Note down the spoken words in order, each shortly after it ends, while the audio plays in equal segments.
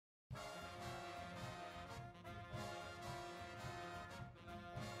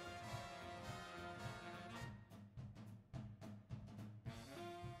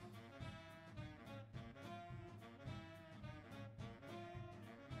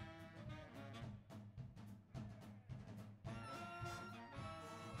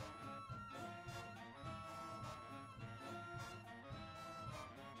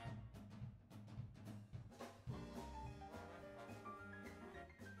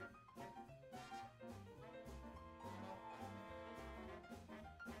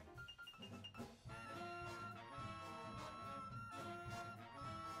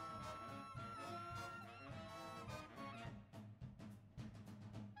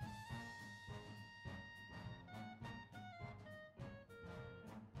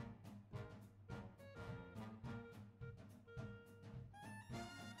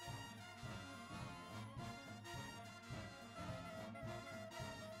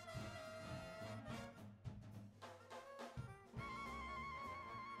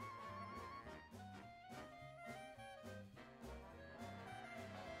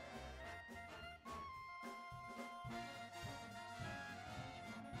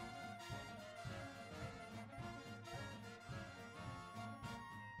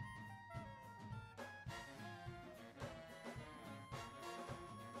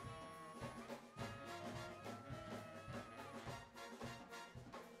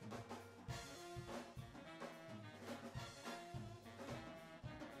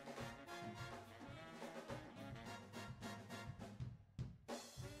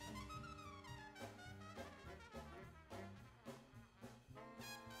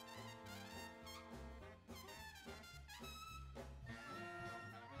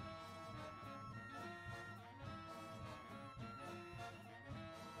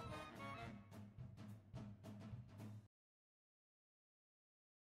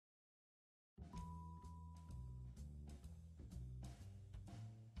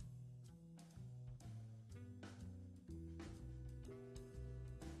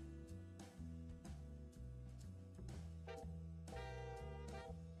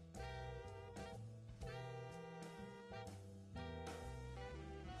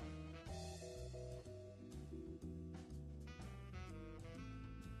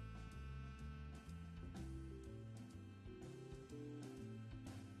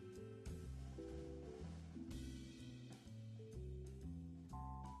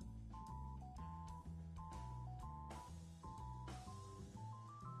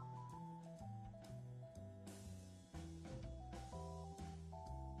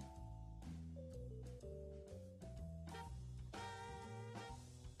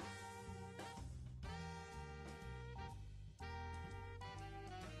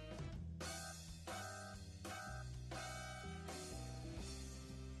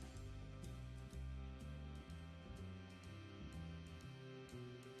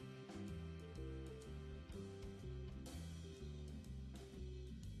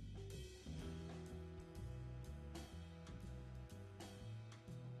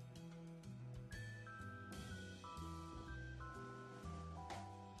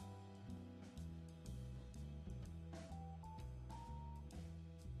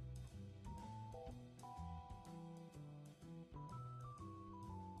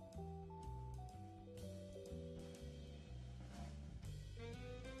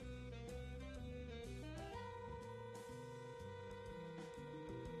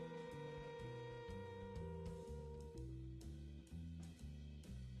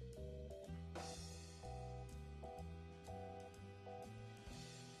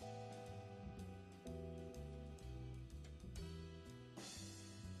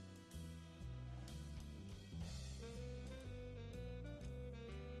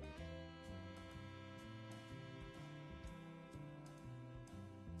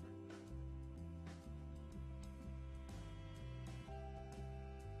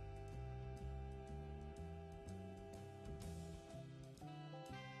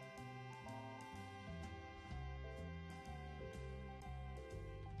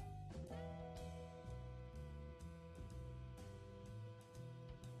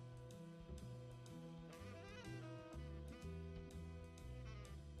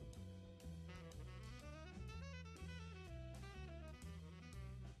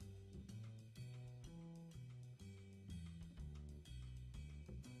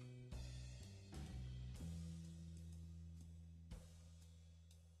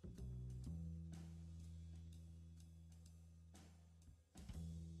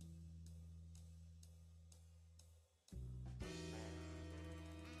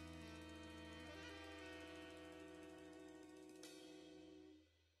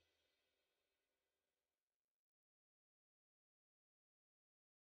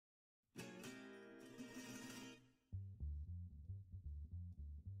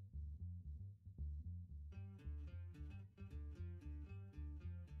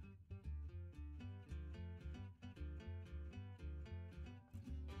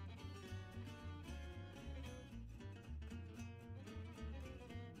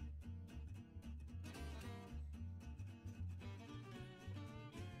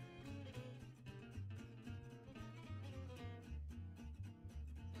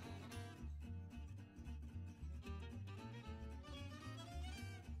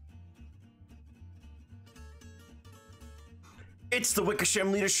It's the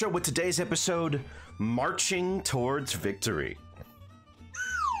Wickersham Leader Show with today's episode, Marching Towards Victory.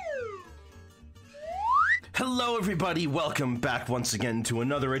 Hello everybody, welcome back once again to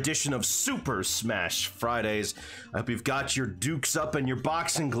another edition of Super Smash Fridays. I hope you've got your dukes up and your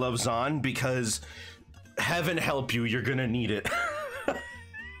boxing gloves on because, heaven help you, you're gonna need it.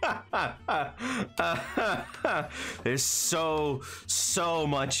 There's so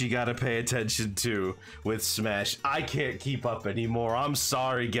much you gotta pay attention to with Smash. I can't keep up anymore. I'm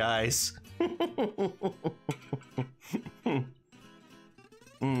sorry, guys.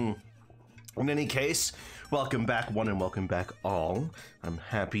 In any case, welcome back one and welcome back all. I'm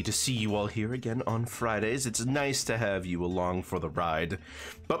happy to see you all here again on Fridays. It's nice to have you along for the ride.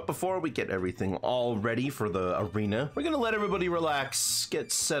 But before we get everything all ready for the arena, we're gonna let everybody relax,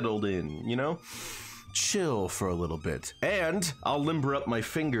 get settled in, you know? Chill for a little bit. And I'll limber up my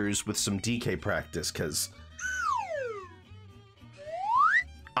fingers with some DK practice, because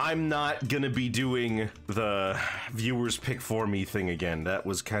I'm not gonna be doing the viewers pick for me thing again. That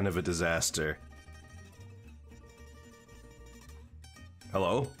was kind of a disaster.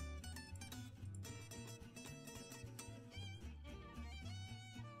 Hello?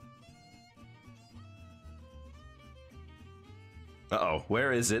 Uh-oh,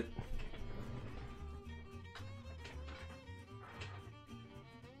 where is it?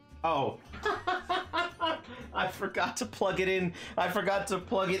 Oh. I forgot to plug it in. I forgot to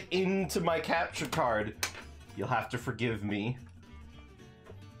plug it into my capture card. You'll have to forgive me.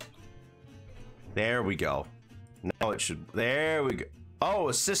 There we go. Now it should... There we go. Oh,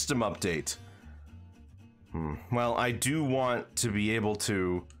 a system update. Well, I do want to be able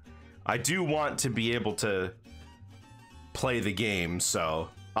to play the game, so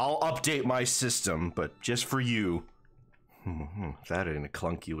I'll update my system, but just for you. That ain't a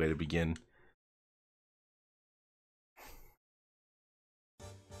clunky way to begin.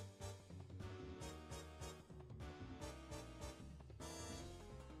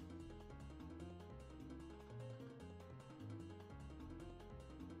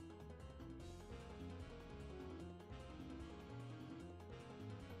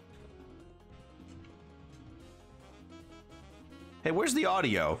 Hey, where's the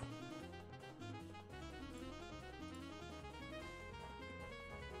audio?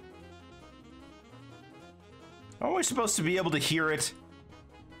 Are we supposed to be able to hear it?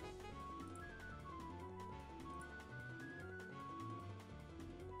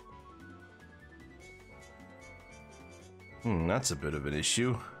 That's a bit of an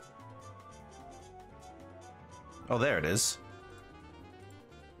issue. Oh, there it is.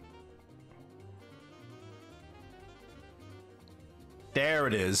 There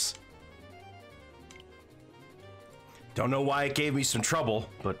it is. Don't know why it gave me some trouble,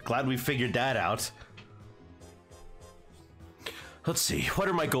 but glad we figured that out. Let's see, what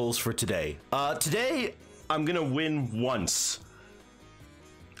are my goals for today? Today, I'm gonna win once.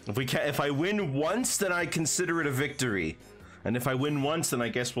 If I win once, then I consider it a victory. And if I win once, then I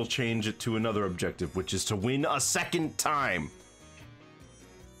guess we'll change it to another objective, which is to win a second time.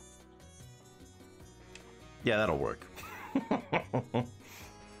 Yeah, that'll work.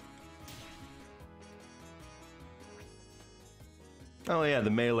 Oh yeah, the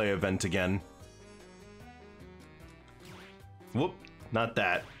melee event again. Whoop, not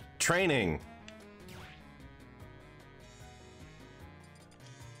that. Training.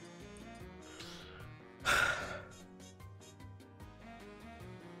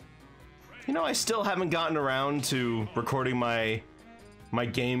 You know, I still haven't gotten around to recording my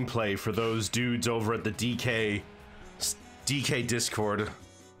gameplay for those dudes over at the DK Discord.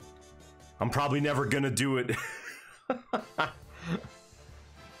 I'm probably never gonna do it.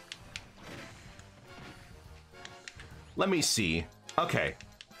 Let me see. Okay,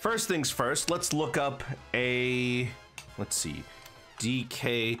 first things first, let's look up let's see,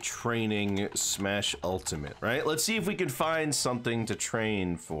 DK Training Smash Ultimate, right? Let's see if we can find something to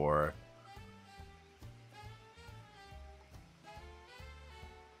train for.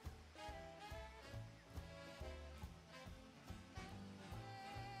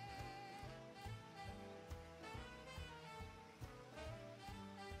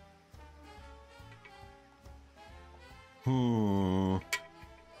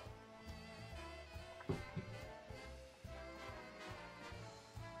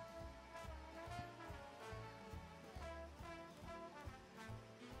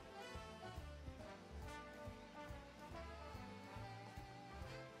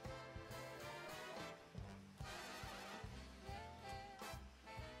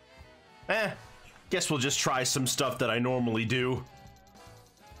 Guess we'll just try some stuff that I normally do.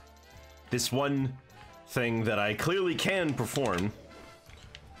 This one thing that I clearly can perform.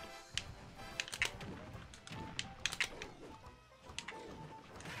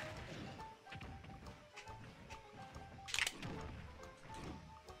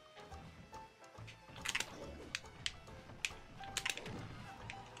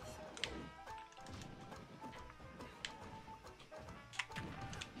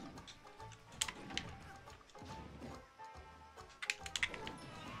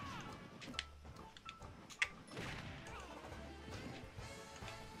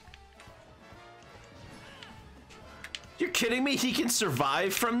 You're kidding me? He can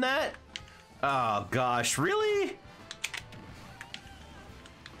survive from that? Oh gosh, really?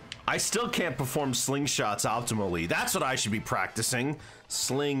 I still can't perform slingshots optimally. That's what I should be practicing.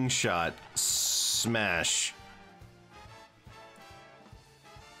 Slingshot. Smash.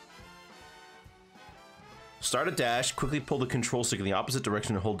 Start a dash, quickly pull the control stick in the opposite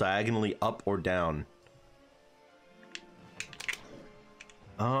direction and hold diagonally up or down.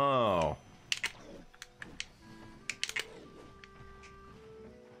 Oh.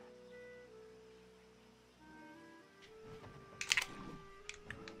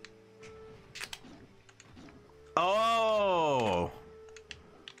 Oh.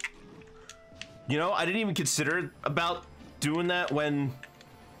 You know, I didn't even consider about doing that when...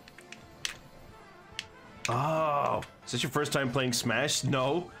 Oh. Is this your first time playing Smash?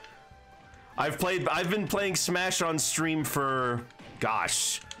 No. I've been playing Smash on stream for...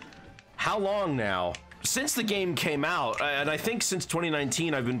 Gosh. How long now? Since the game came out, and I think since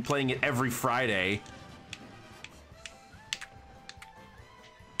 2019 I've been playing it every Friday.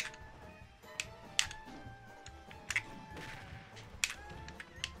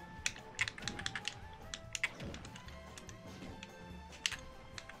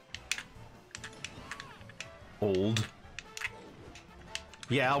 Old.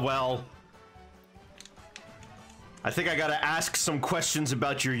 Yeah, well, I think I gotta ask some questions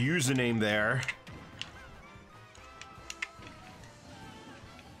about your username there.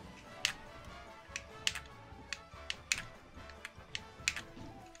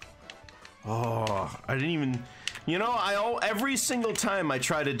 Oh, I didn't even, you know, every single time I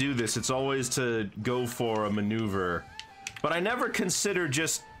try to do this, it's always to go for a maneuver, but I never consider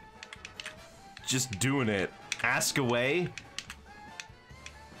just doing it. Ask away.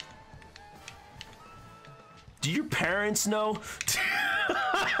 Do your parents know?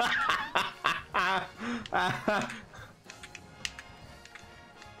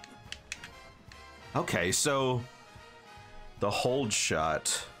 Okay, so the hold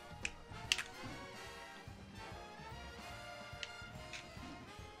shot.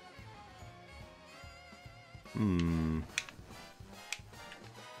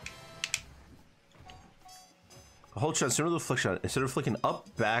 Hold shot similar to the flick shot. Instead of flicking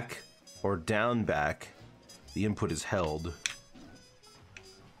up, back, or down, back, the input is held.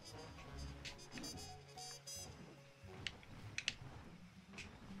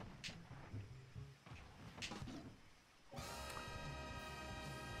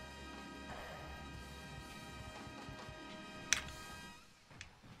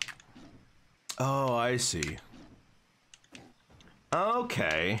 Oh, I see.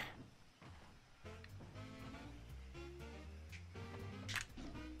 Okay.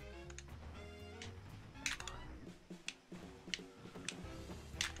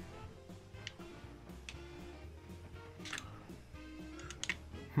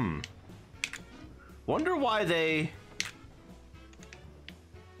 Wonder why they...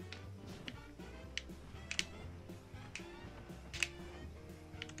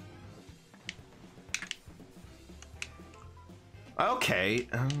 Okay,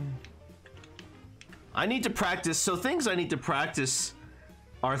 I need to practice. So things I need to practice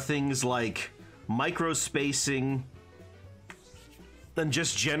are things like micro spacing and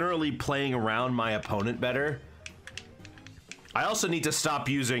just generally playing around my opponent better. I also need to stop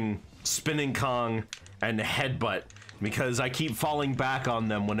using spinning Kong and headbutt because I keep falling back on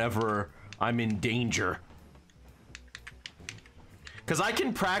them whenever I'm in danger. Because I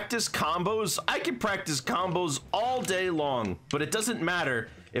can practice combos all day long, but it doesn't matter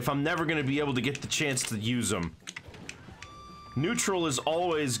if I'm never going to be able to get the chance to use them. Neutral is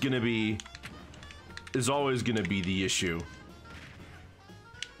always going to be the issue.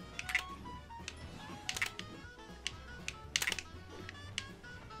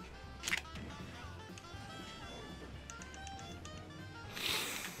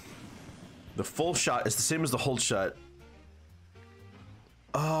 The full shot is the same as the hold shot.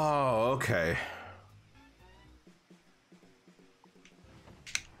 Oh, okay.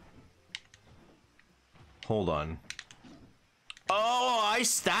 Hold on. Oh, I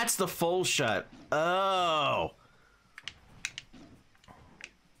That's the full shot. Oh.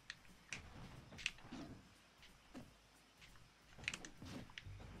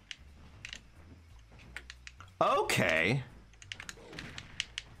 Okay.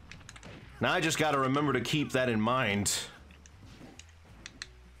 Now I just gotta remember to keep that in mind.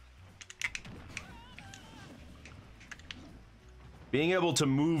 Being able to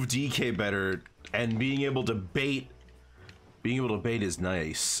move DK better and being able to bait is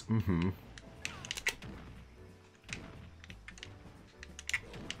nice. Mm-hmm.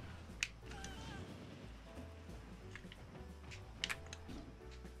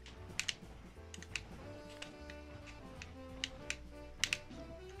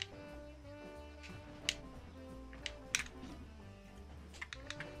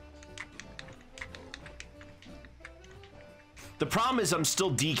 The problem is I'm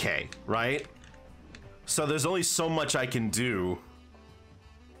still DK, right? So there's only so much I can do.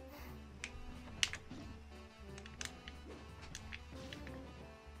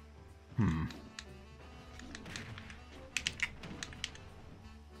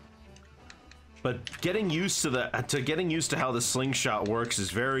 But getting used to how the slingshot works is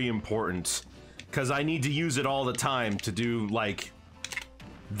very important, because I need to use it all the time to do like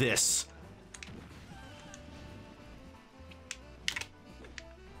this.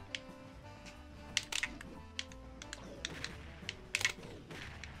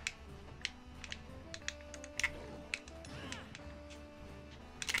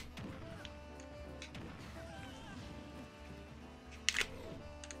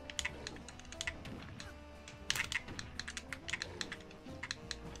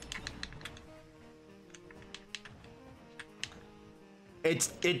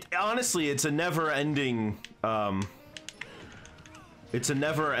 Honestly, it's a never-ending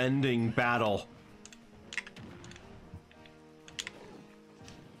battle.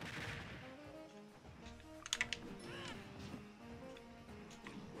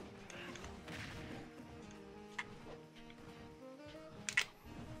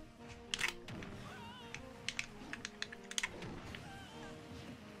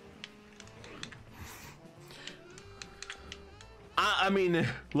 I mean,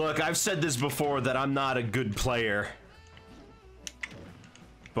 look, I've said this before that I'm not a good player,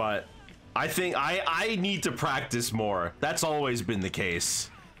 but I think I need to practice more. That's always been the case.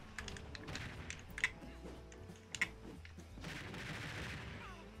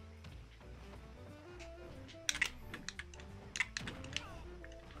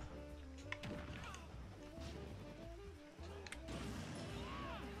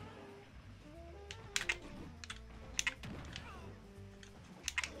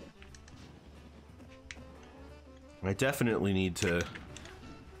 I definitely need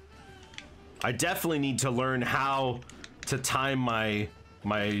to learn how to time my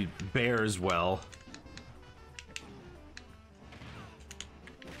bears well.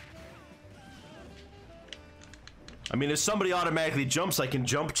 I mean, if somebody automatically jumps, I can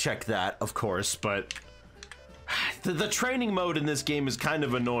jump check that, of course, but the training mode in this game is kind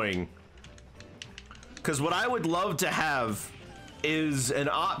of annoying. Because what I would love to have is an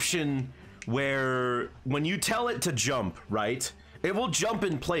option where when you tell it to jump, right, it will jump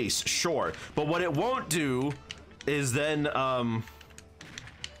in place, sure, but what it won't do is then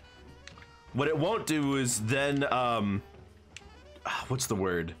what's the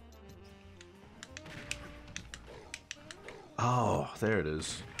word? Oh, there it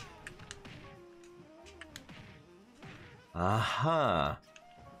is. Aha.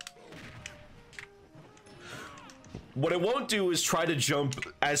 What it won't do is try to jump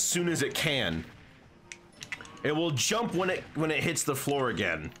as soon as it can. It will jump when it hits the floor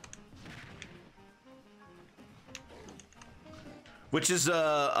again. Which is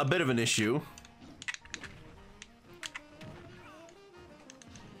a bit of an issue.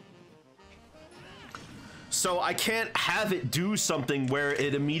 So I can't have it do something where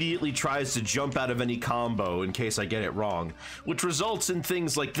it immediately tries to jump out of any combo in case I get it wrong. Which results in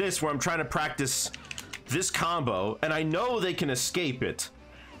things like this where I'm trying to practice this combo, and I know they can escape it,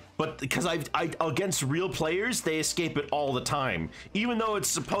 but because I against real players, they escape it all the time, even though it's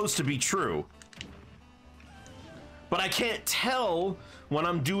supposed to be true. But I can't tell when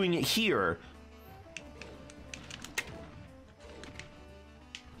I'm doing it here.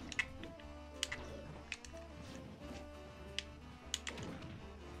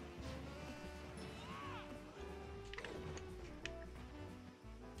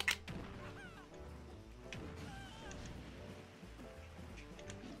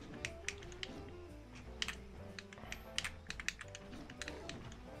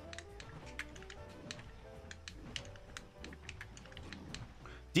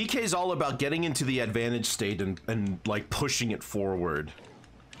 DK's all about getting into the advantage state and like pushing it forward.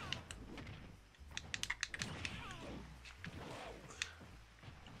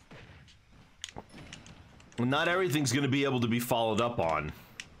 Not everything's going to be able to be followed up on.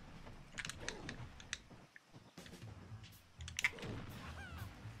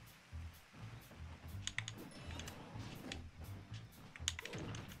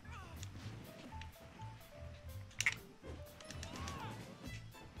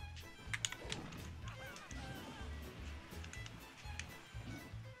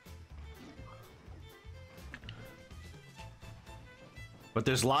 But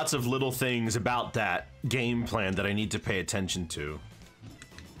there's lots of little things about that game plan that I need to pay attention to.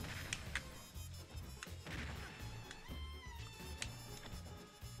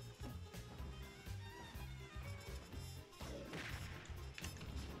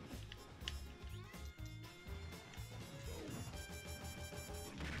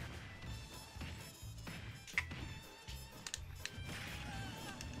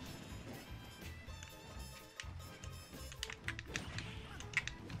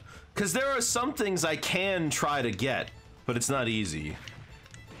 Because there are some things I can try to get, but it's not easy.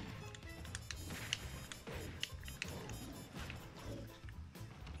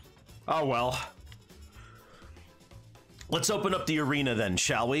 Oh well. Let's open up the arena then,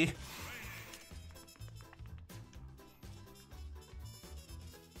 shall we?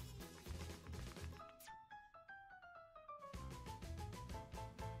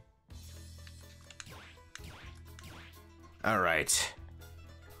 All right.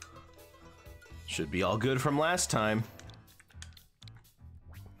 Should be all good from last time.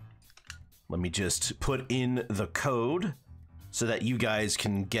 Let me just put in the code so that you guys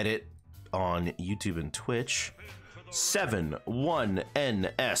can get it on YouTube and Twitch.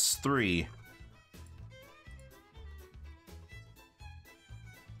 71NS3.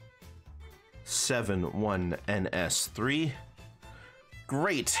 NS3.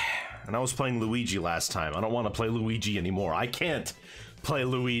 Great. And I was playing Luigi last time. I don't want to play Luigi anymore. I can't play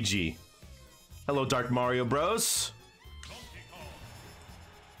Luigi. Hello, Dark Mario Bros.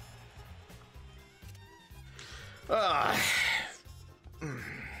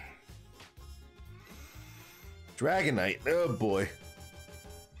 Dragonite. Oh boy.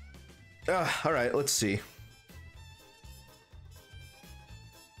 All right, let's see.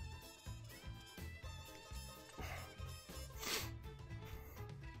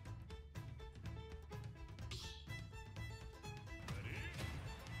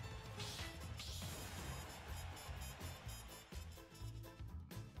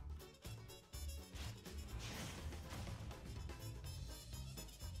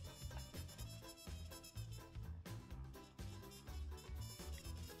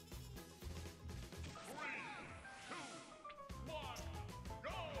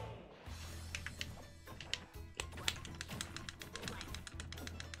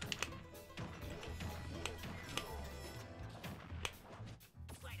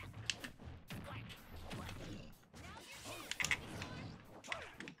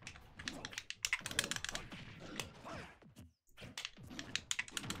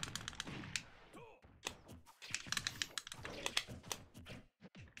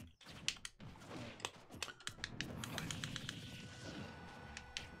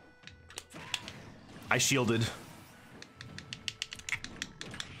 I shielded.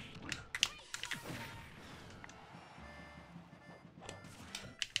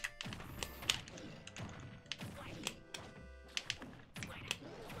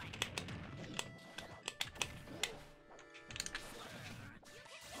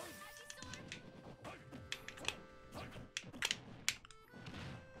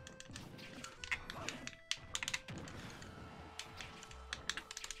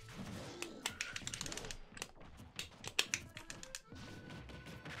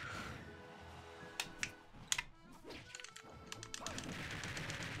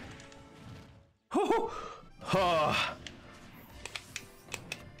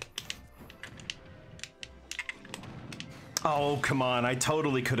 Oh, come on. I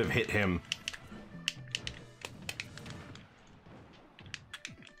totally could have hit him.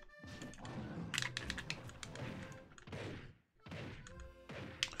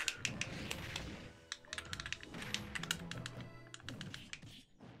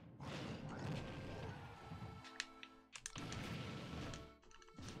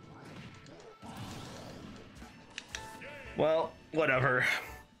 Well, whatever.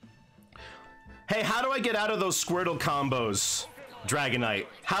 Hey, how do I get out of those Squirtle combos, Dragonite?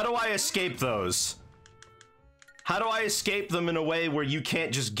 How do I escape those? How do I escape them in a way where you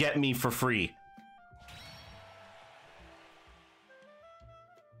can't just get me for free?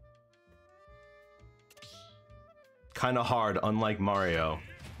 kind of hard, unlike Mario.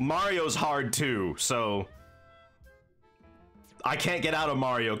 Mario's hard too, so I can't get out of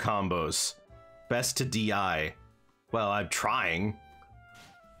Mario combos. Best to DI. Well, I'm trying.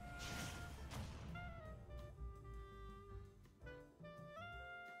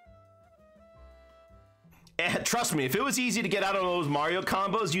 Trust me, if it was easy to get out of those Mario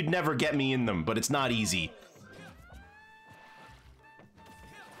combos, you'd never get me in them, but it's not easy.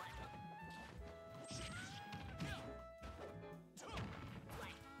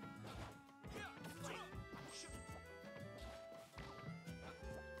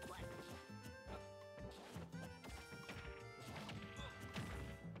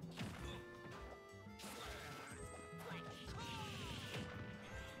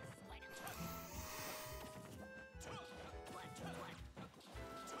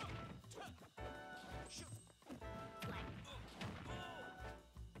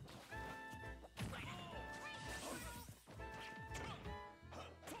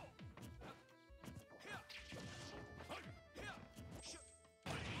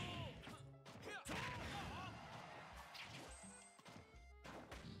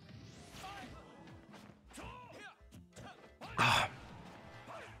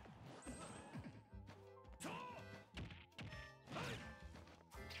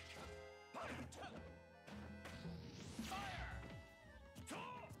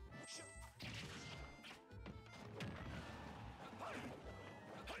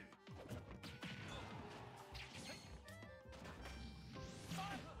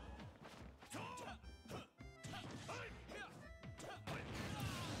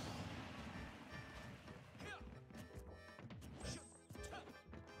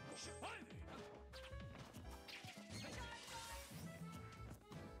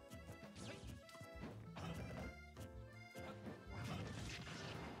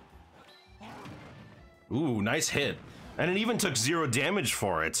 Ooh, nice hit. And it even took 0 damage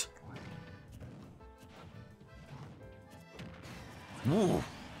for it. Ooh,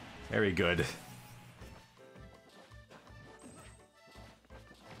 very good.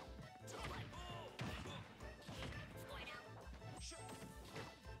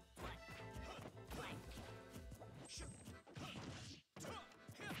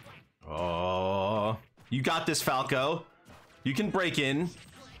 Oh, you got this, Falco. You can break in.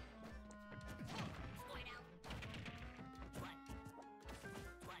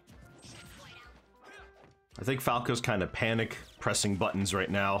 I think Falco's kind of panic pressing buttons right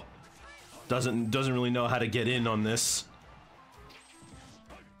now. Doesn't really know how to get in on this.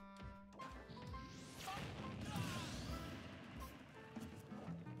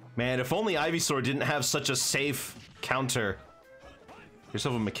 Man, if only Ivysaur didn't have such a safe counter.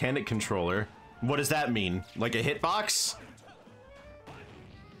 Yourself a mechanic controller. What does that mean? Like a hitbox?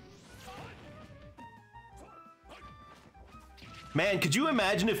 Man, could you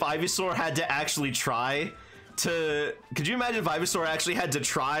imagine if Ivysaur had to actually try to... Could you imagine if Ivysaur actually had to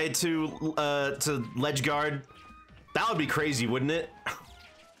try to ledge guard? That would be crazy, wouldn't it?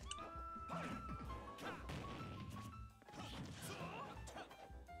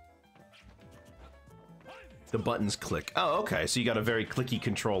 The buttons click. Oh, okay, so you got a very clicky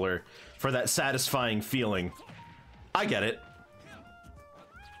controller for that satisfying feeling. I get it.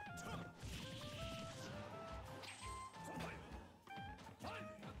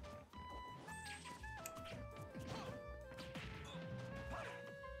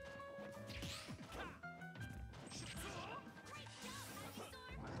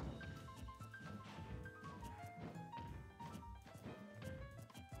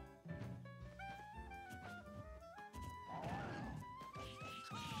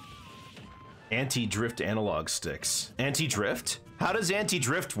 Anti-drift analog sticks. Anti-drift? How does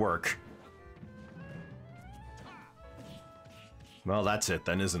anti-drift work? Well, that's it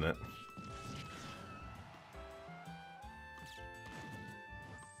then, isn't it?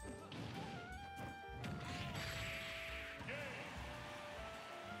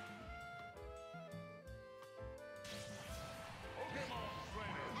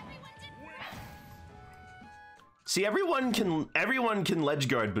 See, everyone can ledge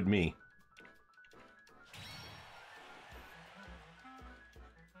guard but me.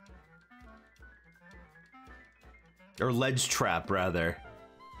 Or ledge trap, rather.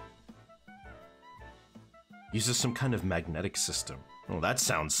 Uses some kind of magnetic system. Oh, that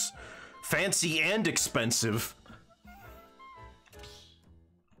sounds fancy and expensive.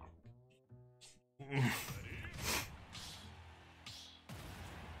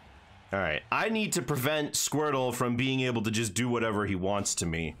 Alright, I need to prevent Squirtle from being able to just do whatever he wants to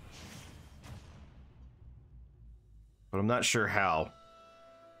me. But I'm not sure how.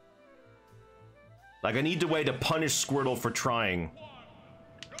 Like, I need a way to punish Squirtle for trying.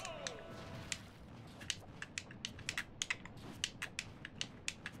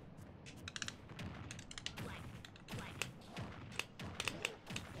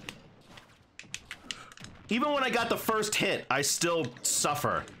 Even when I got the first hit, I still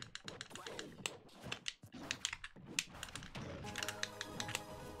suffer.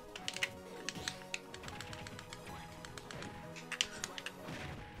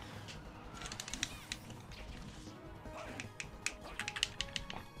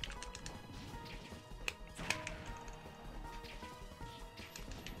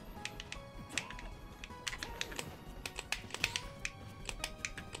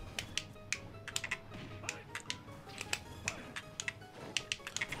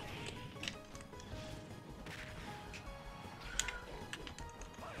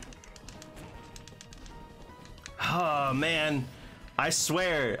 Oh man, I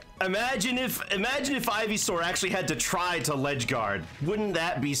swear. Imagine if Ivysaur actually had to try to ledge guard. Wouldn't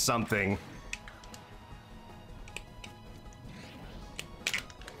that be something?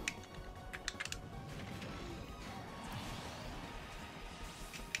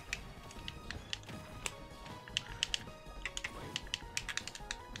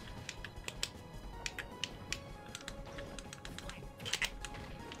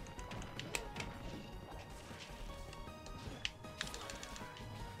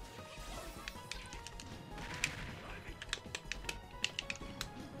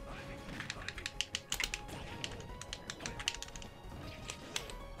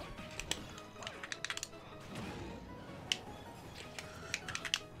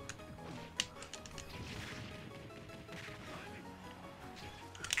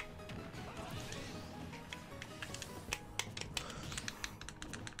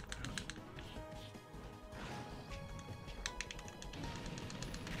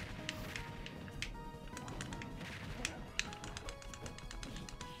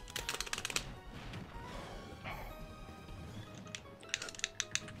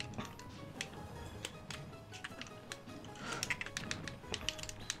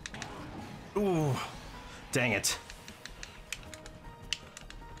 Ooh, dang it.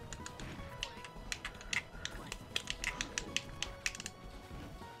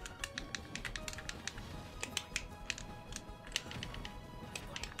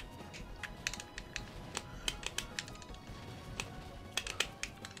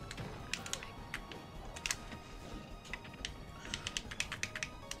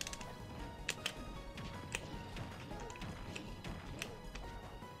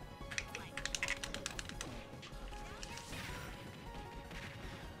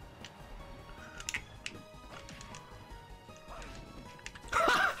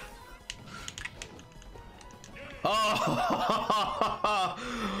 Oh,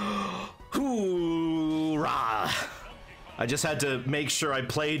 hoorah. I just had to make sure I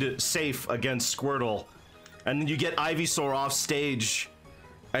played safe against Squirtle. And then you get Ivysaur off stage,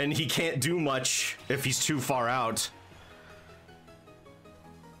 and he can't do much if he's too far out.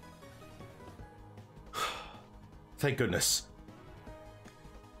 Thank goodness.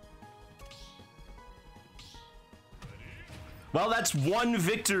 Well, that's one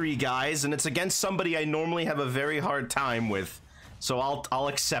victory, guys, and it's against somebody I normally have a very hard time with. So I'll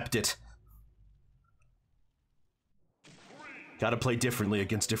accept it. Gotta play differently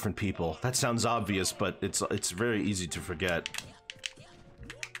against different people. That sounds obvious, but it's very easy to forget.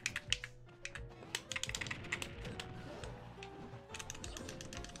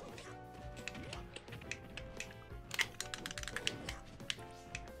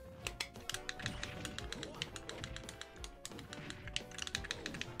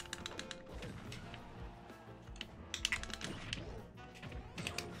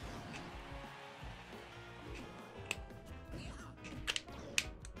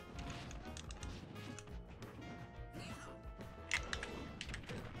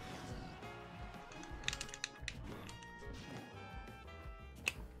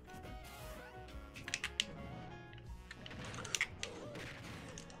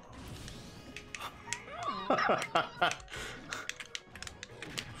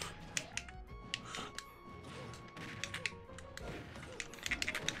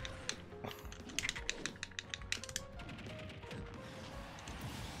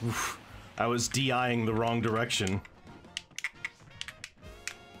 Oof, I was DIing the wrong direction.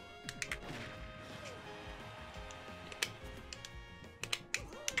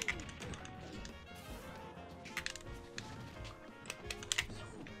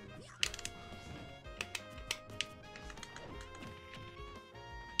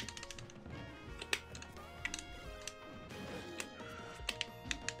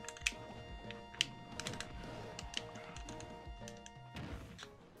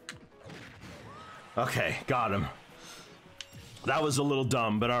 Okay, got him. That was a little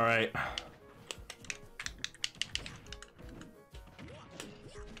dumb, but alright.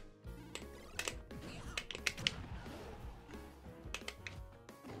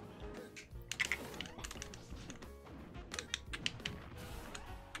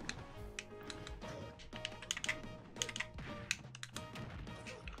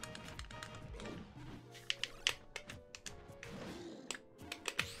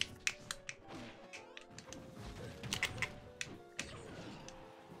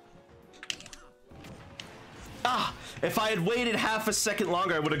 Ah! If I had waited half a second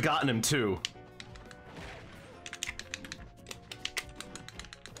longer, I would have gotten him too.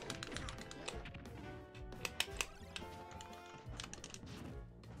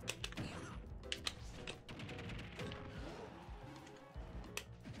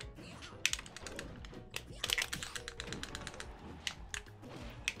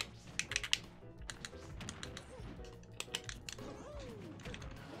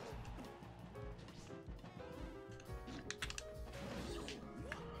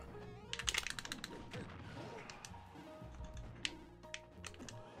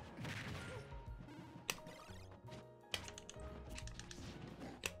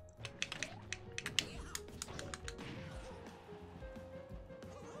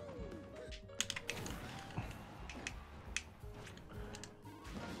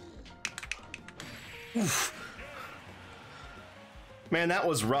 Oof. Man, that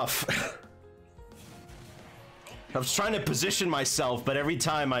was rough. I was trying to position myself, but every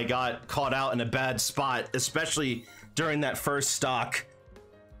time I got caught out in a bad spot, especially during that first stock.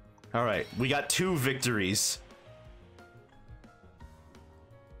 All right, we got 2 victories.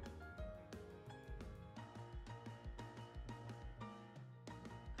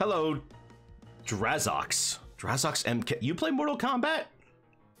 Hello, Drazox. Drazox MK. You play Mortal Kombat?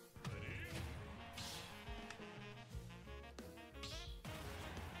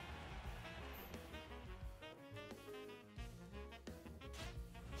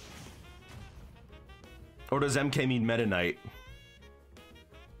 Or does MK mean Meta Knight?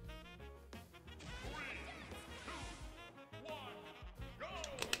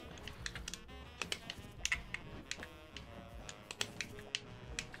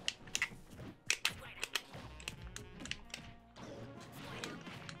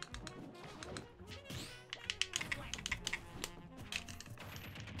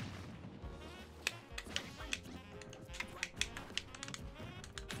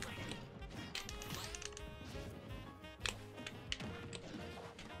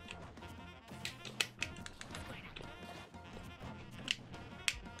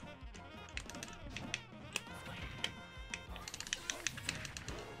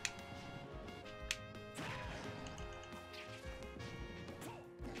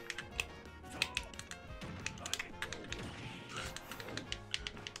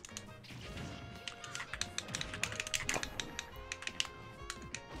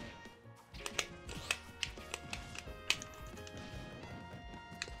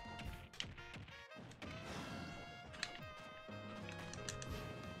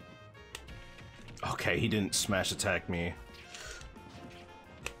 Okay, he didn't smash attack me.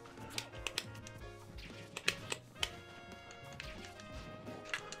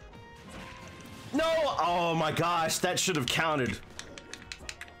 No! Oh my gosh, that should have counted.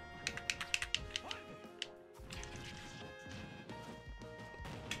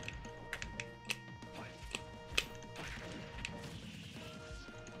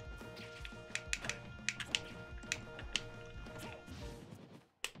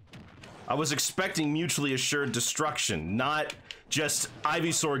 I was expecting mutually assured destruction, not just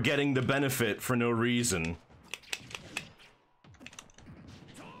Ivysaur getting the benefit for no reason.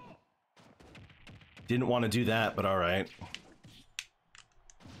 Didn't want to do that, but alright.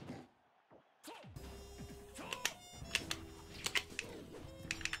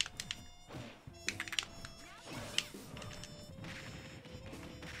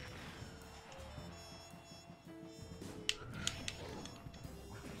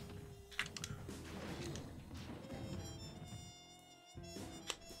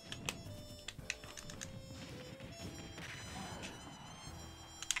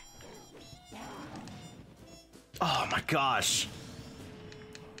 Oh my gosh.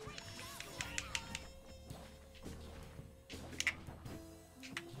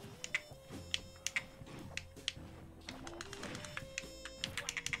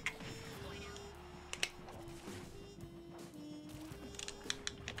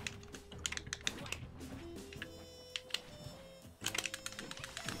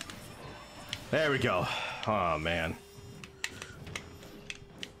 There we go. Oh man.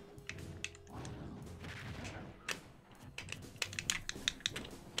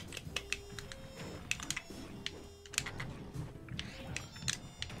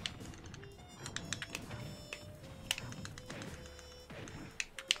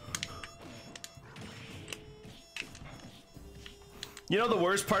 You know, the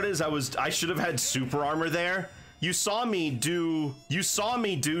worst part is I should have had super armor there. You saw me do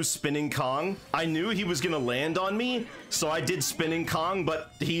spinning Kong. I knew he was gonna land on me, so I did spinning Kong,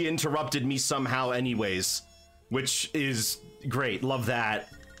 but he interrupted me somehow anyways, which is great. Love that.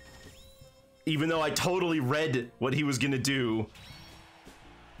 Even though I totally read what he was gonna do.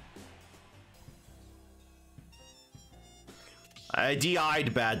 I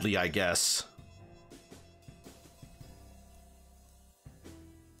DI'd badly, I guess.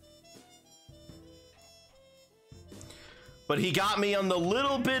 But he got me on the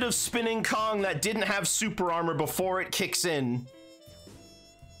little bit of spinning Kong that didn't have super armor before it kicks in.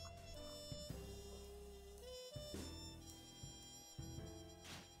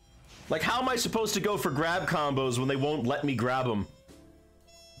 Like, how am I supposed to go for grab combos when they won't let me grab them?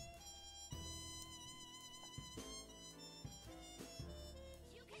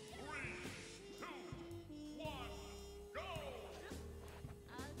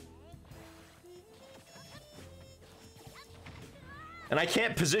 And I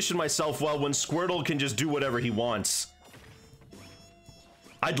can't position myself well when Squirtle can just do whatever he wants.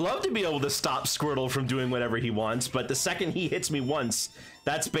 I'd love to be able to stop Squirtle from doing whatever he wants, but the second he hits me once,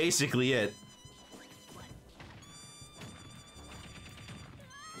 that's basically it.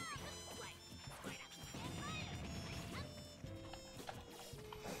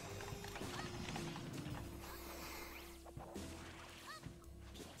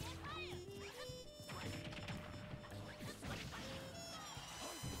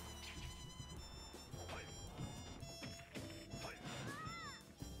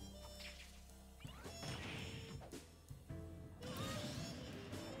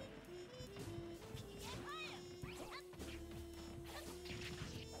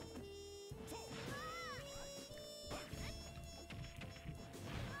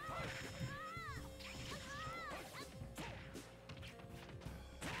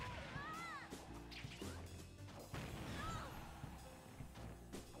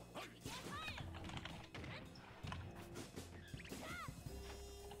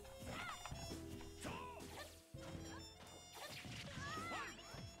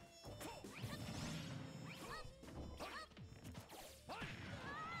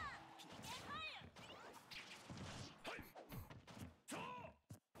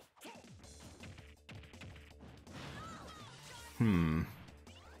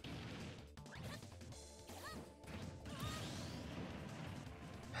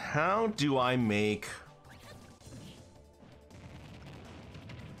 How do I make...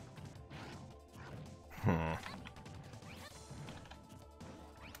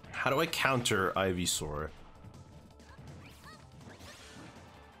 How do I counter Ivysaur?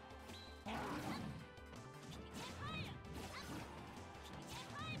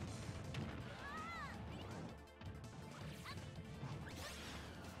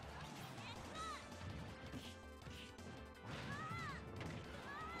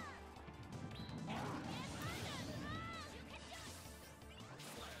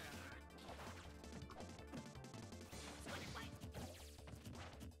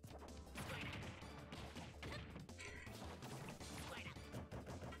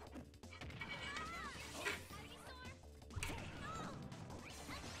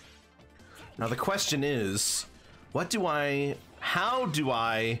 Now the question is, how do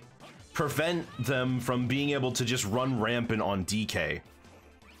I prevent them from being able to just run rampant on DK?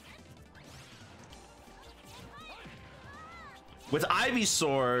 With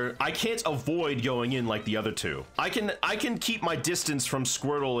Ivysaur, I can't avoid going in like the other two. I can keep my distance from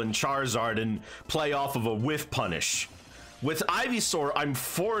Squirtle and Charizard and play off of a whiff punish. With Ivysaur, I'm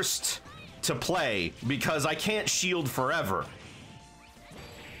forced to play because I can't shield forever.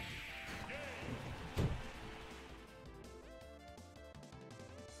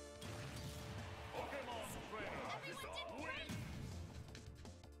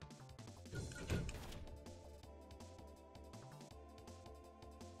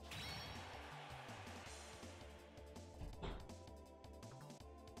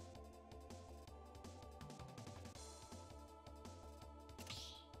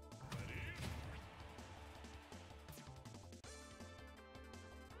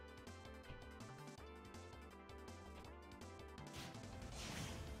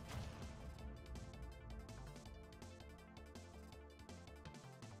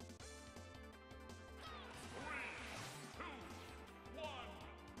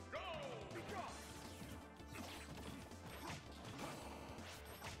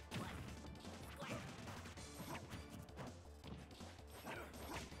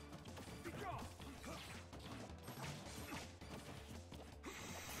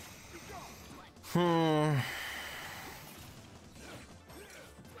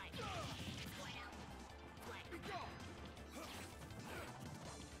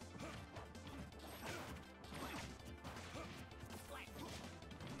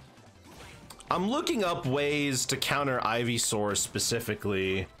 I'm looking up ways to counter Ivysaur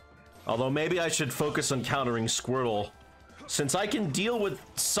specifically. Although maybe I should focus on countering Squirtle, since I can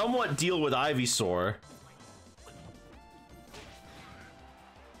somewhat deal with Ivysaur.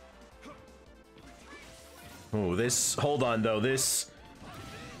 Oh, hold on though, this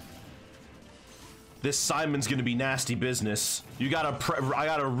Simon's gonna be nasty business. I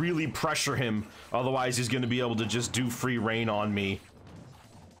gotta really pressure him, otherwise he's gonna be able to just do free reign on me.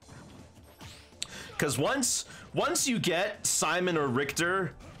 Because once you get Simon or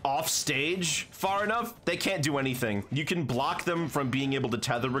Richter off stage far enough, they can't do anything. You can block them from being able to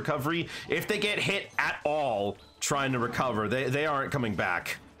tether recovery. If they get hit at all trying to recover, they aren't coming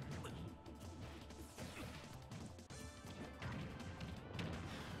back.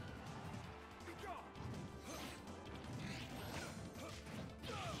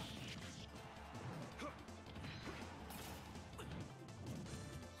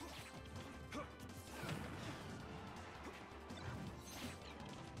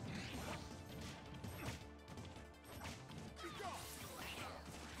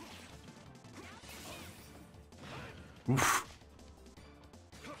 Oof.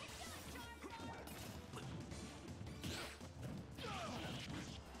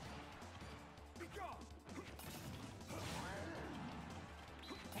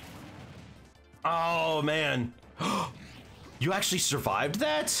 Oh man. You actually survived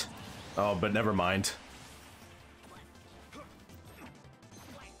that? Oh, but never mind.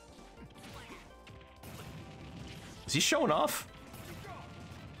 Is he showing off?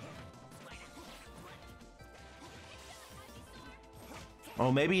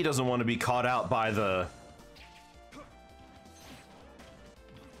 Oh, maybe he doesn't want to be caught out by the...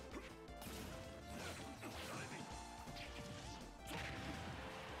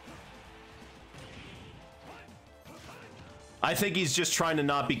 I think he's just trying to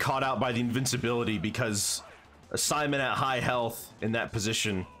not be caught out by the invincibility, because Simon at high health in that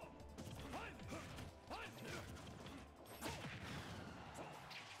position.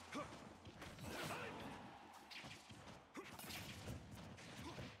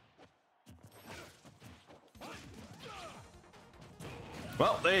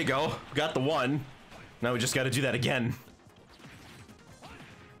 Well, there you go. Got the one. Now we just got to do that again.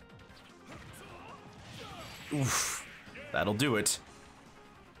 Oof. That'll do it.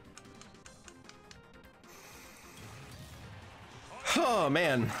 Oh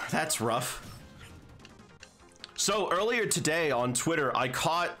man, that's rough. So earlier today on Twitter, I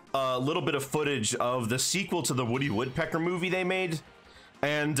caught a little bit of footage of the sequel to the Woody Woodpecker movie they made.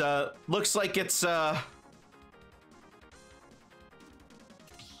 And looks like it's...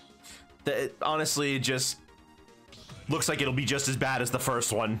 It honestly just looks like it'll be just as bad as the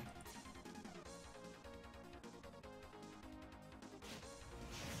first one.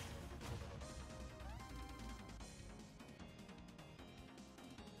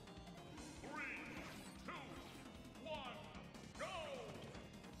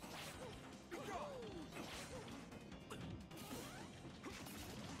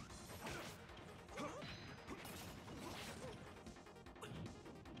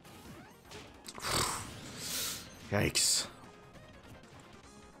 Yikes.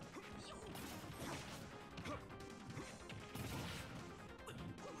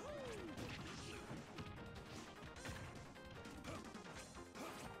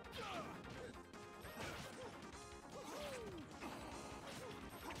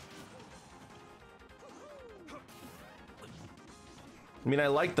 I mean, I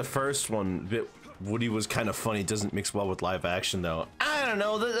like the first one, but Woody was kind of funny. It doesn't mix well with live action, though. I don't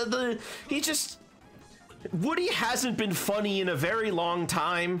know. Woody hasn't been funny in a very long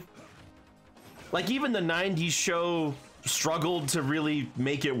time. Like, even the 90s show struggled to really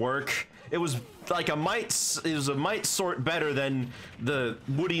make it work. It was like a mite sort better than the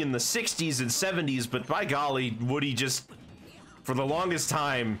Woody in the 60s and 70s, but by golly, Woody just, for the longest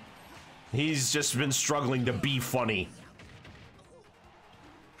time, he's just been struggling to be funny.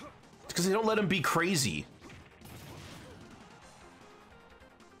 Because they don't let him be crazy.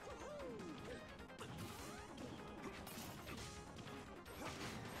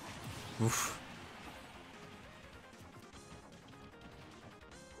 Oof.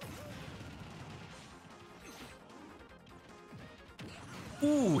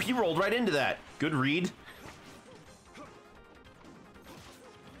 Ooh, he rolled right into that. Good read.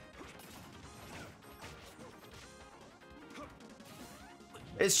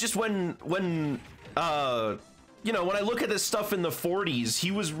 It's just when you know, when I look at this stuff in the 40s, he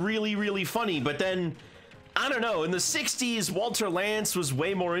was really, really funny, but then I don't know, in the 60s, Walter Lantz was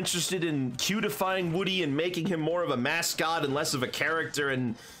way more interested in cutifying Woody and making him more of a mascot and less of a character,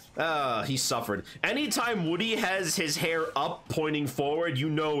 and He suffered. Anytime Woody has his hair up pointing forward, you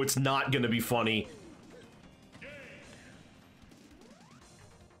know it's not gonna be funny.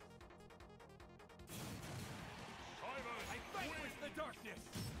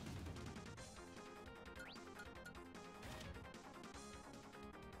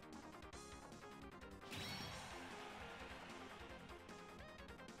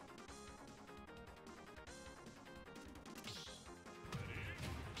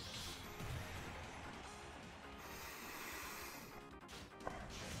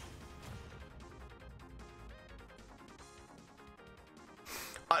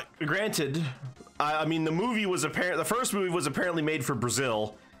 Granted, I mean, the first movie was apparently made for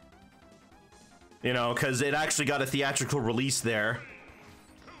Brazil. You know, because it actually got a theatrical release there.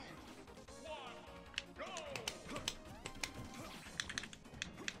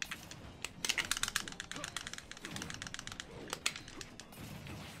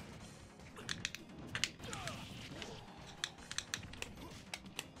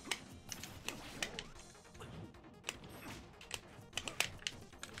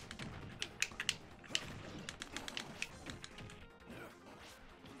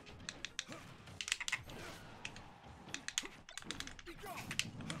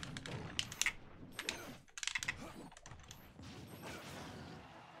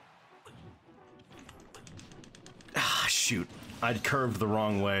 Shoot, I'd curved the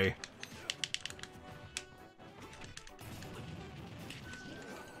wrong way.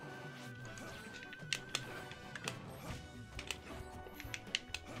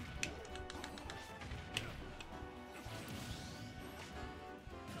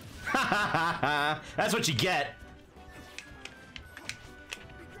 That's what you get.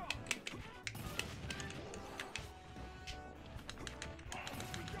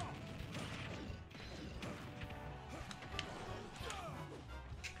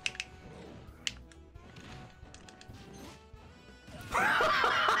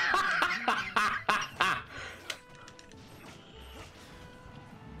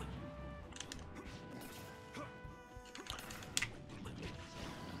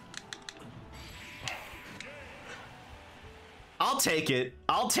 I'll take it.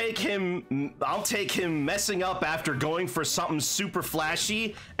 I'll take him messing up after going for something super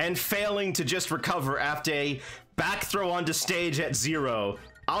flashy and failing to just recover after a back throw onto stage at 0.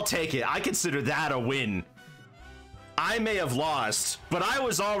 I'll take it. I consider that a win. I may have lost, but I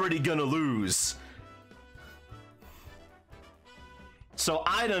was already gonna lose. So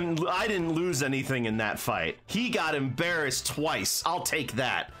I didn't lose anything in that fight. He got embarrassed twice. I'll take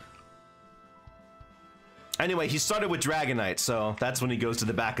that. Anyway, he started with Dragonite, so that's when he goes to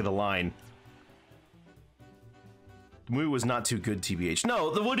the back of the line. The movie was not too good, TBH.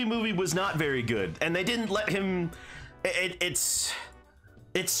 No, the Woody movie was not very good, and they didn't let him... It's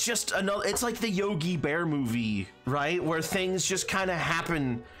just another... It's like the Yogi Bear movie, right? Where things just kind of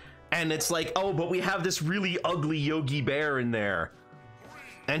happen, and it's like, oh, but we have this really ugly Yogi Bear in there.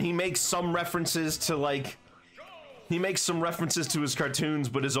 And he makes some references to, like... He makes some references to his cartoons,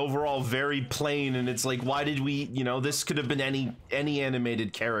 but is overall very plain, and it's like, why did we, you know, this could have been any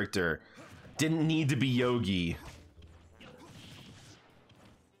animated character. Didn't need to be Yogi.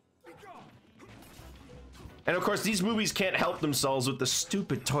 And of course, these movies can't help themselves with the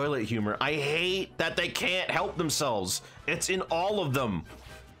stupid toilet humor. I hate that they can't help themselves. It's in all of them.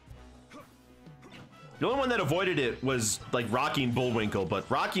 The only one that avoided it was, like, Rocky and Bullwinkle, but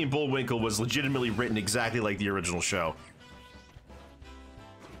Rocky and Bullwinkle was legitimately written exactly like the original show.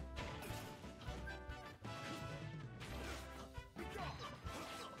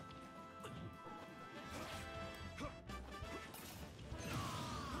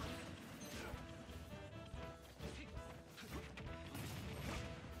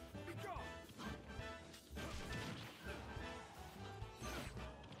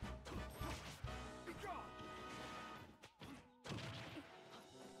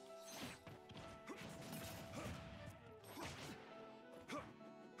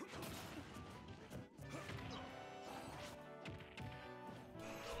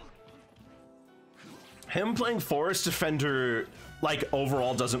 Him playing Forest Defender, like,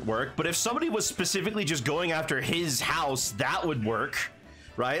 overall doesn't work, but if somebody was specifically just going after his house, that would work,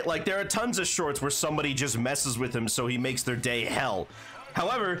 right? Like, there are tons of shorts where somebody just messes with him so he makes their day hell.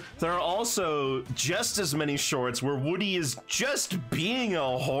 However, there are also just as many shorts where Woody is just being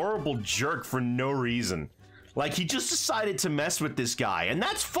a horrible jerk for no reason. Like, he just decided to mess with this guy, and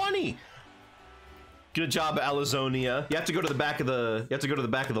that's funny! Good job, Alizonia. You have to go to the back of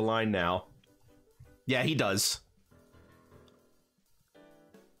the line now. Yeah, he does.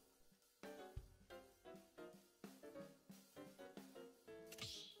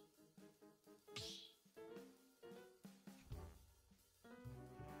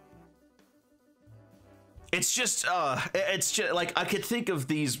 it's just like I could think of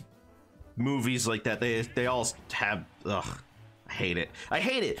these movies like that. They all have, ugh, I hate it. I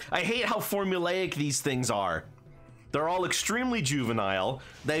hate how formulaic these things are. They're all extremely juvenile.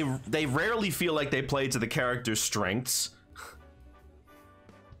 They rarely feel like they play to the character's strengths.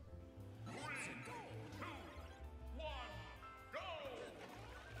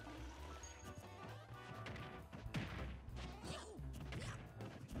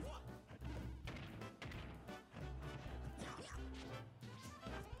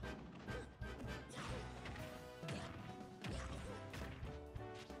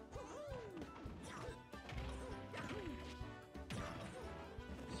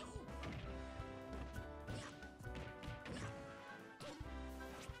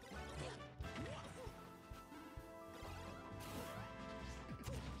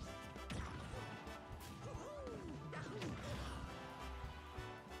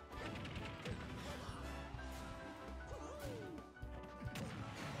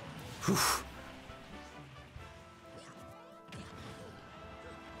 Whew.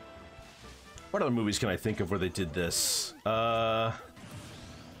 What other movies can I think of where they did this? You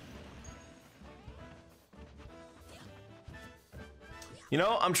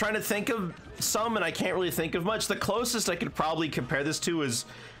know, I'm trying to think of some and I can't really think of much. The closest I could probably compare this to is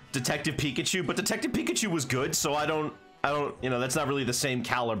Detective Pikachu, but Detective Pikachu was good, so I don't, you know, that's not really the same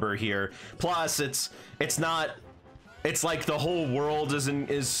caliber here. Plus, it's like the whole world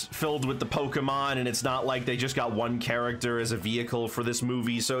is filled with the Pokemon, and it's not like they just got one character as a vehicle for this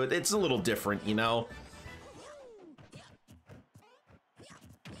movie, so it's a little different, you know?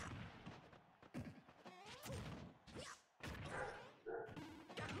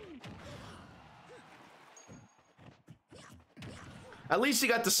 At least he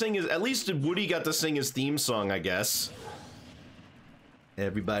got to sing at least Woody got to sing his theme song, I guess.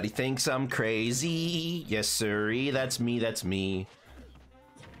 Everybody thinks I'm crazy. Yes, sirree, that's me, that's me.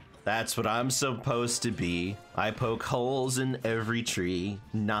 That's what I'm supposed to be. I poke holes in every tree.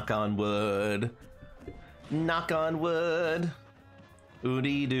 Knock on wood. Knock on wood.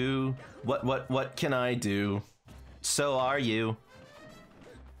 Oodie-doo. What can I do? So are you.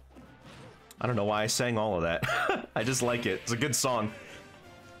 I don't know why I sang all of that. I just like it. It's a good song.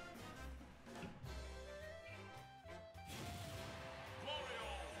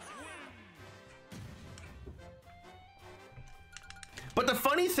 But the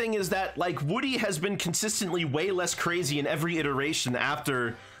funny thing is that, like, Woody has been consistently way less crazy in every iteration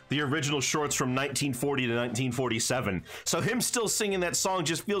after the original shorts from 1940 to 1947. So him still singing that song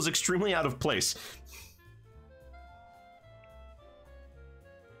just feels extremely out of place.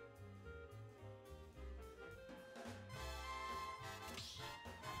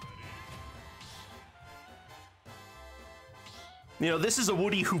 You know, this is a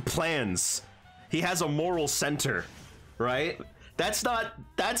Woody who plans. He has a moral center, right? That's not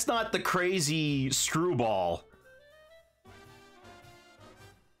the crazy screwball.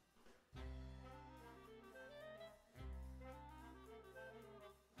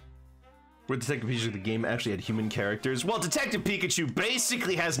 Where Detective Pikachu, the game actually had human characters. Well, Detective Pikachu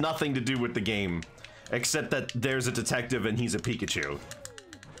basically has nothing to do with the game, except that there's a detective and he's a Pikachu.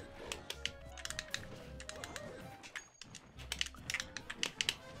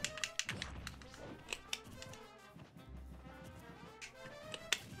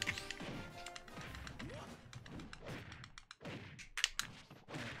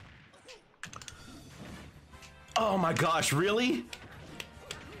 Oh my gosh, really?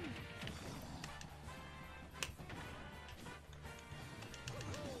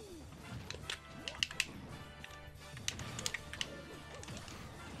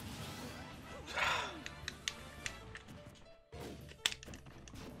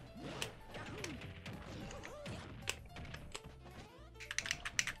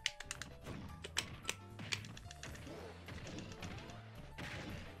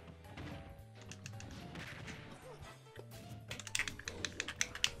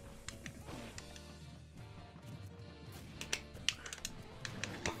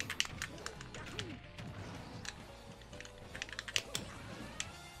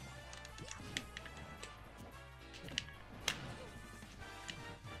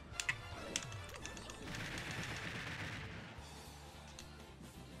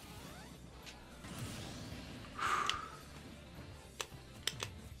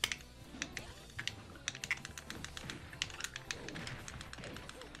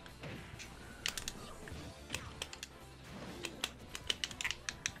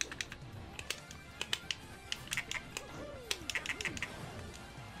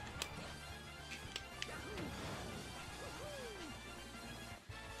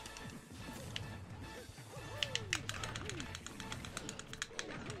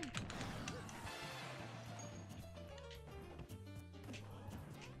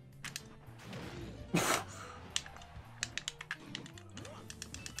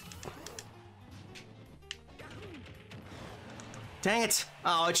 Dang it.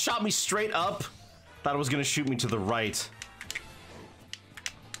 Oh, it shot me straight up. Thought it was gonna shoot me to the right.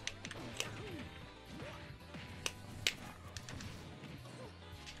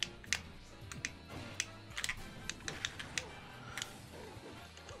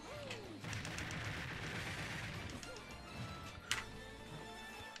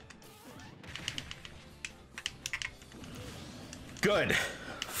 Good.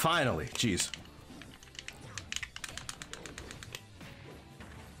 Finally. Jeez.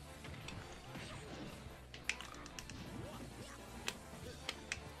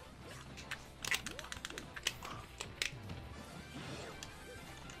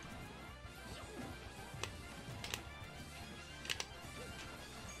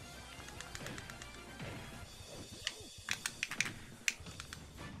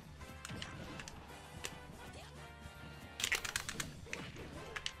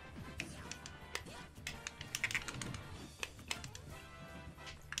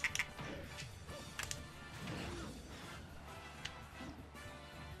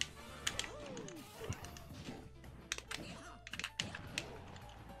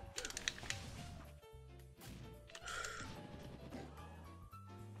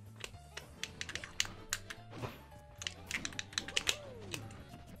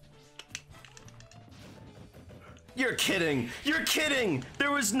 You're kidding! You're kidding!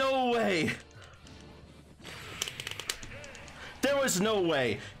 There was no way! There was no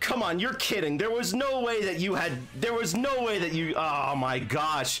way! Come on, you're kidding! There was no way that you had... There was no way that you... Oh my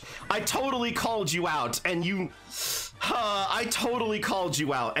gosh! I totally called you out, and you... I totally called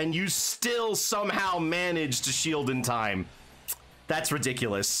you out, and you still somehow managed to shield in time. That's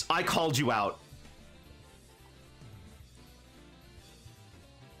ridiculous. I called you out.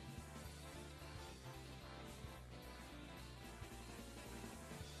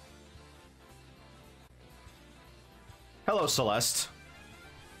 Hello, Celeste.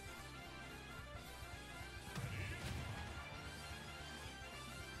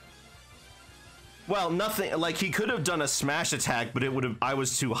 Well, nothing, like, he could have done a smash attack, but it would have, I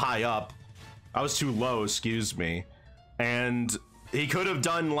was too high up. I was too low, excuse me. And he could have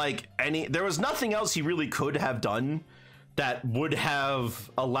done, like, there was nothing else he really could have done that would have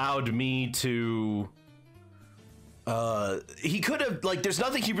allowed me to, he could have, like, there's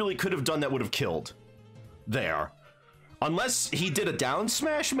nothing he really could have done that would have killed there. Unless he did a down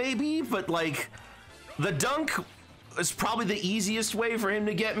smash, maybe, but, like, the dunk is probably the easiest way for him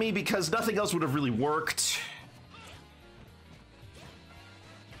to get me because nothing else would have really worked.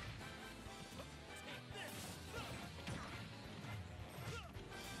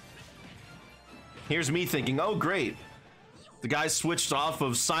 Here's me thinking, oh, great. The guy switched off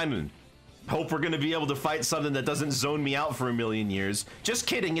of Simon. Hope we're gonna be able to fight something that doesn't zone me out for a million years. Just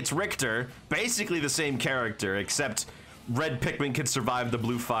kidding, it's Richter. Basically the same character, except red Pikmin can survive the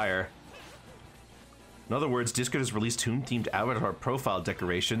blue fire. In other words, Discord has released Toon-themed avatar profile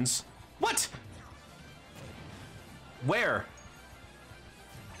decorations. What? Where?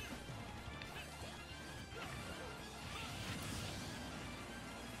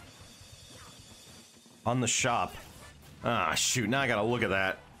 On the shop. Ah, shoot, now I gotta look at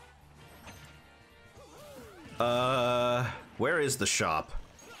that. Where is the shop?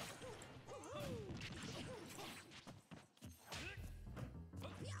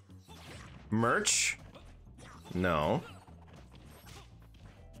 Merch? No.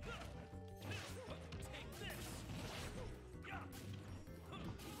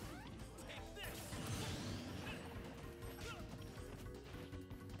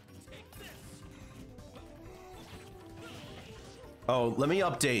 Oh, let me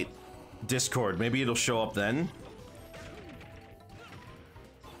update Discord. Maybe it'll show up then.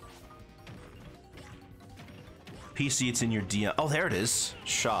 PC, it's in your DM. Oh, there it is.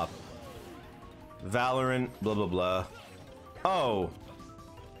 Shop. Valorant, blah, blah, blah. Oh.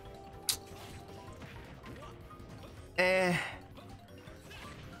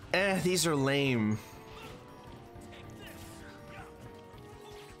 These are lame.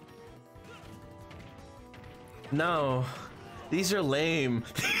 No. These are lame.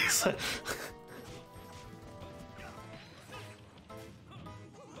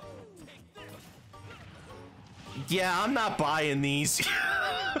 Yeah, I'm not buying these.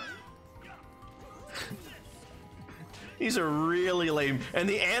 These are really lame, and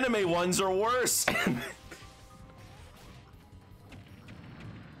the anime ones are worse.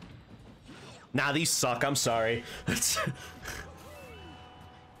 Nah, these suck, I'm sorry.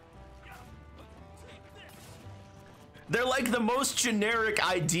 They're like the most generic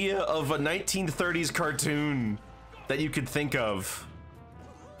idea of a 1930s cartoon that you could think of.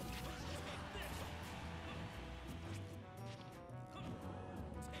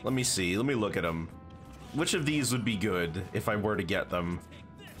 Let me see. Let me look at them. Which of these would be good if I were to get them?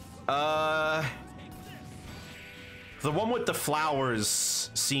 The one with the flowers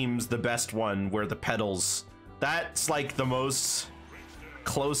seems the best one, where the petals. That's like the most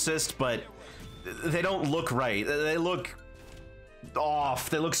closest, but they don't look right. They look off.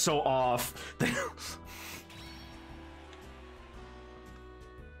 They look so off.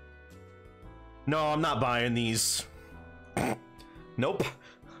 No, I'm not buying these. Nope.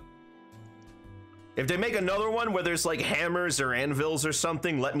 If they make another one where there's like hammers or anvils or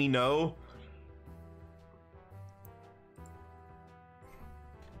something, let me know.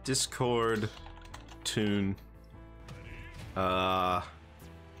 Discord, Toon,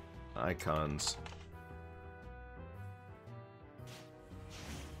 icons.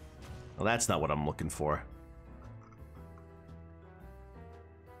 Well, that's not what I'm looking for.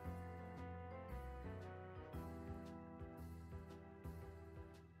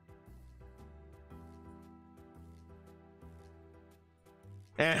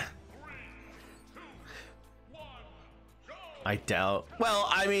 I doubt. Well,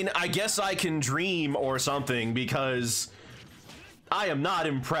 I mean, I guess I can dream or something, because I am not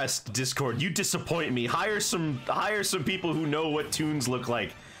impressed, Discord. You disappoint me. Hire some people who know what tunes look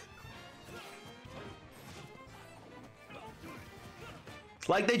like.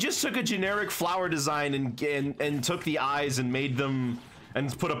 Like, they just took a generic flower design and took the eyes and made them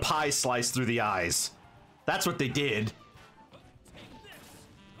and put a pie slice through the eyes. That's what they did.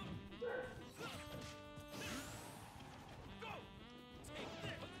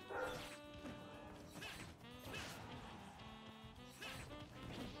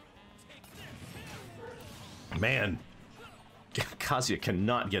 Man, Kazuya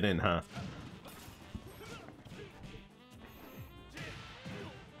cannot get in, huh?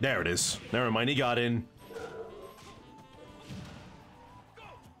 There it is. Never mind, he got in.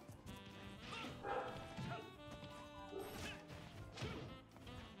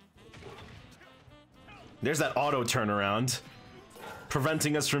 There's that auto turnaround,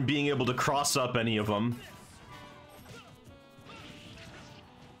 preventing us from being able to cross up any of them.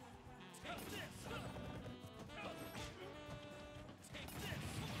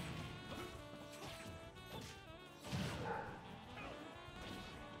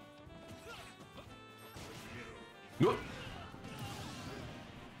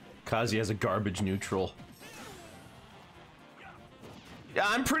 Kazi has a garbage neutral. Yeah,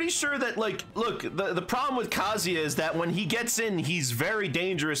 I'm pretty sure that, like, look, the problem with Kazuya is that when he gets in, he's very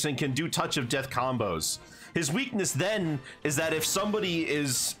dangerous and can do touch of death combos. His weakness then is that if somebody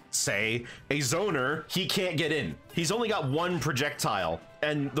is, say, a zoner, he can't get in. He's only got one projectile,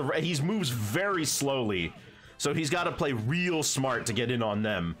 and he moves very slowly, so he's got to play real smart to get in on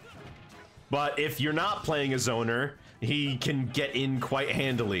them. But if you're not playing a zoner, he can get in quite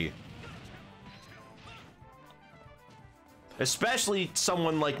handily. Especially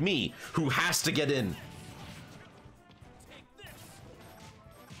someone like me, who has to get in.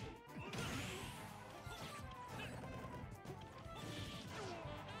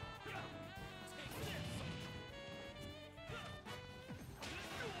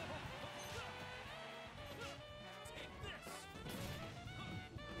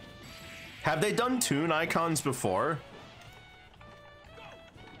 Have they done toon icons before?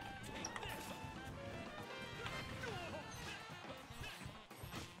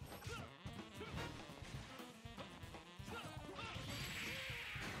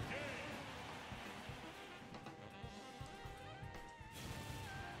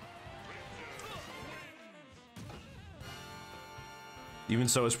 Even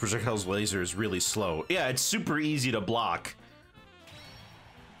so, his projectile's laser is really slow. Yeah, it's super easy to block.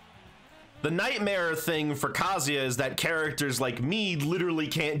 The nightmare thing for Kazuya is that characters like me literally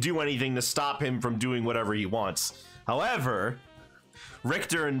can't do anything to stop him from doing whatever he wants. However,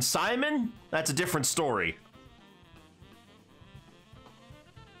 Richter and Simon, that's a different story.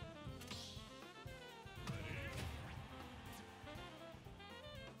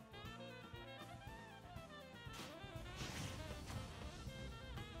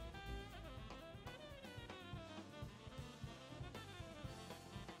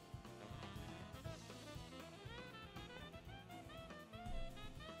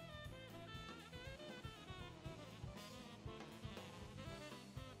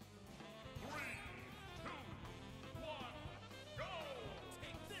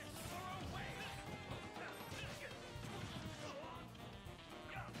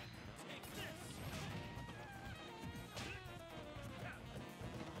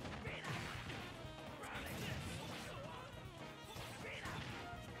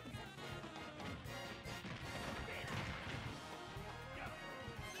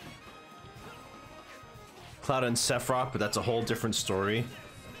 Cloud and Sephiroth, but that's a whole different story.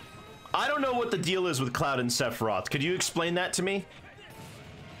 I don't know what the deal is with Cloud and Sephiroth. Could you explain that to me?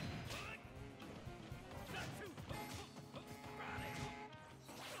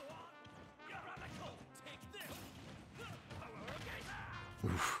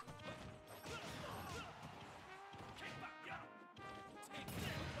 Oof.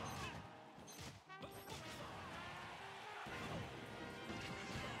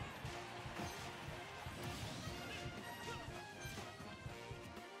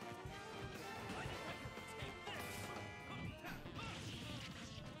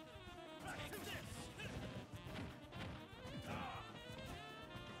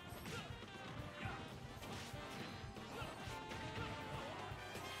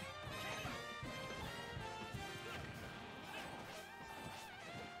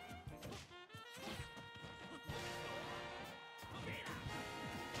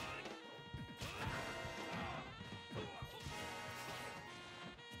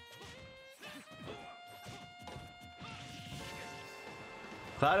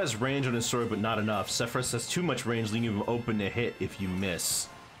 Cloud has range on his sword, but not enough. Sephiroth has too much range, leaving him open to hit if you miss.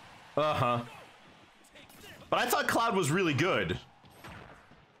 Uh-huh. But I thought Cloud was really good.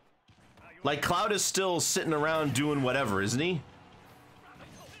 Like, Cloud is still sitting around doing whatever, isn't he?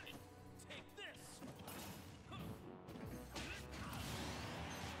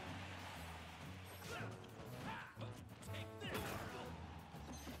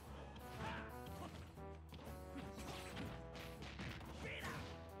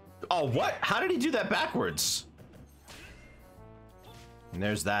 Oh, what? How did he do that backwards? And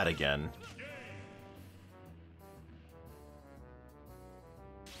there's that again.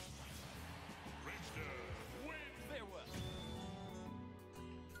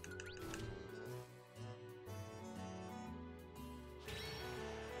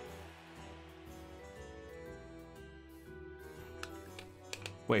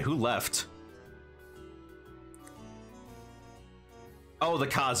 Wait, who left? Oh, the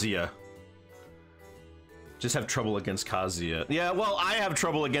Kazuya. Just have trouble against Kazuya. Yeah, well, I have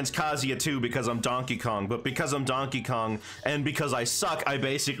trouble against Kazuya too because I'm Donkey Kong, but because I'm Donkey Kong and because I suck, I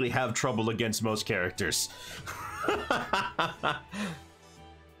basically have trouble against most characters.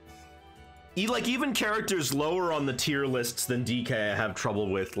 Like, even characters lower on the tier lists than DK I have trouble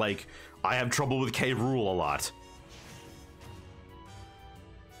with. Like, I have trouble with K. Rool a lot.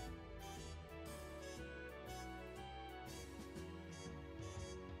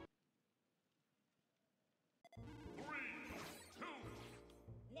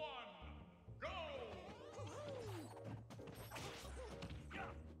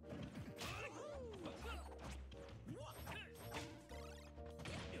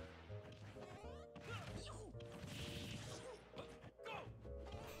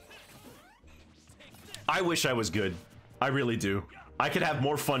 I wish I was good. I really do. I could have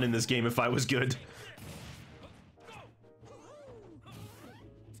more fun in this game if I was good.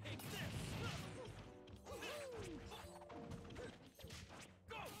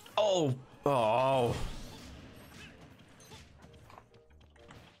 Oh. Oh.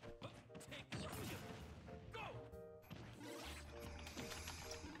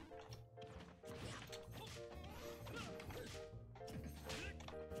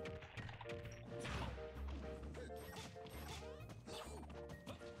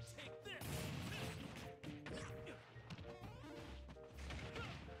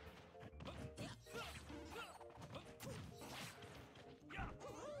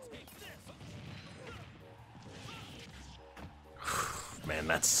 Man,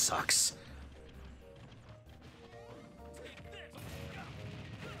 that sucks.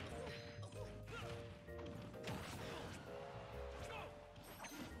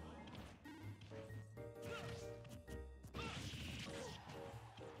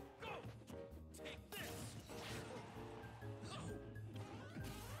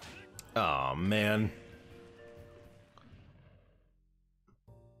 Oh, man.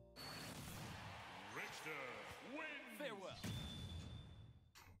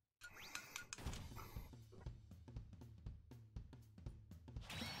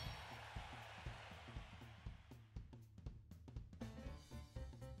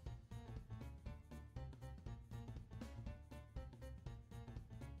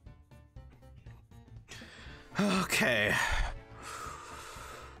 Okay.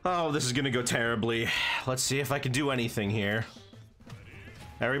 Oh, this is gonna go terribly. Let's see if I can do anything here.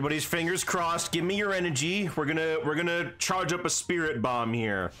 Everybody's fingers crossed. Give me your energy. We're gonna charge up a spirit bomb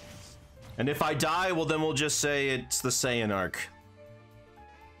here. And if I die, well then we'll just say it's the Saiyan arc.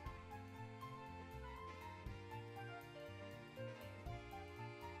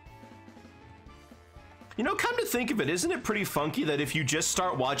 You know, come to think of it, isn't it pretty funky that if you just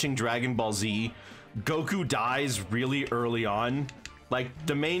start watching Dragon Ball Z, Goku dies really early on? Like,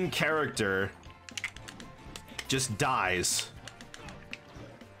 the main character just dies.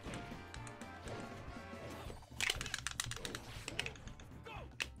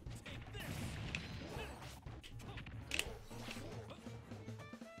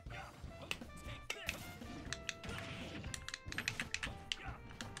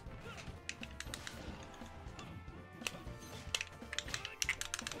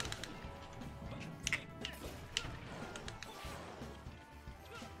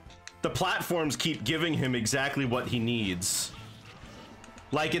 The platforms keep giving him exactly what he needs.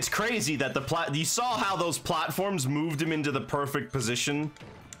 Like, it's crazy that you saw how those platforms moved him into the perfect position.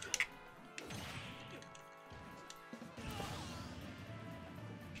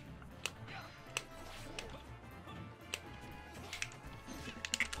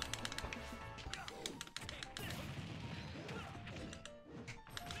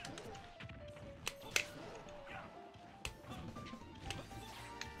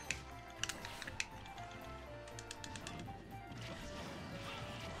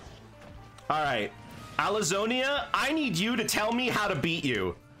 Alright, Alazonia, I need you to tell me how to beat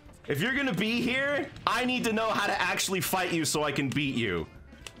you. If you're gonna be here, I need to know how to actually fight you so I can beat you.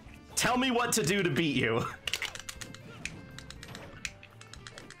 Tell me what to do to beat you.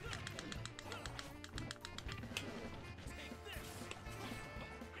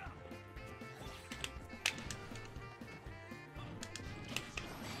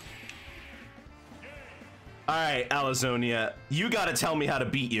 Alright, Alazonia, you gotta tell me how to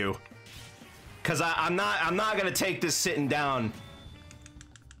beat you. Cause I'm not gonna take this sitting down.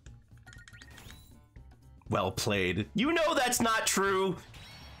 Well played. You know that's not true.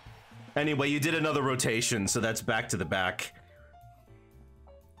 Anyway, you did another rotation, so that's back to the back.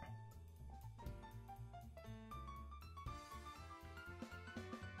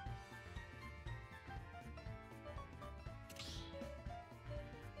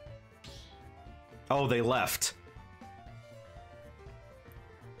 Oh, they left.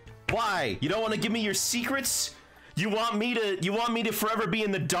 Why? You don't want to give me your secrets? You want me to forever be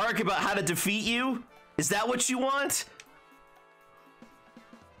in the dark about how to defeat you? Is that what you want?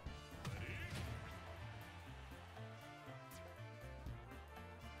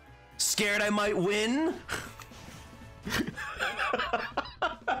 Scared I might win?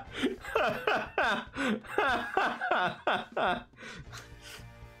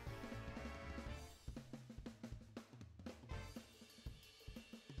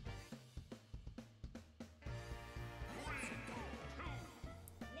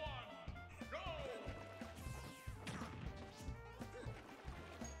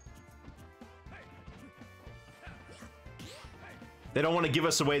 They don't want to give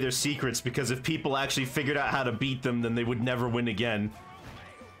us away their secrets because if people actually figured out how to beat them, then they would never win again.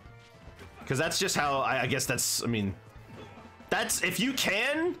 Because that's just how, I guess that's, I mean, that's, if you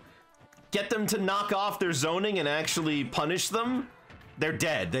can get them to knock off their zoning and actually punish them, they're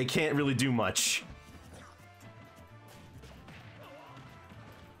dead. They can't really do much.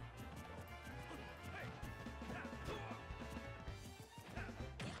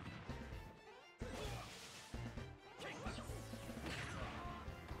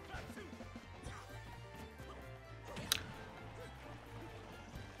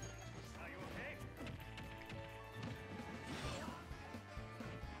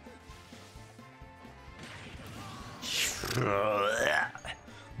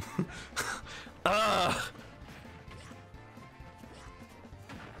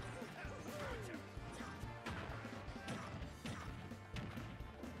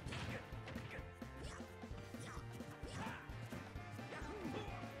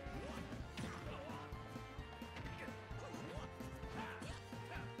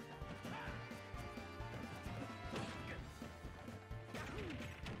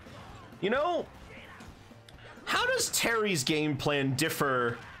 You know, how does Terry's game plan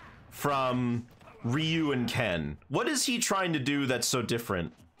differ from Ryu and Ken? What is he trying to do that's so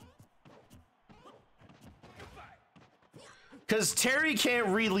different? Because Terry can't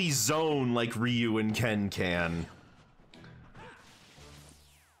really zone like Ryu and Ken can.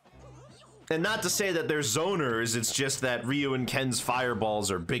 And not to say that they're zoners, it's just that Ryu and Ken's fireballs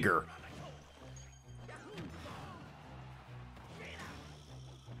are bigger.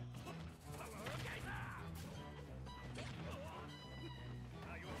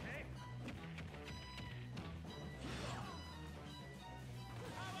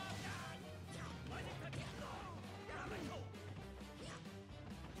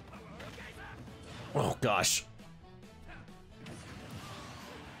 Oh gosh.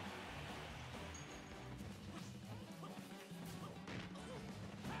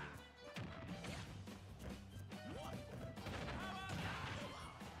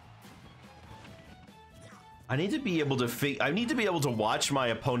 I need to be able to watch my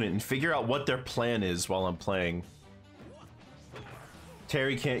opponent and figure out what their plan is while I'm playing.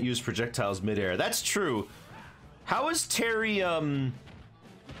 Terry can't use projectiles midair. That's true. How is Terry's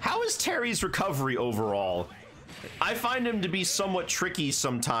recovery overall? I find him to be somewhat tricky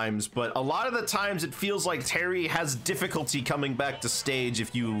sometimes, but a lot of the times it feels like Terry has difficulty coming back to stage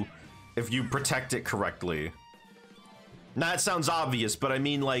if you protect it correctly. Now, it sounds obvious, but I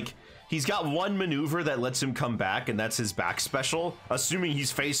mean, like, he's got one maneuver that lets him come back, and that's his back special, assuming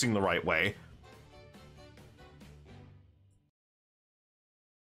he's facing the right way.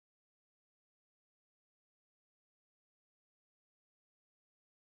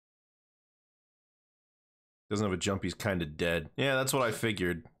 Doesn't have a jump, he's kind of dead. Yeah, that's what I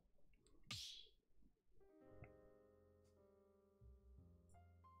figured.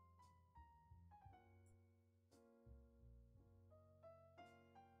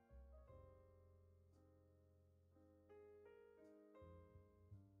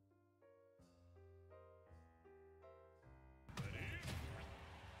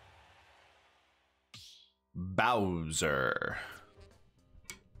 Bowser.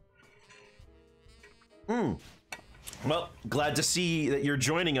 Well, glad to see that you're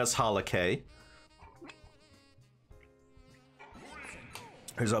joining us, Halake.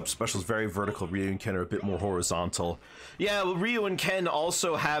 Here's up, special's very vertical. Ryu and Ken are a bit more horizontal. Yeah, well, Ryu and Ken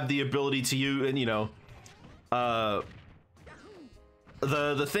also have the ability to use, and you know,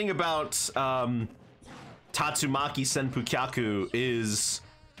 the thing about Tatsumaki Senpukyaku is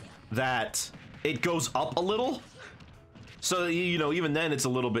that it goes up a little, so you know, even then it's a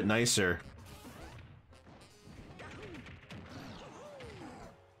little bit nicer.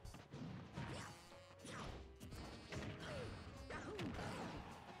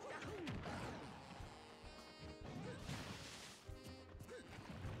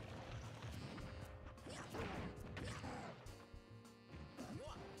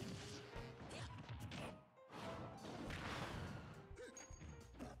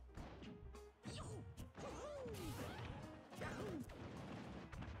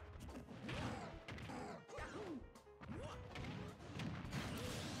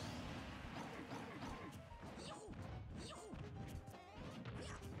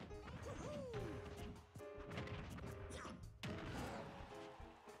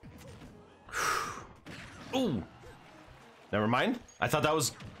 Ooh, never mind. I thought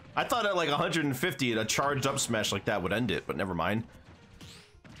at like 150, a charged up smash like that would end it, but never mind.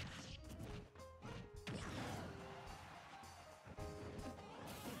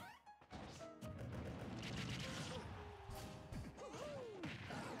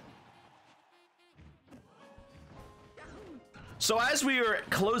 So as we are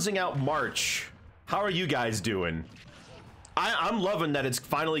closing out March, how are you guys doing? I'm loving that it's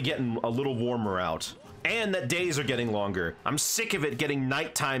finally getting a little warmer out. And that days are getting longer. I'm sick of it getting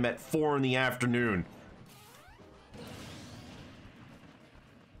nighttime at 4 in the afternoon.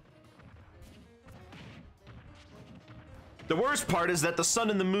 The worst part is that the sun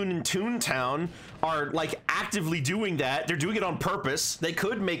and the moon in Toontown are like actively doing that. They're doing it on purpose. They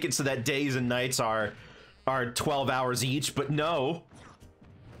could make it so that days and nights are 12 hours each, but no.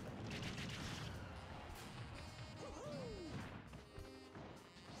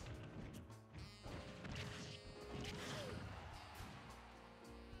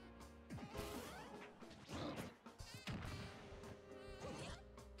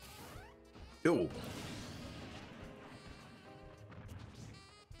 Ew.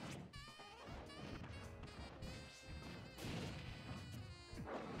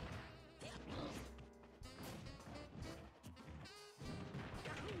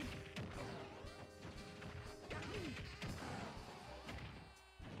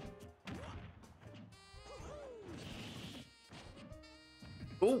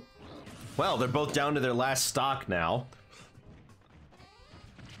 Ooh. Well, they're both down to their last stock now.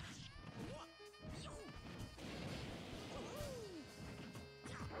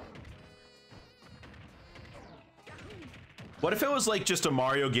 What if it was like just a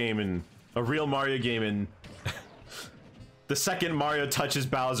Mario game and a real Mario game and the second Mario touches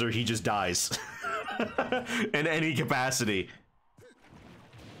Bowser, he just dies in any capacity?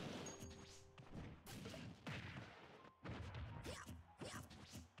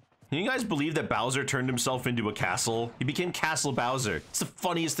 Can you guys believe that Bowser turned himself into a castle? He became Castle Bowser. It's the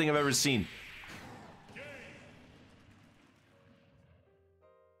funniest thing I've ever seen.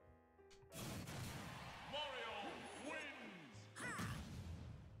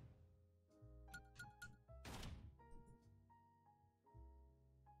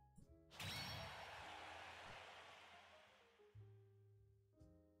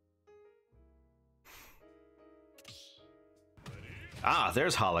 Ah,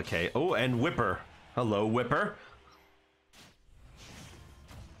 there's Halake. Oh, and Whipper. Hello, Whipper.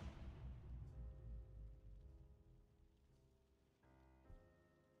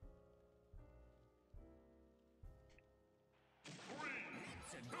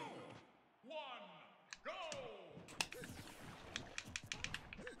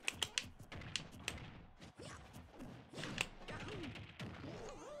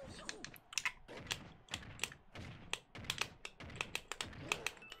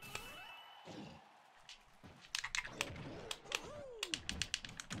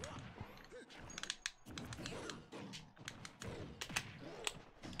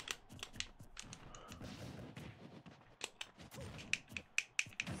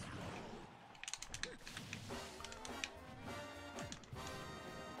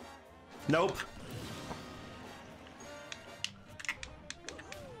 Nope.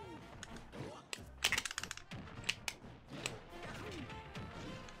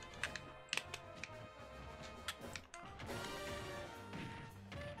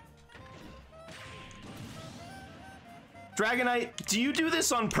 Dragonite, do you do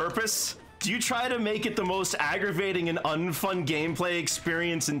this on purpose? Do you try to make it the most aggravating and unfun gameplay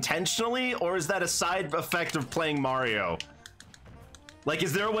experience intentionally, or is that a side effect of playing Mario? Like,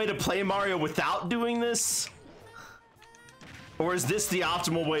 is there a way to play Mario without doing this? Or is this the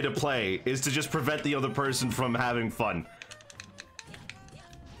optimal way to play, is to just prevent the other person from having fun?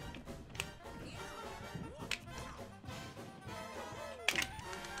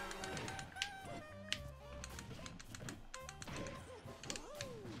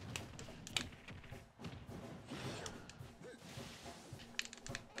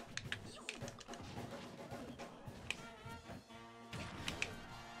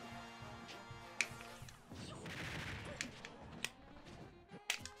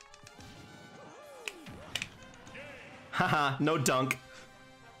 Haha, no dunk.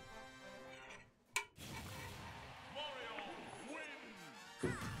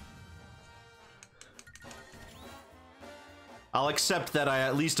 I'll accept that I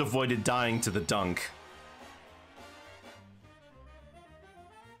at least avoided dying to the dunk.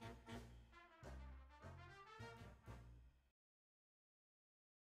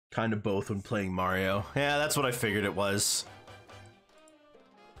 Kind of both when playing Mario. Yeah, that's what I figured it was.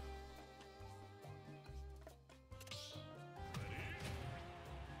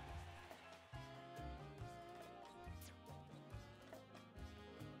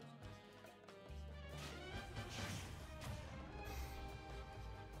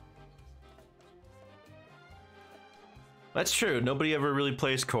 That's true. Nobody ever really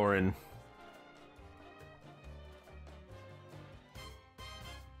plays Corrin.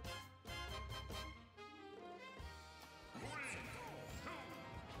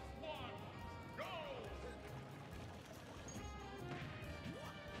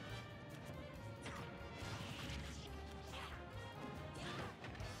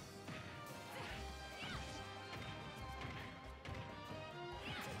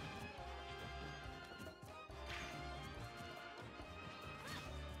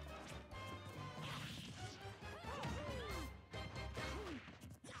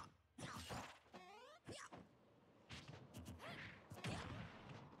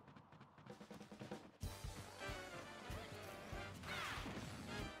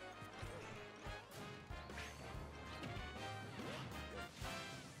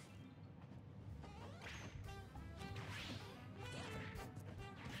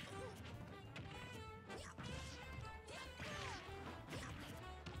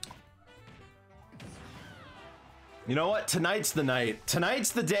 You know what? Tonight's the night.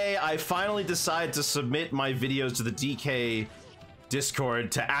 Tonight's the day I finally decide to submit my videos to the DK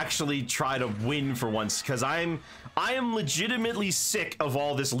Discord to actually try to win for once, because I am legitimately sick of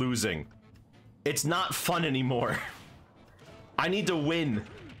all this losing. It's not fun anymore. I need to win.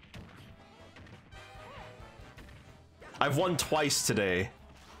 I've won twice today,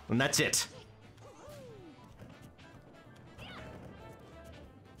 and that's it.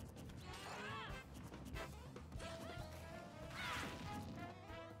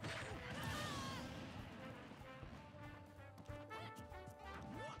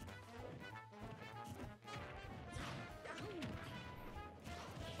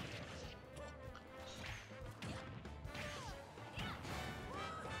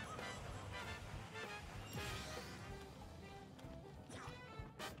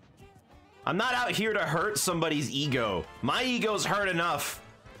 I'm not out here to hurt somebody's ego. My ego's hurt enough.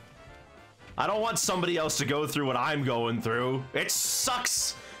 I don't want somebody else to go through what I'm going through. It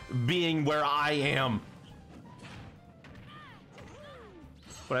sucks being where I am.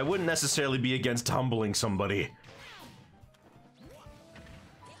 But I wouldn't necessarily be against humbling somebody.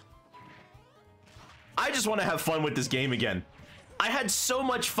 I just want to have fun with this game again. I had so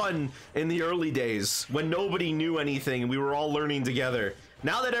much fun in the early days when nobody knew anything and we were all learning together.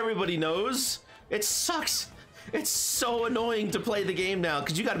 Now that everybody knows, it sucks. It's so annoying to play the game now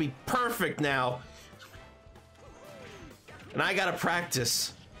because you got to be perfect now. And I got to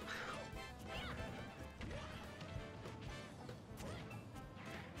practice.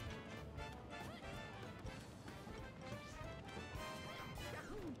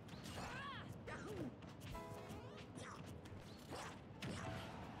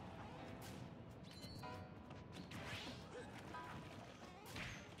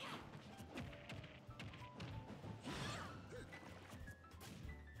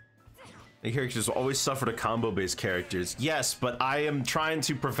 The characters always suffer to combo-based characters. Yes, but I am trying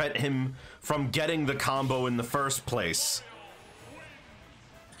to prevent him from getting the combo in the first place.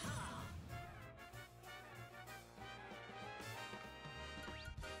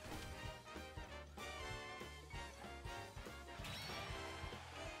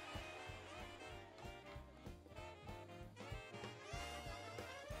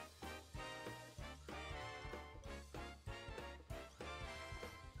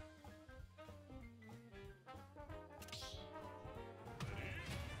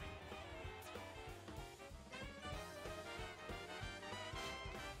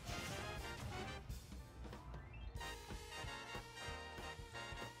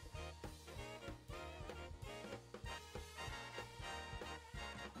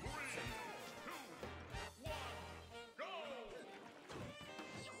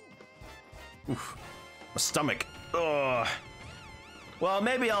 Oof. My stomach. Ugh. Well,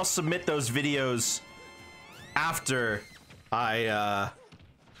 maybe I'll submit those videos after I'll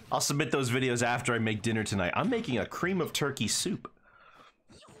submit those videos after I make dinner tonight. I'm making a cream of turkey soup.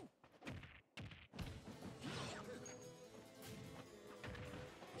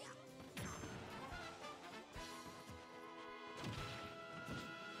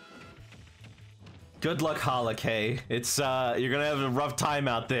 Good luck, Halakay. It's you're gonna have a rough time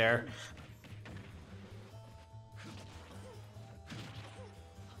out there.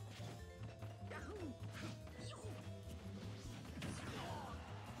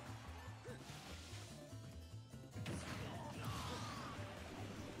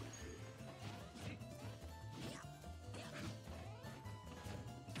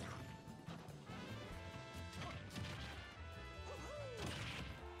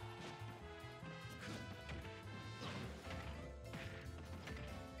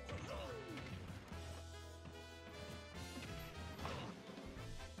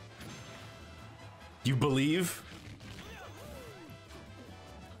 You believe?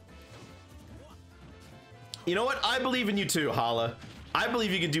 You know what? I believe in you too, Hala. I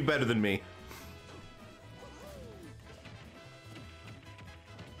believe you can do better than me.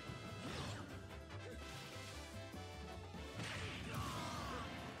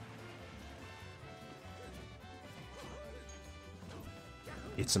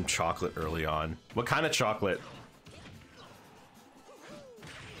 Eat some chocolate early on. What kind of chocolate?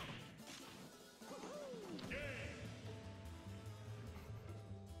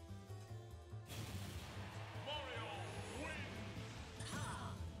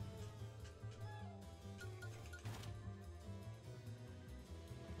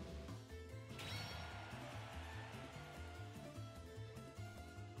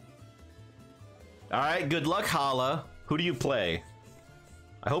 Alright, good luck, Hala. Who do you play?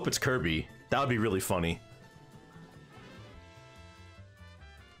 I hope it's Kirby. That would be really funny.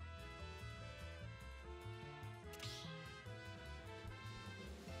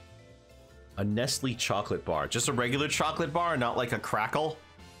 A Nestle chocolate bar. Just a regular chocolate bar, not like a crackle?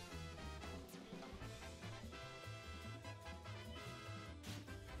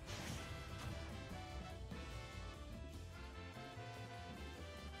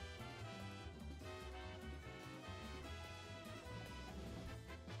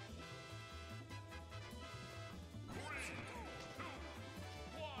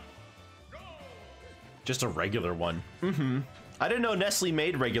 Just a regular one. I didn't know Nestle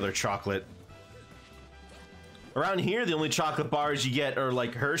made regular chocolate. Around here, the only chocolate bars you get are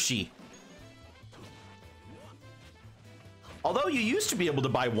like Hershey. Although you used to be able to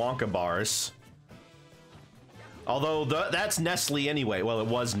buy Wonka bars. Although that's Nestle anyway. Well, it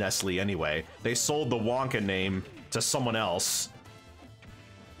was Nestle anyway. They sold the Wonka name to someone else.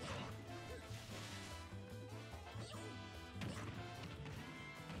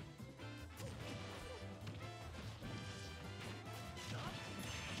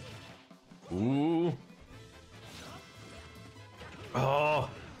 Ooh. Oh.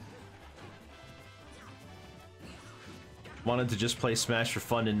 Wanted to just play Smash for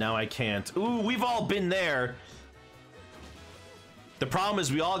fun, and now I can't. Ooh, we've all been there. The problem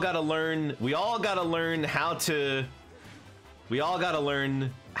is we all gotta learn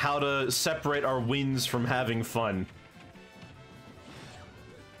how to separate our wins from having fun.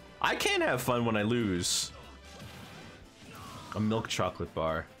 I can't have fun when I lose. A milk chocolate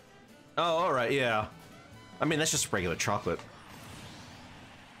bar. Oh, alright, yeah. I mean, that's just regular chocolate.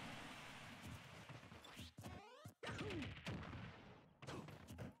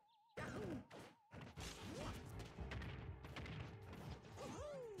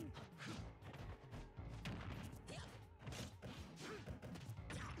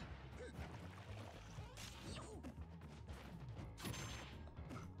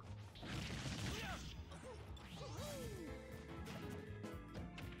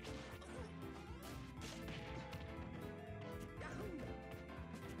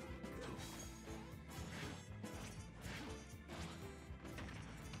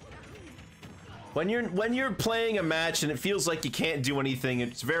 When you're playing a match and it feels like you can't do anything,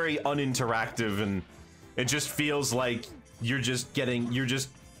 it's very uninteractive, and it just feels like you're just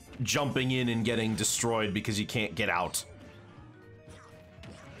jumping in and getting destroyed because you can't get out.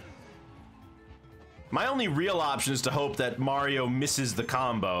 My only real option is to hope that Mario misses the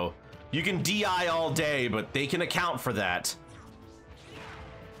combo. You can DI all day, but they can account for that.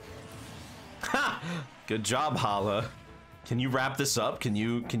 Ha! Good job, Hala. Can you wrap this up? Can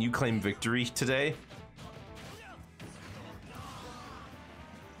you claim victory today?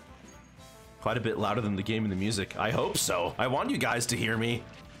 Quite a bit louder than the game and the music. I hope so. I want you guys to hear me.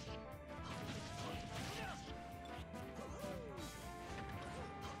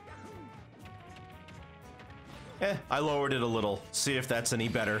 I lowered it a little. See if that's any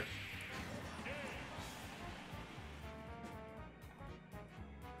better.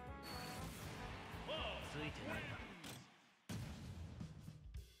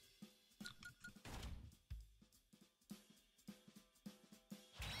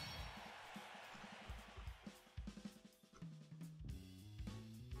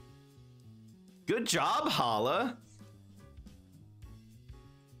 Good job, Hala.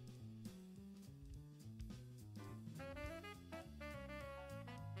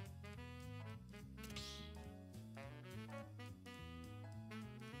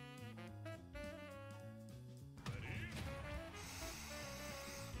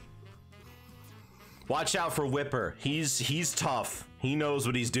 Watch out for Whipper. He's tough. He knows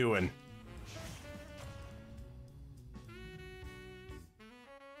what he's doing.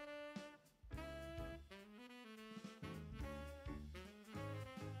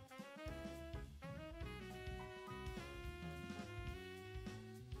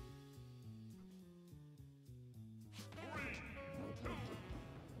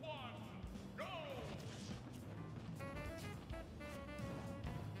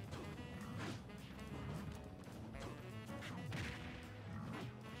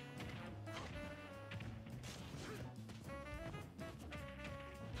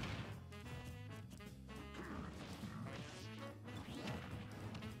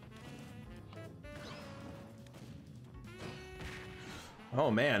 Oh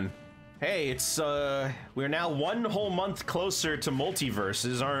man. Hey, it's we're now 1 whole month closer to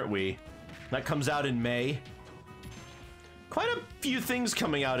Multiverses, aren't we? That comes out in May. Quite a few things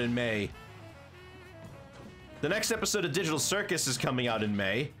coming out in May. The next episode of Digital Circus is coming out in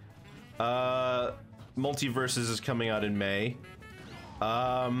May. Multiverses is coming out in May.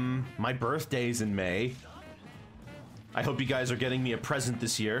 My birthday's in May. I hope you guys are getting me a present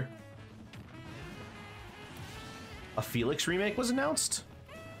this year. A Felix remake was announced?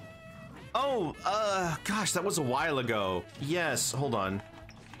 Oh, gosh, that was a while ago. Yes, hold on.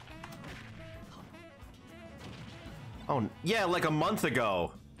 Oh, yeah, like a month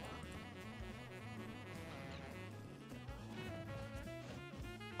ago.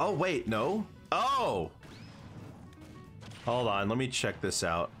 Oh, wait, no? Oh! Hold on, let me check this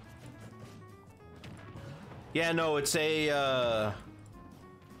out. Yeah, no, it's a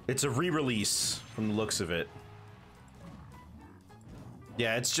re-release from the looks of it.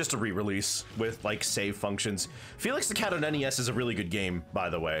 Yeah, it's just a re-release with, like, save functions. Felix the Cat on NES is a really good game, by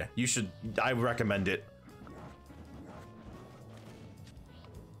the way. I recommend it.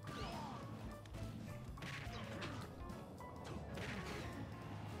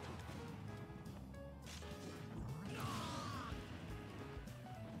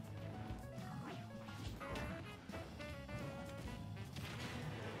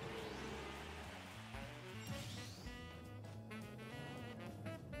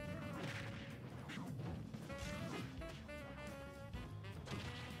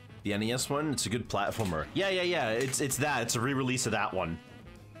 The NES one? It's a good platformer. Yeah. It's that. It's a re-release of that one.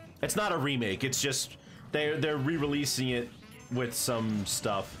 It's not a remake. It's just they're re-releasing it with some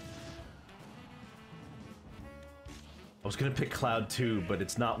stuff. I was gonna pick Cloud 2, but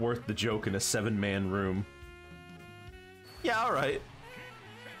it's not worth the joke in a 7-man room. Yeah, alright.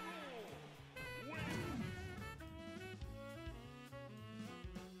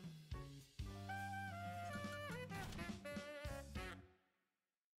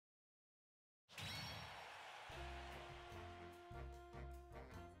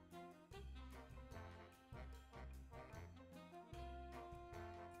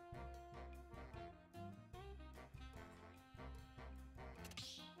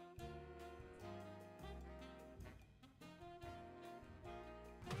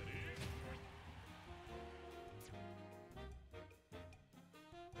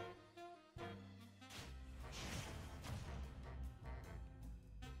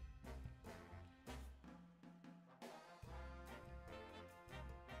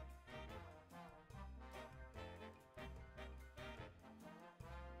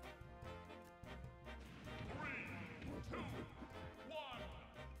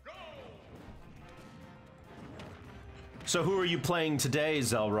 So who are you playing today,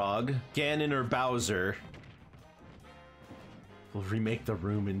 Zelrog? Ganon or Bowser? We'll remake the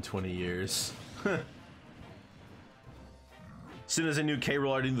room in 20 years. As soon as I knew K.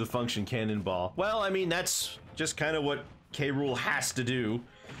 Rool already knew the function Cannonball. Well, I mean, that's just kind of what K. Rool has to do.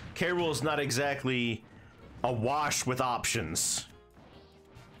 K. Rool is not exactly awash with options.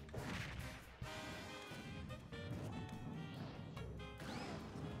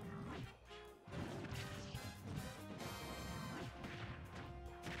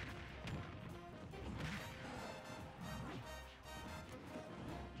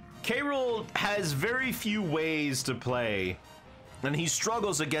 K. Rool has very few ways to play, and he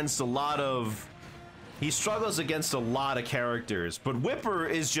struggles against a lot of characters, but Whipper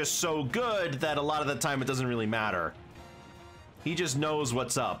is just so good that a lot of the time it doesn't really matter. He just knows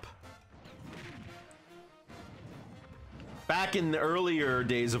what's up. Back in the earlier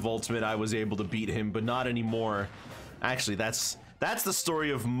days of Ultimate, I was able to beat him, but not anymore. Actually, that's the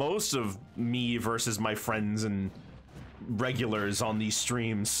story of most of me versus my friends and regulars on these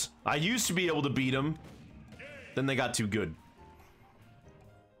streams. I used to be able to beat him, then they got too good.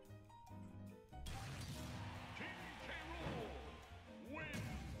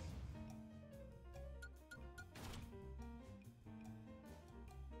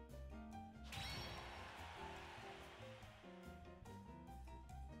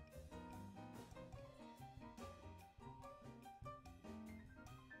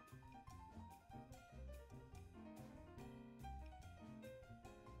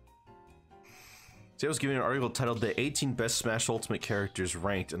 I was giving an article titled "The 18 Best Smash Ultimate Characters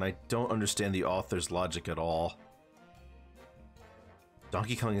Ranked," and I don't understand the author's logic at all.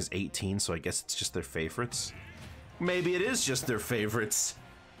 Donkey Kong is 18, so I guess it's just their favorites? Maybe it is just their favorites.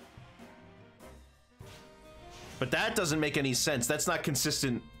 But that doesn't make any sense. That's not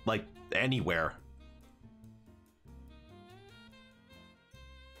consistent, like, anywhere.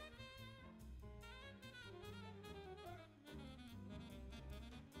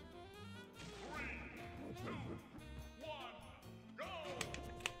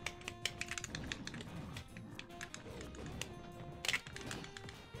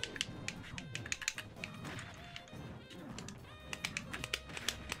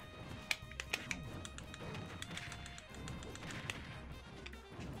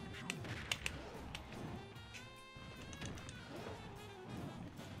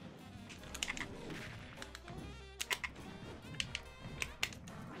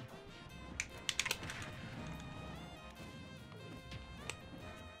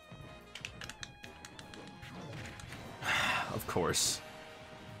 Of course.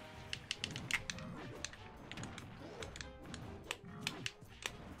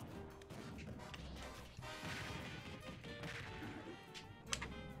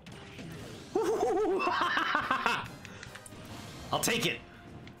 I'll take it,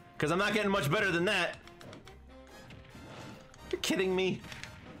 because I'm not getting much better than that. You're kidding me?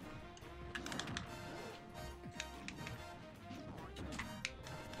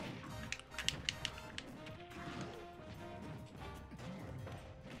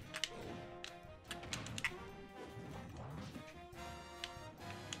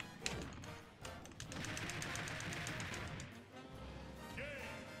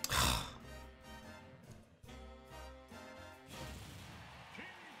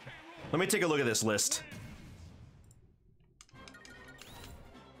 Let me take a look at this list.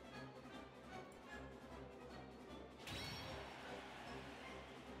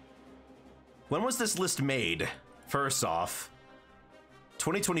 When was this list made? First off,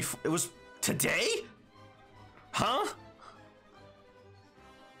 2024. It was today? Huh?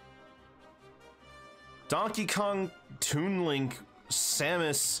 Donkey Kong, Toon Link,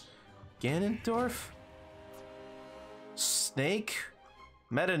 Samus, Ganondorf, Snake,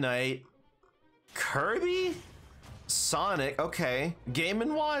 Meta Knight, Kirby, Sonic, okay. Game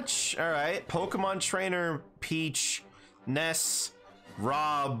 & Watch, alright. Pokemon Trainer, Peach, Ness,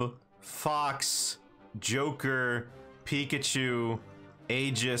 Rob, Fox, Joker, Pikachu,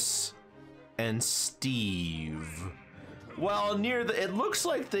 Aegis, and Steve. Well, it looks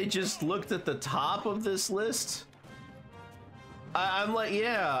like they just looked at the top of this list. I'm like,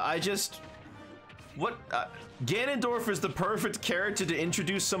 yeah, what? Ganondorf is the perfect character to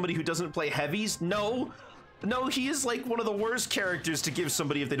introduce somebody who doesn't play heavies? No, he is like one of the worst characters to give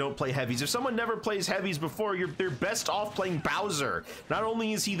somebody if they don't play heavies. If someone never plays heavies before, they're best off playing Bowser. Not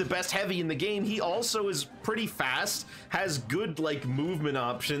only is he the best heavy in the game, he also is pretty fast, has good like movement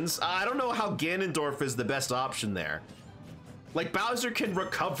options. I don't know how Ganondorf is the best option there. Like, Bowser can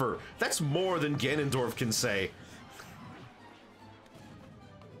recover. That's more than Ganondorf can say.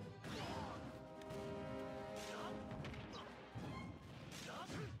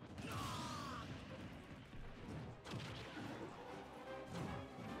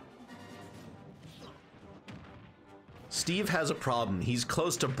 Steve has a problem. He's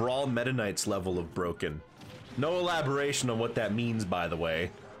close to Brawl Meta Knight's level of broken. No elaboration on what that means, by the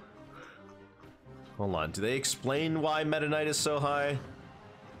way. Hold on, do they explain why Meta Knight is so high?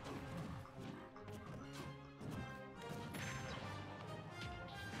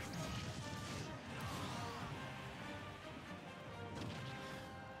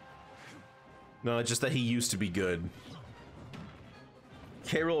 No, it's just that he used to be good.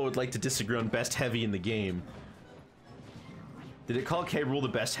 K-Rool would like to disagree on best heavy in the game. Did it call K-Rool the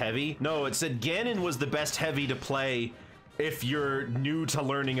best heavy? No, it said Ganon was the best heavy to play if you're new to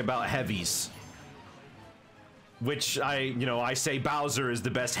learning about heavies. Which I say Bowser is the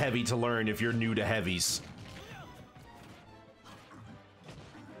best heavy to learn if you're new to heavies.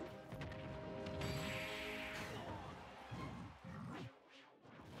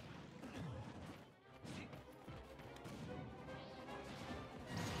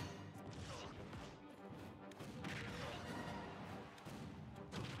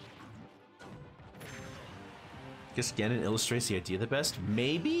 Guess Ganon illustrates the idea the best?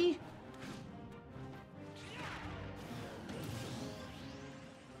 Maybe?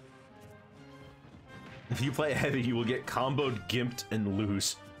 If you play heavy, you will get comboed, gimped, and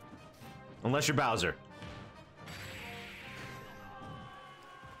lose. Unless you're Bowser.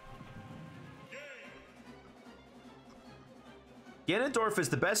 Ganondorf is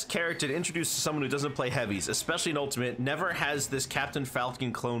the best character to introduce to someone who doesn't play heavies, especially in Ultimate. Never has this Captain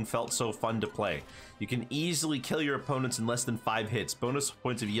Falcon clone felt so fun to play. You can easily kill your opponents in less than 5 hits. Bonus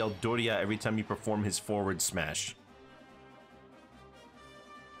points if you yell Doria every time you perform his forward smash.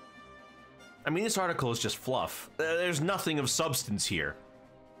 I mean, this article is just fluff. There's nothing of substance here.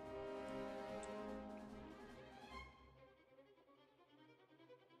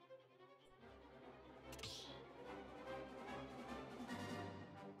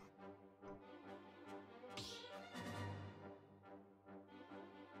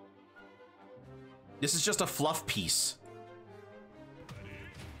 This is just a fluff piece.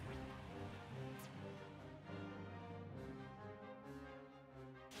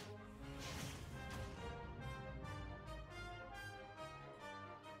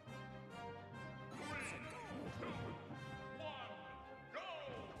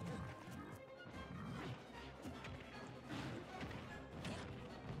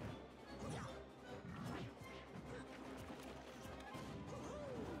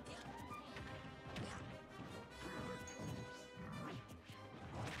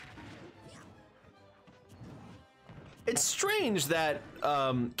 It's strange that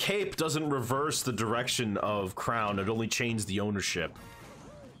Cape doesn't reverse the direction of Crown. It only changed the ownership.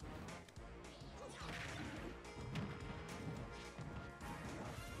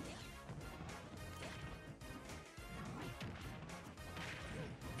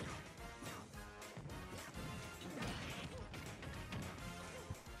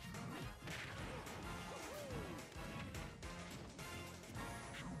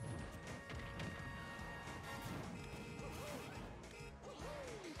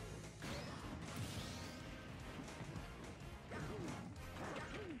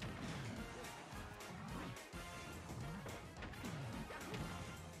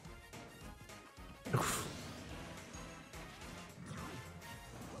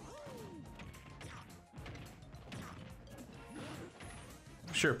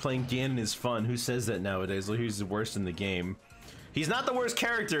 Sure, playing Ganon is fun. Who says that nowadays? Look, who's the worst in the game. He's not the worst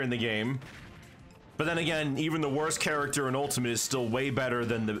character in the game. But then again, even the worst character in Ultimate is still way better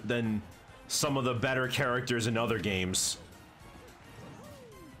than some of the better characters in other games.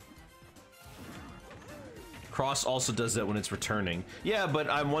 Cross also does that when it's returning. Yeah, but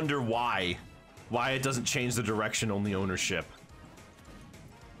I wonder why. Why it doesn't change the direction, only ownership.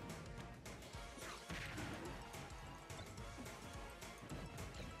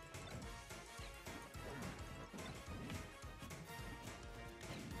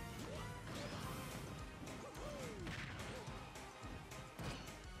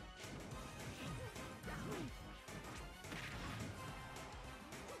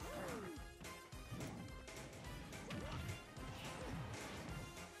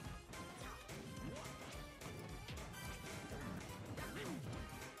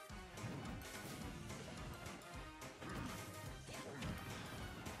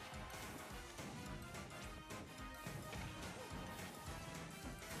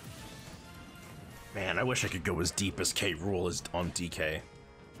 Man, I wish I could go as deep as K. Rool is on DK.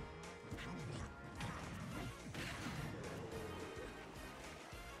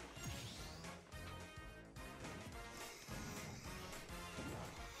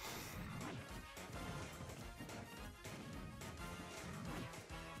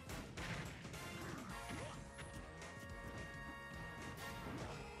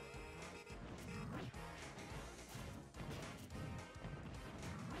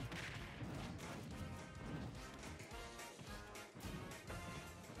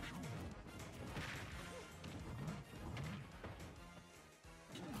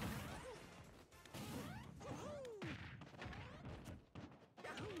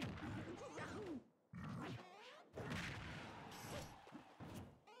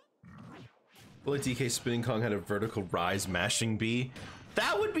 Will a DK Spinning Kong had a vertical rise mashing B?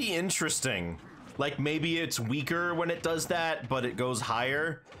 That would be interesting. Like, maybe it's weaker when it does that, but it goes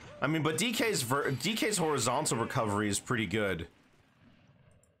higher. I mean, but DK's horizontal recovery is pretty good.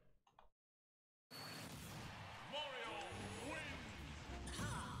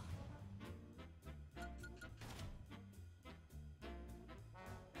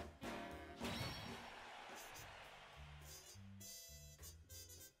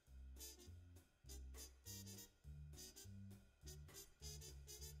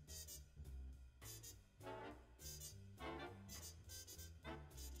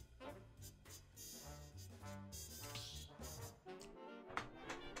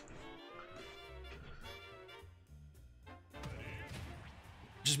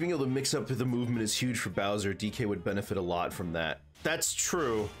 Just being able to mix up the movement is huge for Bowser. DK would benefit a lot from that. That's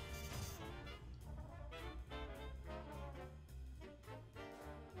true.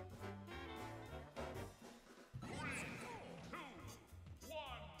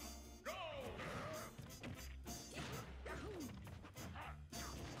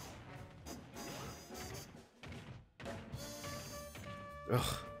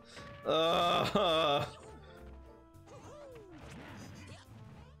 Ugh.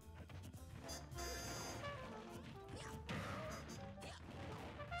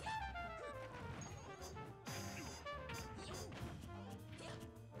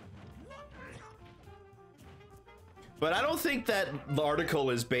 But I don't think that the article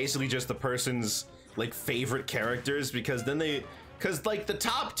is basically just the person's like favorite characters, because then because like the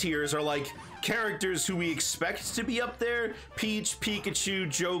top tiers are like characters who we expect to be up there: Peach, Pikachu,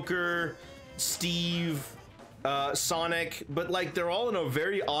 Joker, Steve, Sonic, but like they're all in a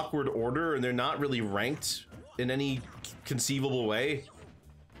very awkward order and they're not really ranked in any conceivable way.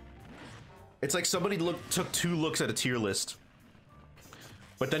 It's like somebody took 2 looks at a tier list,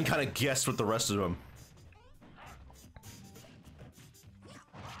 but then kind of guessed with the rest of them.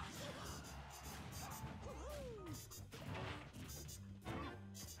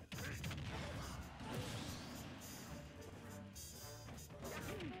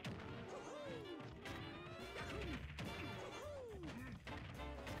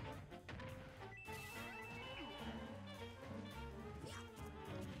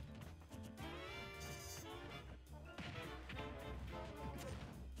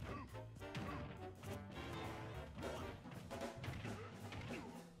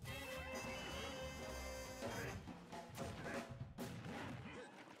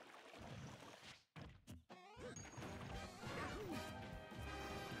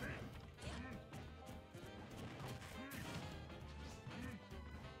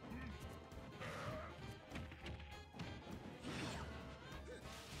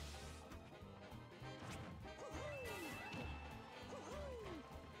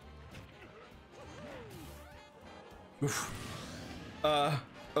 Oof.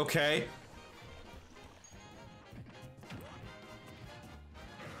 Okay.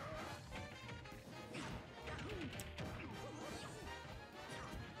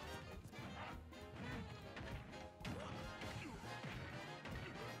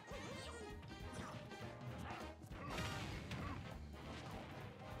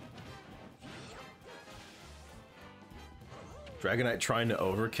 Dragonite trying to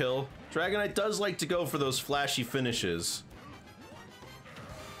overkill. Dragonite does like to go for those flashy finishes.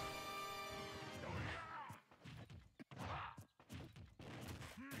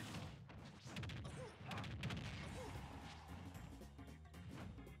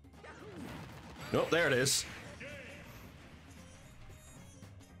 Nope, there it is.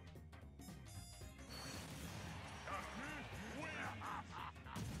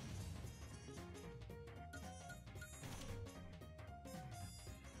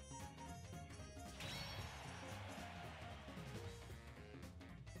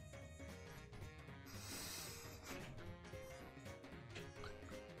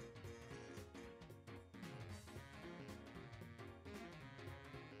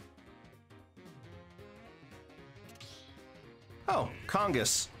 Oh,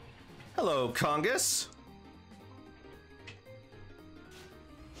 Congus. Hello, Congus.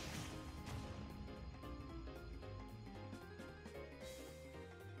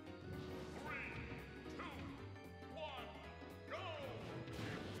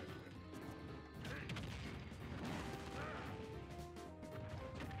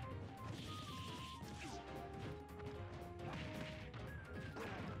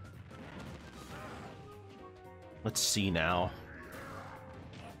 Let's see now.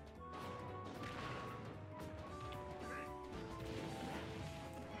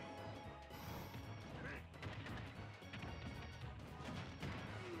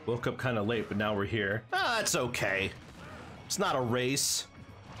 Woke up kind of late, but now we're here. Ah, that's okay. It's not a race.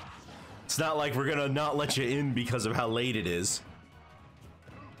 It's not like we're gonna not let you in because of how late it is.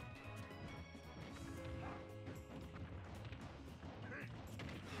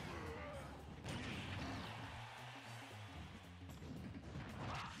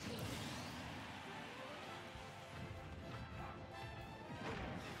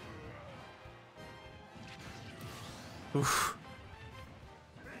 Oof.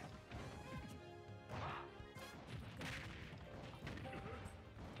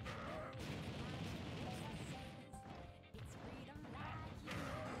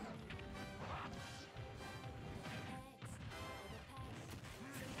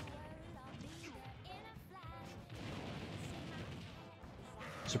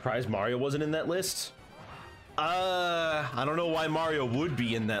 Surprised Mario wasn't in that list? I don't know why Mario would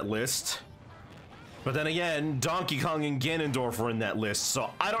be in that list. But then again, Donkey Kong and Ganondorf were in that list,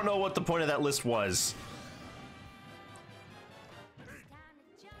 so I don't know what the point of that list was.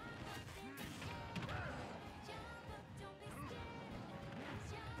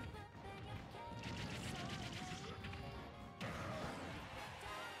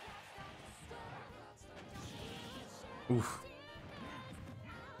 Oof.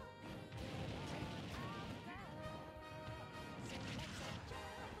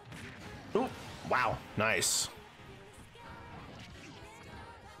 Ooh, wow, nice.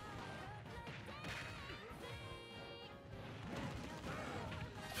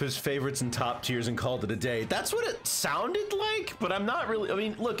 His favorites and top tiers and called it a day. That's what it sounded like, but I'm not really, I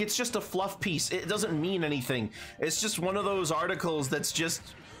mean, look, it's just a fluff piece. It doesn't mean anything. It's just one of those articles that's just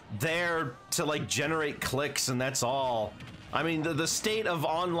there to like generate clicks, and that's all. I mean, the state of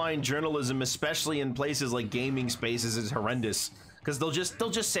online journalism, especially in places like gaming spaces, is horrendous. Because they'll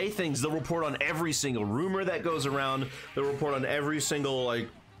just say things. They'll report on every single rumor that goes around. They'll report on every single like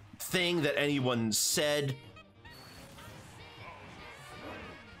thing that anyone said.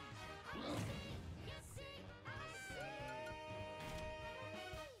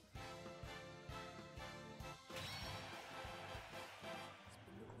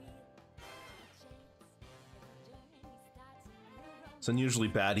 It's unusually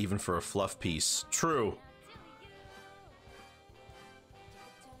bad even for a fluff piece. True.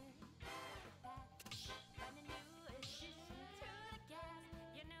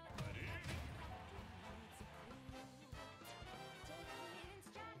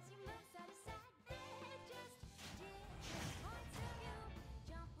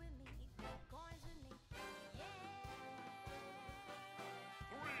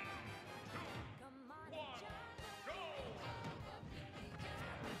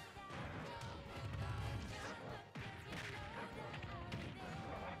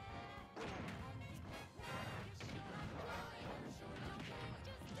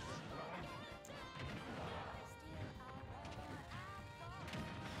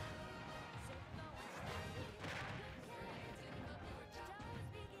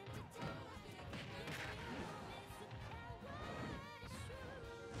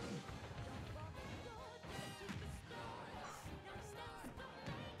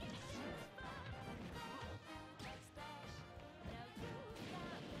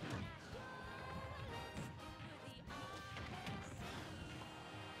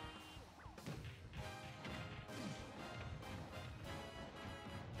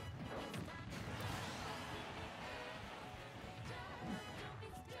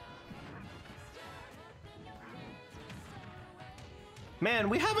 Man,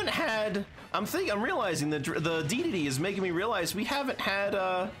 we haven't had... I'm realizing that the DDD is making me realize we haven't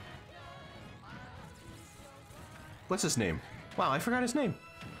had, what's his name? Wow, I forgot his name.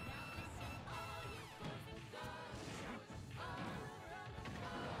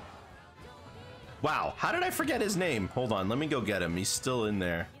 Wow, how did I forget his name? Hold on, let me go get him. He's still in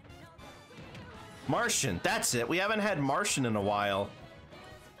there. Martian, that's it. We haven't had Martian in a while.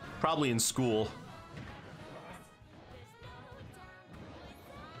 Probably in school.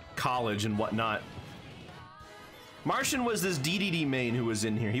 College and whatnot. Martian was this DDD main who was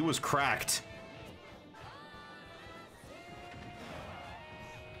in here. He was cracked.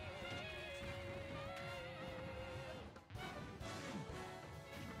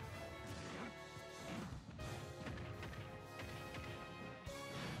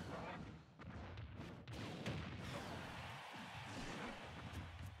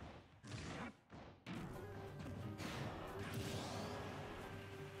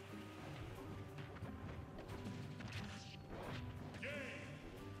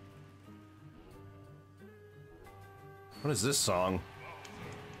 What is this song?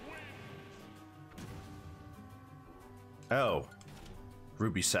 Oh.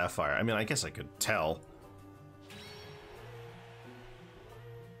 Ruby Sapphire. I mean, I guess I could tell.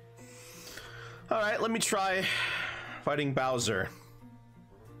 Alright, let me try fighting Bowser.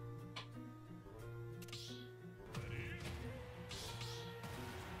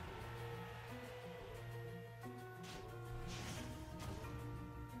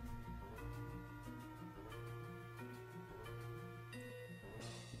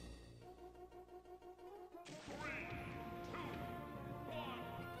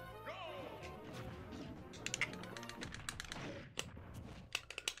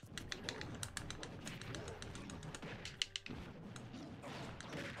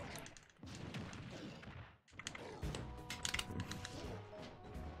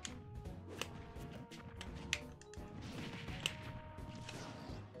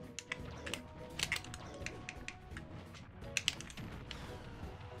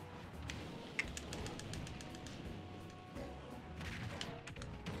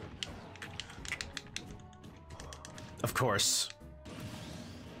 Of course.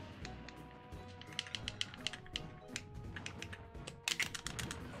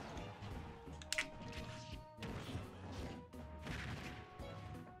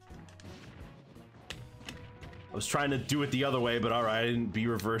 I was trying to do it the other way, but alright, I didn't be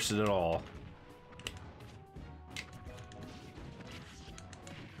reversed at all.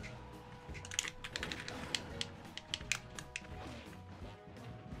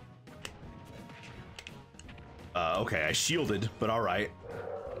 Okay, I shielded, but alright.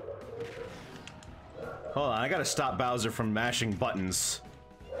 Hold on, I gotta stop Bowser from mashing buttons.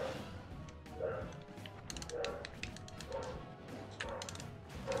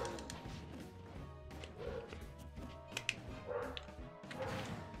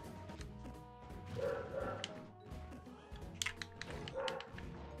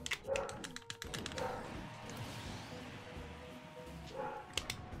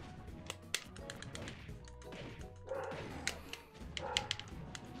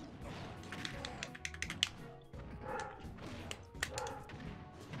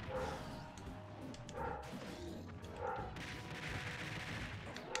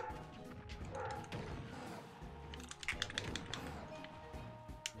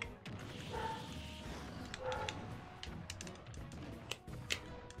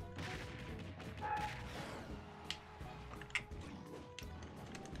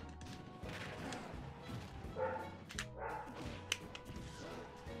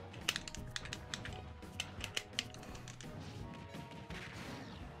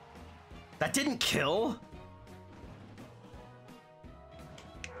 That didn't kill?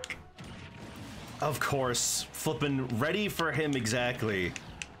 Of course, flippin' ready for him exactly.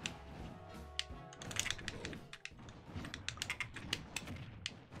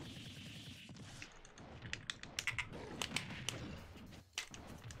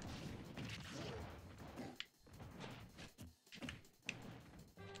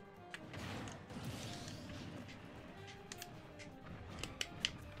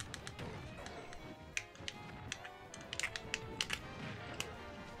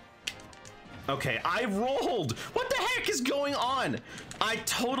 Okay, I rolled! What the heck is going on? I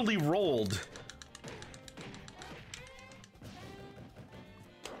totally rolled.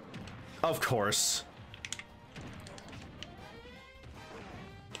 Of course.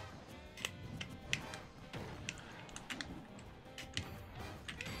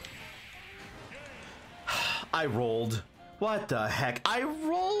 I rolled. What the heck? I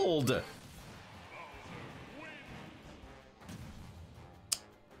rolled!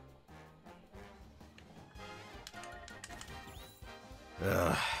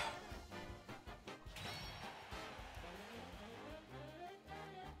 Ugh.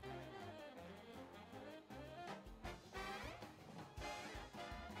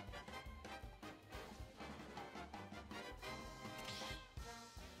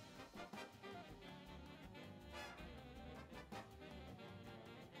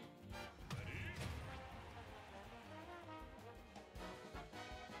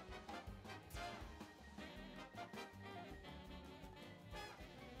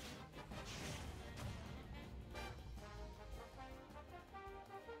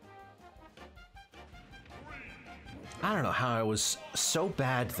 I don't know how I was so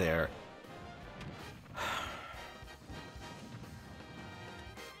bad there.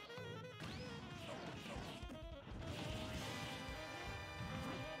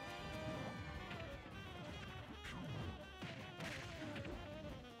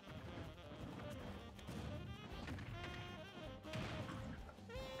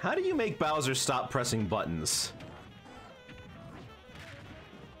 How do you make Bowser stop pressing buttons?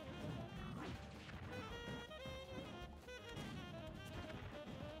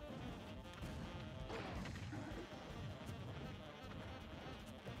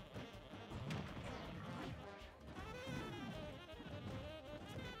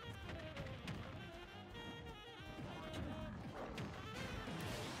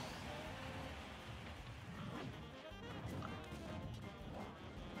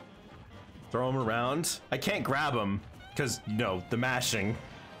 Throw him around. I can't grab him because, no, the mashing.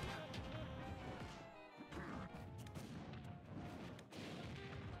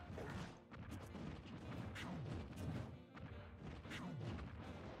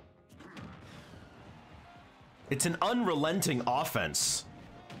 It's an unrelenting offense.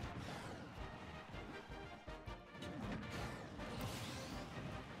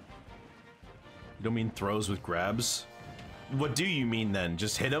 You don't mean throws with grabs? What do you mean then?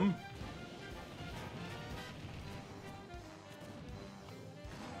 Just hit him?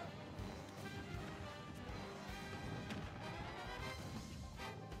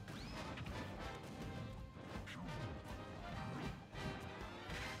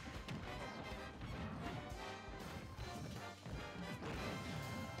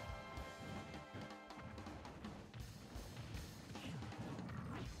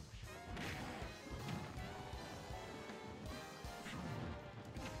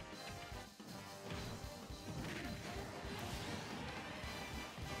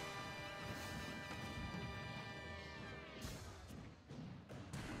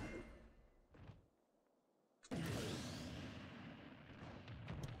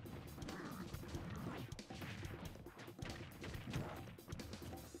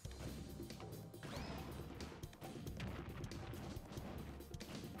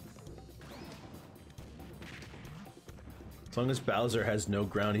 As long as Bowser has no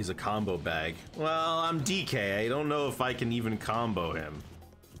ground, he's a combo bag. Well, I'm DK. I don't know if I can even combo him.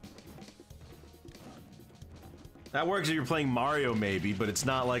 That works if you're playing Mario, maybe, but it's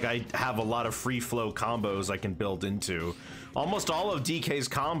not like I have a lot of free flow combos I can build into. Almost all of DK's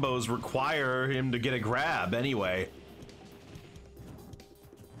combos require him to get a grab anyway.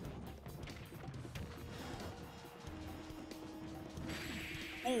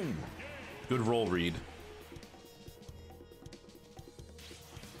 Ooh. Good roll read.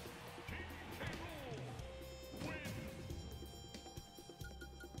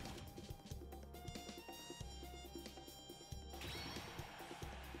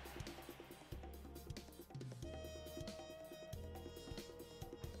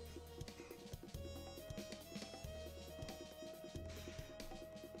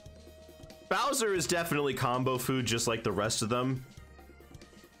 Bowser is definitely combo food just like the rest of them.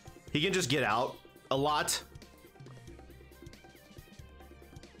 He can just get out a lot.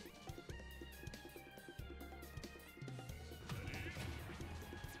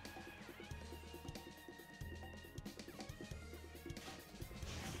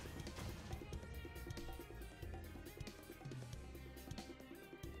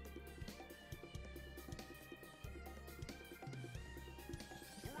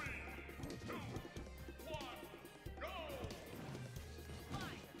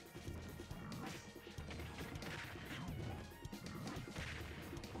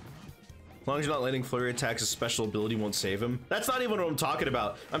 As long as you're not landing flurry attacks, a special ability won't save him. That's not even what I'm talking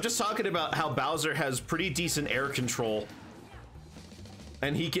about. I'm just talking about how Bowser has pretty decent air control,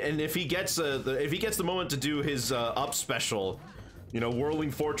 and if he gets the moment to do his up special, you know, Whirling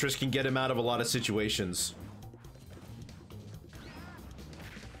Fortress can get him out of a lot of situations.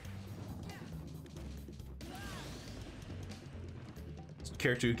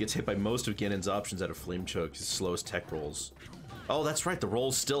 Character who gets hit by most of Ganon's options out of Flame Choke, his slowest tech rolls. Oh, that's right. The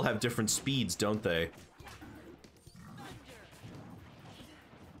rolls still have different speeds, don't they?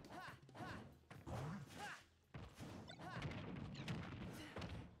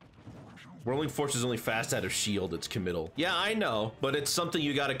 Rolling Force is only fast out of shield. It's committal. Yeah, I know, but it's something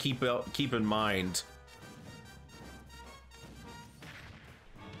you gotta keep in mind.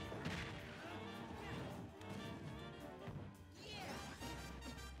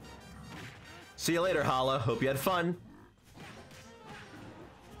 See you later, Hala. Hope you had fun.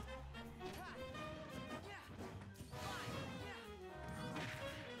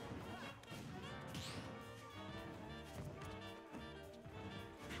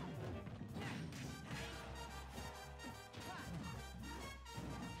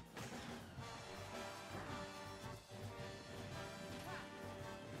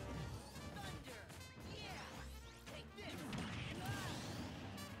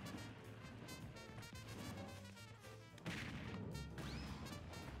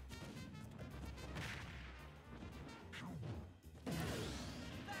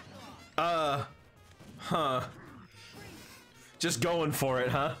 Just going for it,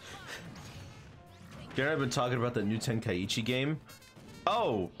 huh? Gary, I've been talking about the new Tenkaichi game.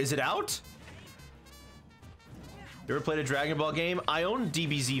 Oh, is it out? You ever played a Dragon Ball game? I own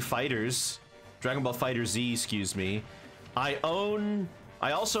DBZ Fighters. Dragon Ball Fighter Z, excuse me. I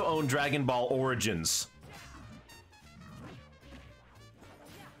also own Dragon Ball Origins.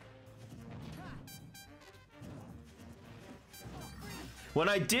 When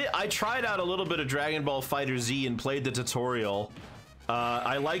I tried out a little bit of Dragon Ball Fighter Z and played the tutorial.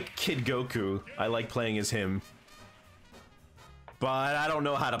 I like Kid Goku. I like playing as him. But I don't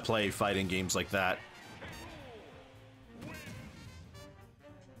know how to play fighting games like that.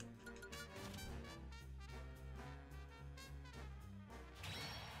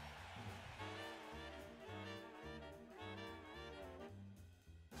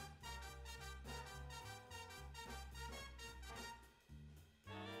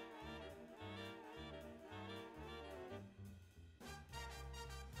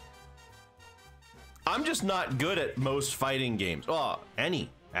 I'm just not good at most fighting games. Oh, any,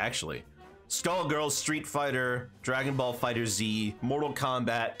 actually. Skullgirls, Street Fighter, Dragon Ball Fighter Z, Mortal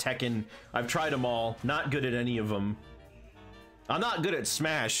Kombat, Tekken. I've tried them all. Not good at any of them. I'm not good at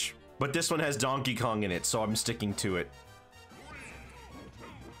Smash, but this one has Donkey Kong in it, so I'm sticking to it.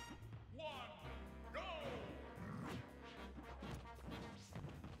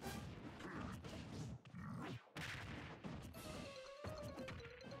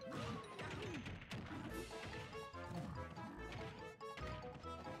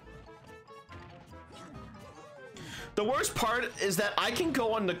 The worst part is that I can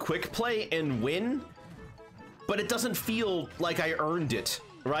go on the quick play and win, but it doesn't feel like I earned it,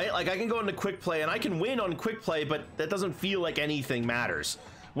 right? Like I can go into quick play and I can win on quick play, but that doesn't feel like anything matters.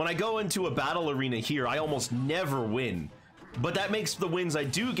 When I go into a battle arena here, I almost never win, but that makes the wins I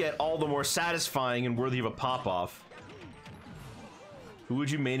do get all the more satisfying and worthy of a pop-off. Who would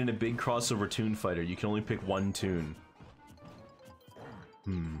you main in a big crossover toon fighter? You can only pick one toon.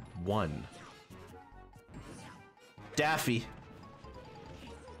 One. Daffy.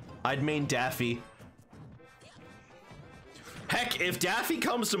 I'd main Daffy. Heck, if Daffy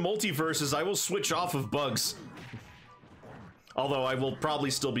comes to multiverses, I will switch off of Bugs. Although I will probably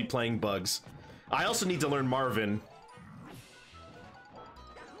still be playing Bugs. I also need to learn Marvin.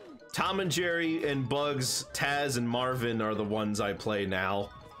 Tom and Jerry and Bugs, Taz and Marvin are the ones I play now.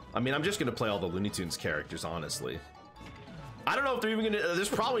 I mean, I'm just gonna play all the Looney Tunes characters, honestly. I don't know if they're even gonna... There's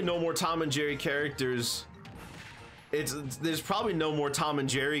probably no more Tom and Jerry characters. There's probably no more Tom and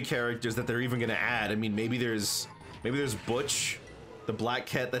Jerry characters that they're even gonna add. I mean, maybe there's Butch, the black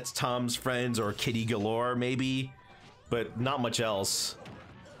cat that's Tom's friends, or Kitty Galore, maybe, but not much else.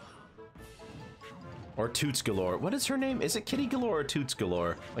 Or Toots Galore. What is her name? Is it Kitty Galore or Toots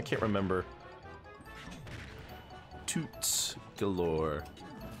Galore? I can't remember. Toots Galore.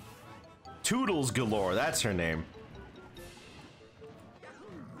 Toodles Galore, that's her name.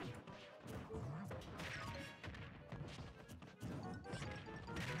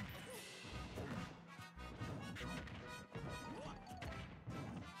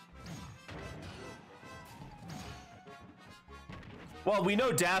 Well, we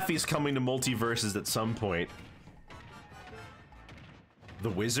know Daffy's coming to multiverses at some point. The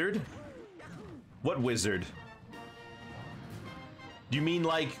wizard? What wizard? Do you mean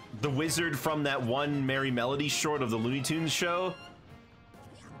like the wizard from that one Merry Melody short of the Looney Tunes show?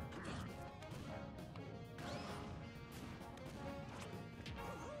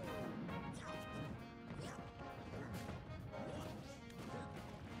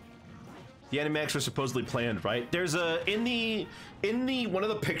 The animax was supposedly planned, right? There's a in the one of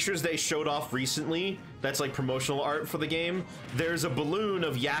the pictures they showed off recently that's like promotional art for the game. There's a balloon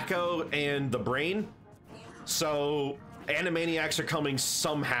of Yakko and the brain. So Animaniacs are coming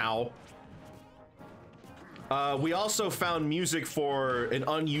somehow. We also found music for an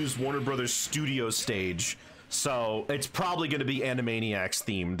unused Warner Brothers studio stage, so it's probably going to be Animaniacs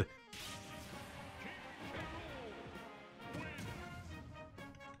themed.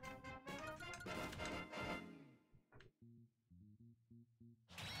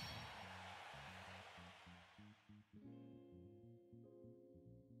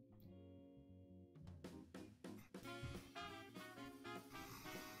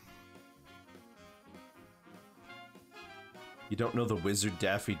 You don't know the wizard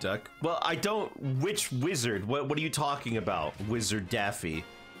Daffy Duck? Well, I don't. Which wizard? What are you talking about? Wizard Daffy.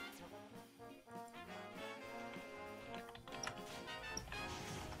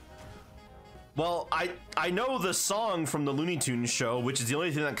 Well, I know the song from the Looney Tunes show, which is the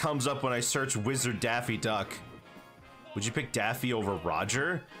only thing that comes up when I search Wizard Daffy Duck. Would you pick Daffy over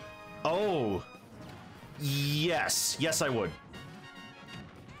Roger? Oh. Yes. Yes, I would.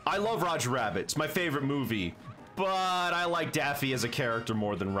 I love Roger Rabbit. It's my favorite movie. But I like Daffy as a character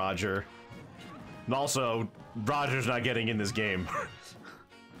more than Roger. And also, Roger's not getting in this game.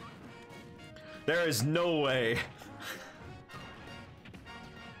 There is no way.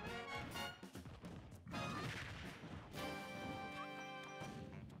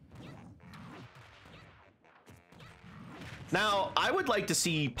 Now, I would like to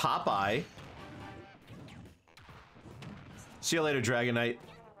see Popeye. See you later, Dragonite.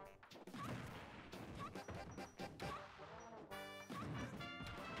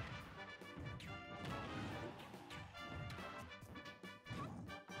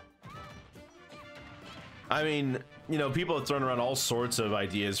 I mean, you know, people have thrown around all sorts of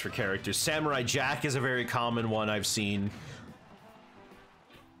ideas for characters. Samurai Jack is a very common one I've seen.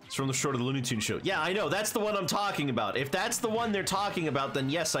 It's from the short of the Looney Tunes show. Yeah, I know. That's the one I'm talking about. If that's the one they're talking about, then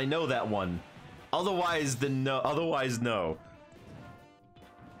yes, I know that one. Otherwise, then no. Otherwise, no.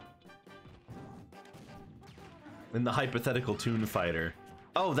 In the hypothetical Toon Fighter.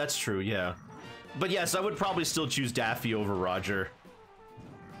 Oh, that's true, yeah. But yes, I would probably still choose Daffy over Roger.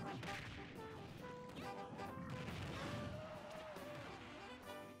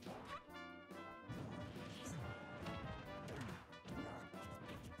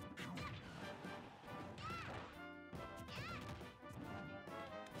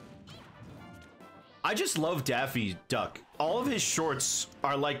 I just love Daffy Duck. All of his shorts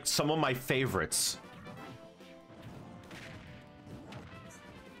are like some of my favorites.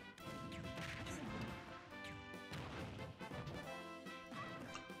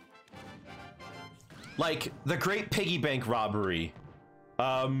 Like The Great Piggy Bank Robbery,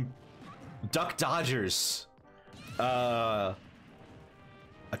 Duck Dodgers, I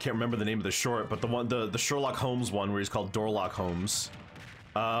can't remember the name of the short, but the one, the Sherlock Holmes one where he's called Dorlock Holmes.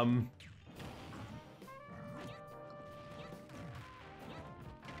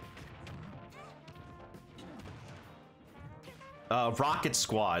 Rocket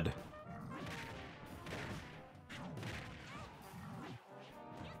Squad.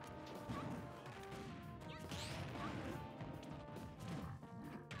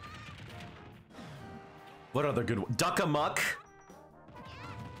 What other good one? Duck-a-Muck.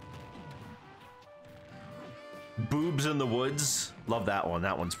 Boobs in the Woods. Love that one.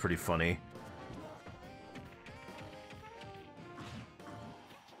 That one's pretty funny.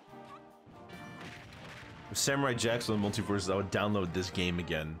 If Samurai Jack's on Multiverse, I would download this game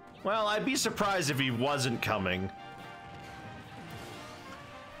again. Well, I'd be surprised if he wasn't coming.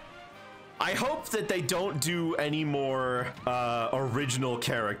 I hope that they don't do any more original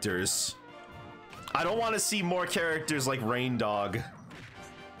characters. I don't want to see more characters like Rain Dog.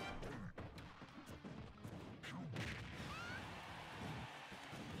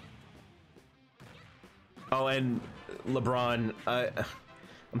 Oh, and LeBron,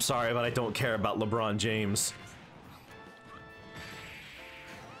 I'm sorry, but I don't care about LeBron James.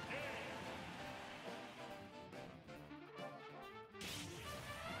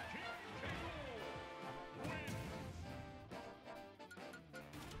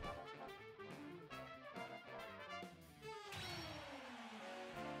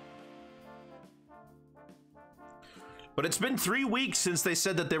 But it's been 3 weeks since they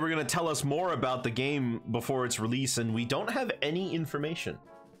said that they were going to tell us more about the game before its release, and we don't have any information.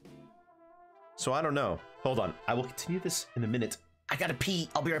 So I don't know. Hold on. I will continue this in a minute. I gotta pee.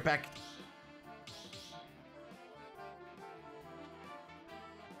 I'll be right back.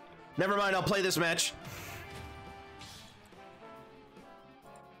 Never mind. I'll play this match.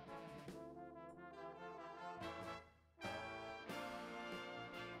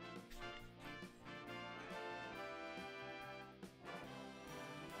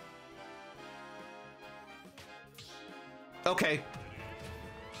 Okay.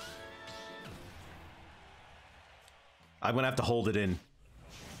 I'm gonna have to hold it in.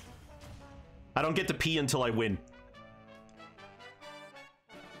 I don't get to pee until I win.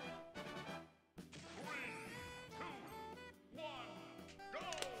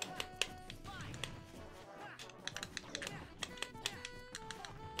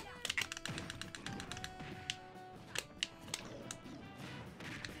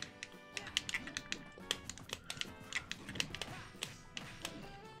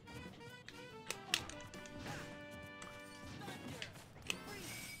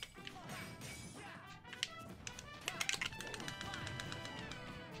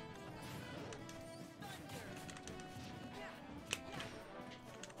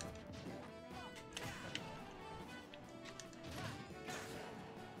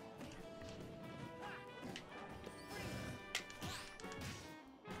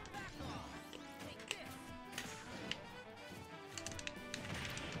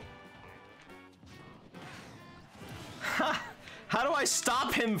 How do I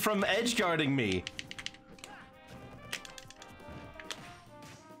stop him from edge guarding me?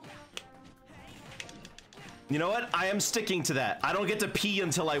 You know what? I am sticking to that. I don't get to pee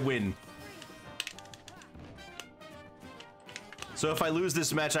until I win. So if I lose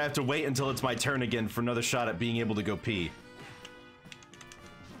this match, I have to wait until it's my turn again for another shot at being able to go pee.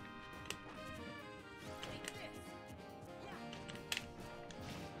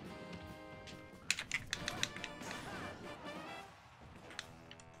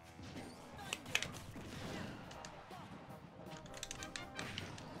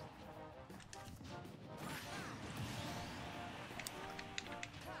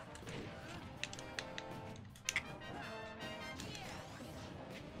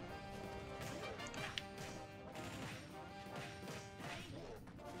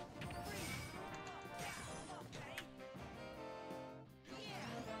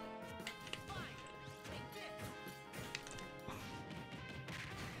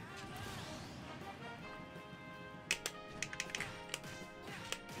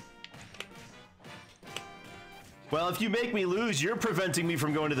 Well, if you make me lose, you're preventing me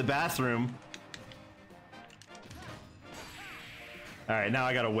from going to the bathroom. All right, now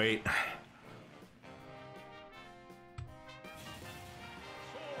I gotta wait.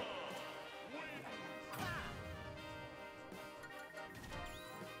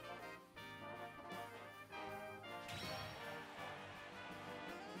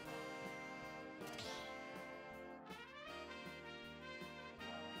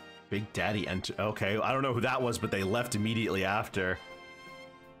 Big Daddy enter. Okay, I don't know who that was, but they left immediately after.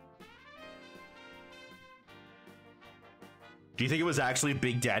 Do you think it was actually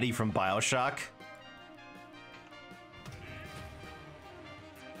Big Daddy from BioShock?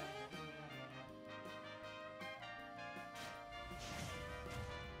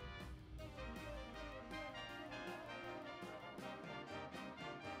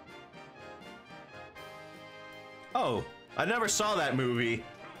 Oh, I never saw that movie.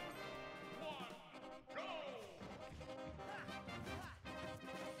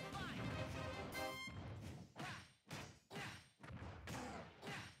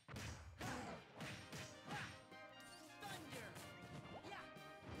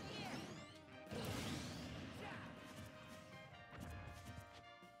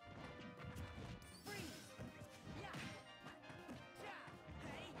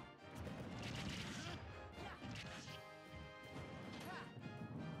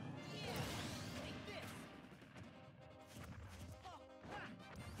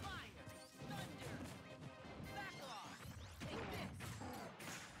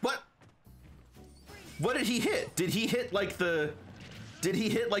 What did he hit? Did he hit like the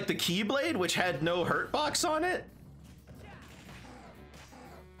Keyblade, which had no hurt box on it?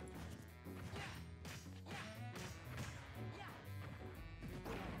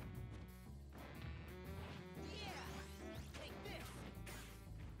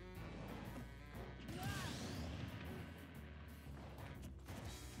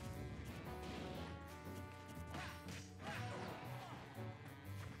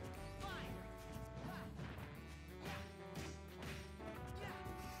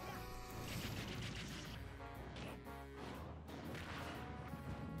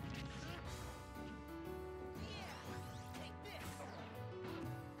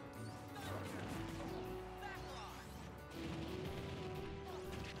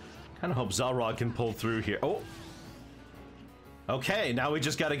 Kind of hope Zalrog can pull through here. Oh. Okay, now we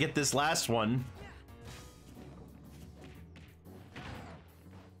just got to get this last one.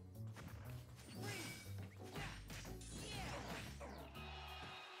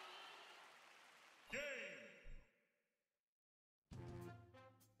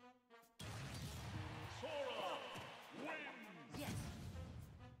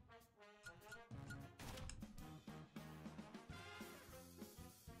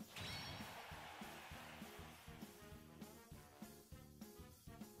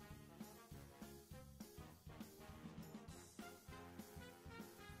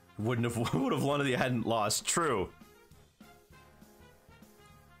 Would have won if he hadn't lost. True.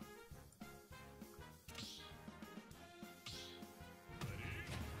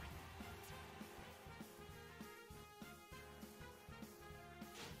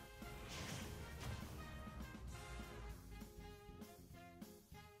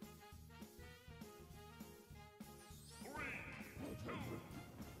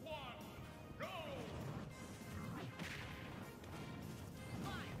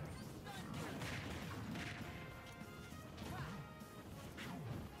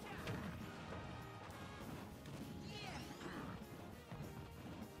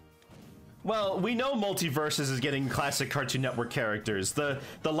 Well, we know Multiverses is getting classic Cartoon Network characters. The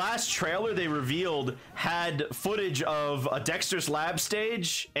last trailer they revealed had footage of a Dexter's Lab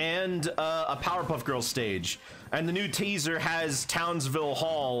stage and a Powerpuff Girls stage. And the new teaser has Townsville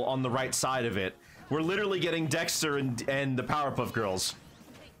Hall on the right side of it. We're literally getting Dexter and the Powerpuff Girls.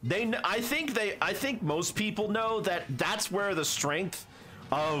 I think most people know that that's where the strength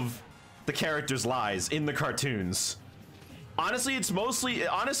of the characters lies, in the cartoons. Honestly,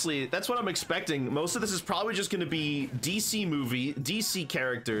 that's what I'm expecting. Most of this is probably just going to be DC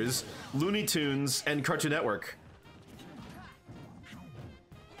characters, Looney Tunes, and Cartoon Network.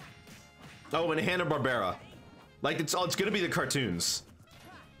 Oh, and Hanna-Barbera. Like, it's going to be the cartoons.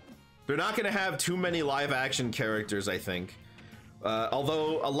 They're not going to have too many live-action characters, I think.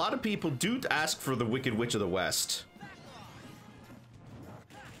 Although, a lot of people do ask for the Wicked Witch of the West.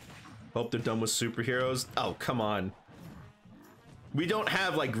 Hope they're done with superheroes. Oh, come on. We don't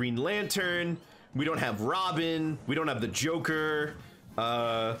have, like, Green Lantern. We don't have Robin. We don't have the Joker.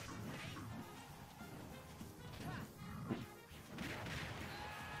 Oh,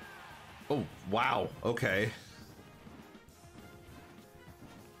 wow. Okay.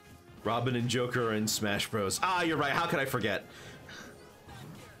 Robin and Joker are in Smash Bros. Ah, you're right. How could I forget?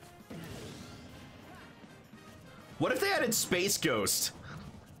 What if they added Space Ghost?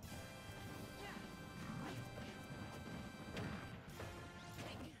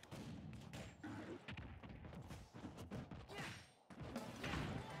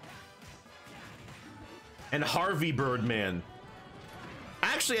 And Harvey Birdman.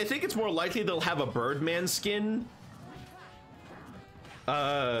 Actually, I think it's more likely they'll have a Birdman skin.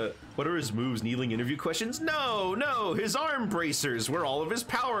 What are his moves? Kneeling interview questions? No, his arm bracers, where all of his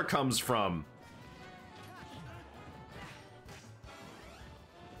power comes from.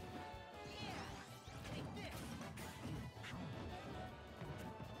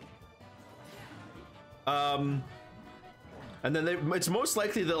 And then it's most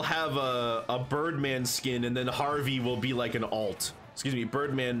likely they'll have a Birdman skin, and then Harvey will be like an alt. Excuse me,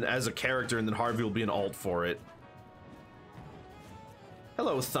 Birdman as a character, and then Harvey will be an alt for it.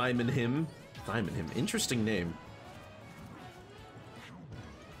 Hello, Thymon Him. Thymon Him, interesting name.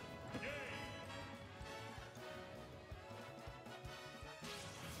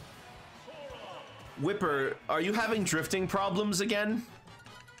 Whipper, are you having drifting problems again?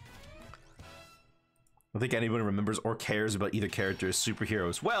 I don't think anyone remembers or cares about either character as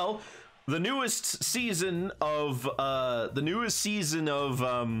superheroes. Well, the newest season of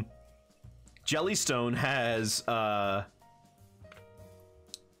Jellystone has the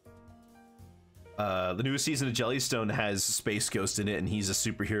newest season of Jellystone has Space Ghost in it, and he's a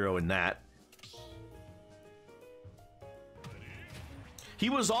superhero in that. He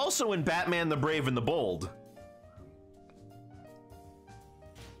was also in Batman the Brave and the Bold.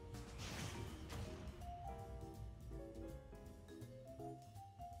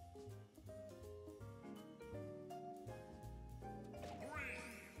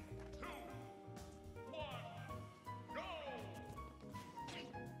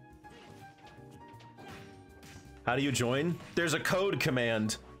 How do you join? There's a code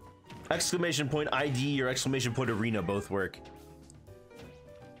command. Exclamation point ID or exclamation point arena both work.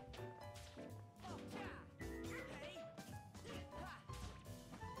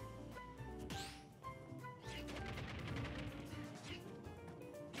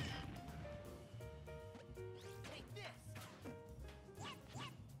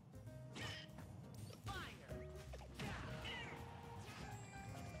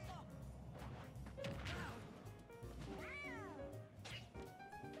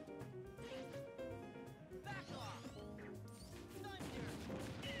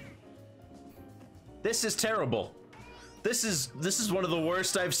 This is terrible. This is one of the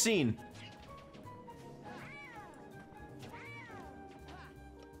worst I've seen.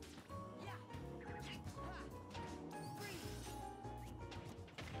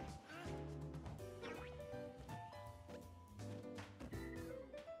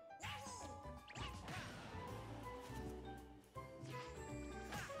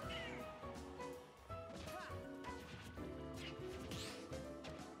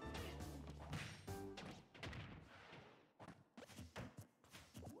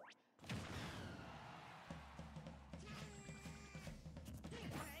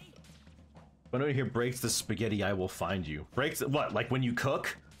 When I hear breaks the spaghetti, I will find you. Breaks what? Like when you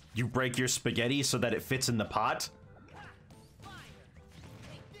cook, you break your spaghetti so that it fits in the pot?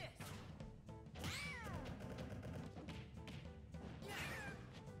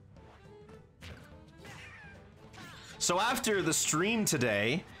 So after the stream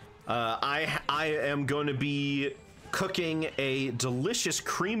today, I am going to be cooking a delicious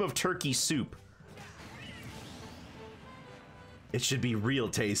cream of turkey soup. It should be real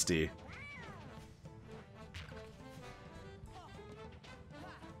tasty.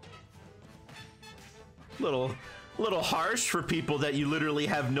 Little harsh for people that you literally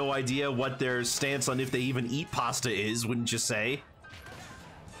have no idea what their stance on if they even eat pasta is, wouldn't you say?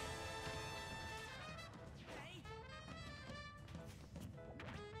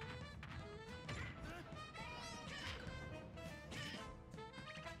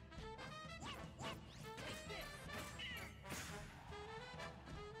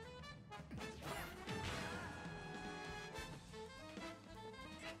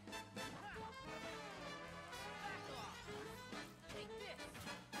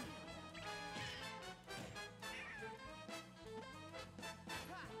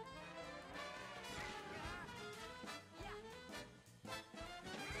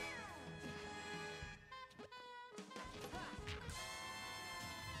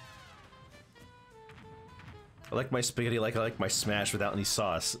 I like my spaghetti like I like my smash without any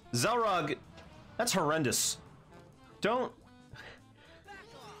sauce. Zelrog, that's horrendous. Don't...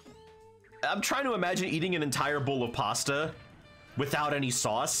 I'm trying to imagine eating an entire bowl of pasta without any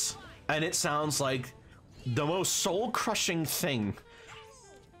sauce, and it sounds like the most soul-crushing thing.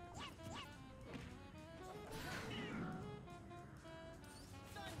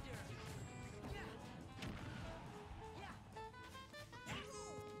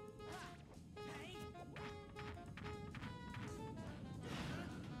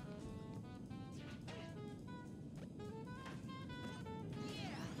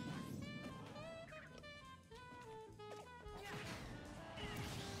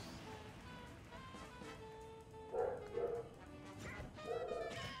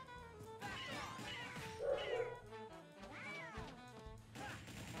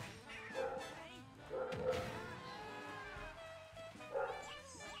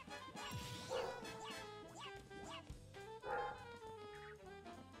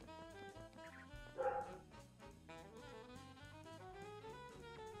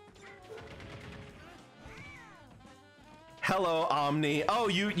 Hello, Omni. Oh,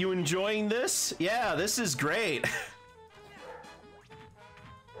 you enjoying this? Yeah, this is great.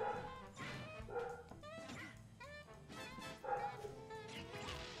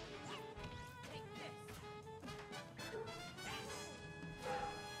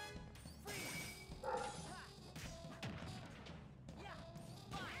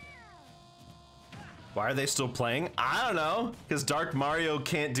 Why are they still playing? I don't know, because Dark Mario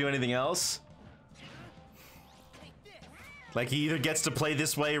can't do anything else. Like, he either gets to play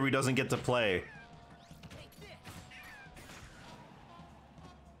this way or he doesn't get to play.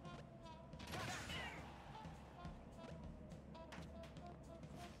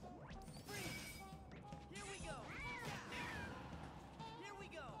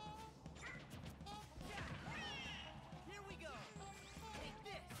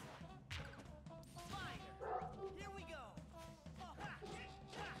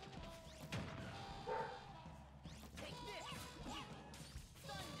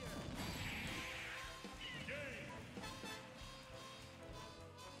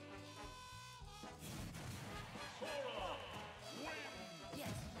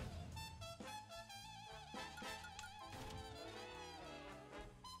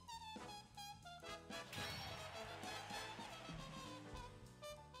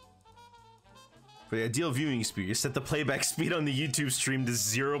 For the ideal viewing speed, set the playback speed on the YouTube stream to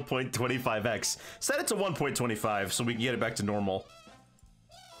 0.25x. Set it to 1.25 so we can get it back to normal.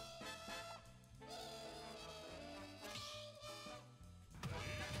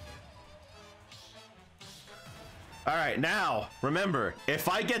 Alright, now, remember, if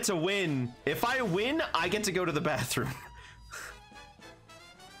I get to win, if I win, I get to go to the bathroom.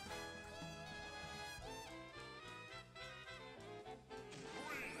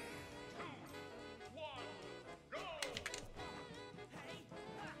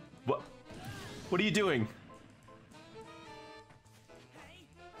 What are you doing?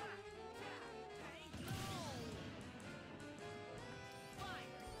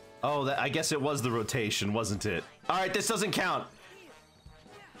 Oh, I guess it was the rotation, wasn't it? All right, this doesn't count.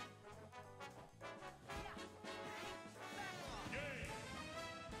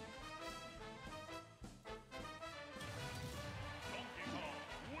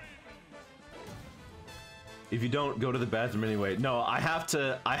 If you don't, go to the bathroom anyway. No, I have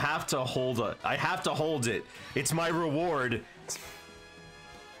to hold it. It's my reward.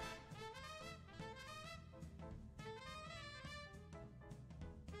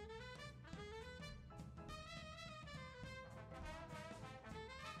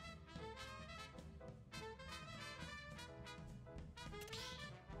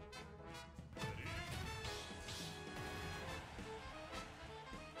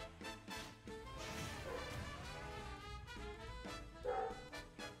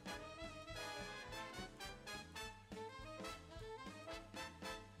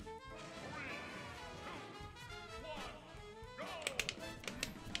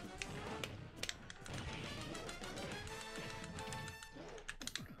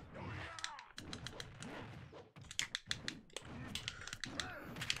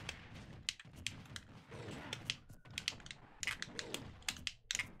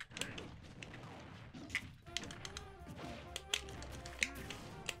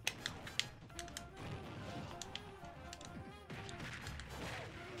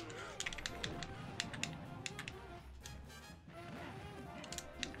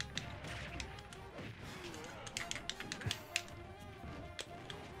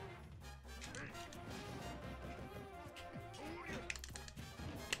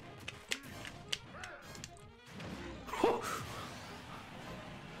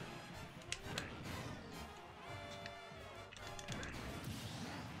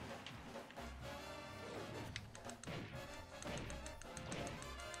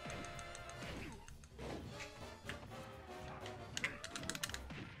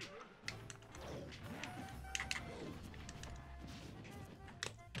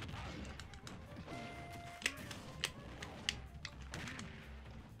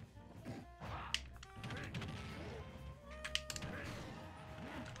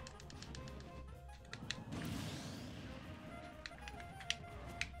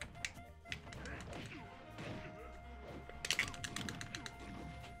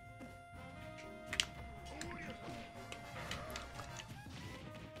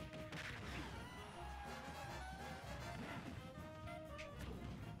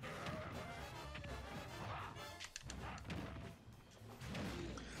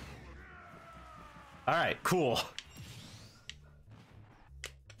 All right, cool.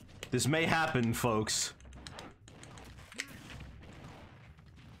 This may happen, folks.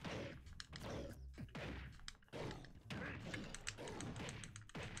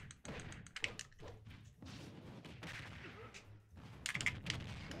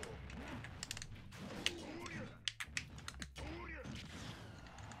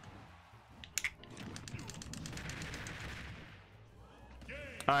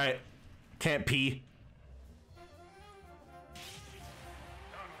 All right, can't pee.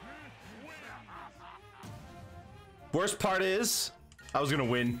 Worst part is, I was gonna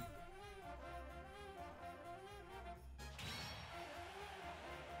win.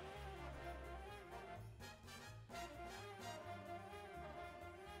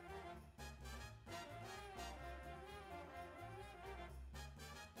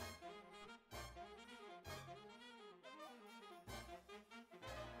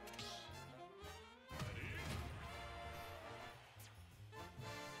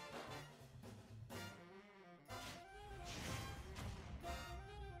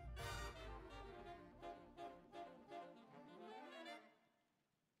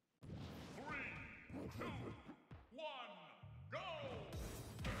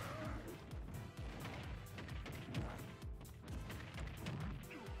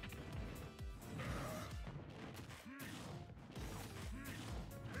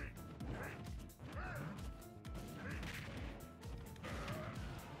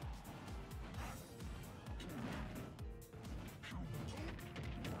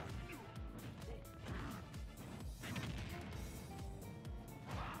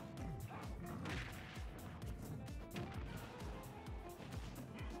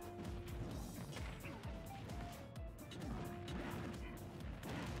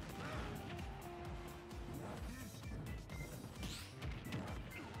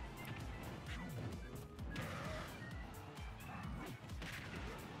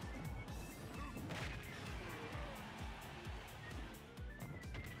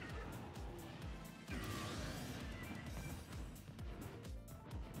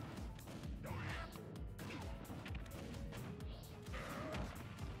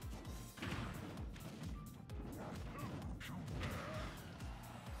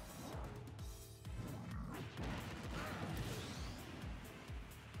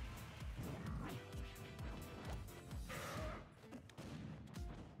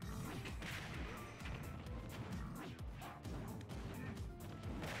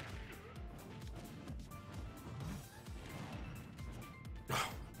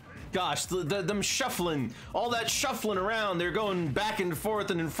 Gosh, them shuffling, all that shuffling around, they're going back and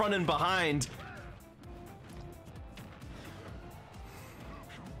forth and in front and behind.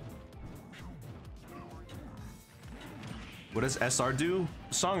 What does SR do?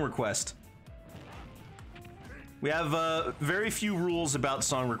 Song request. We have very few rules about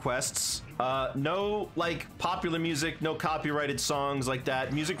song requests. No, like, popular music, no copyrighted songs like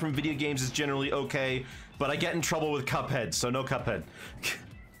that. Music from video games is generally okay, but I get in trouble with Cuphead, so no Cuphead.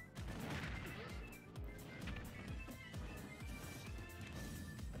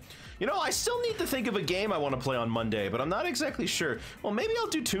 You know, I still need to think of a game I want to play on Monday, but I'm not exactly sure. Well, maybe I'll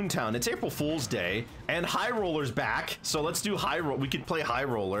do Toontown. It's April Fool's Day, and High Roller's back, so let's do High Roller. We could play High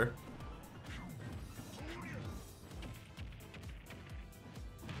Roller.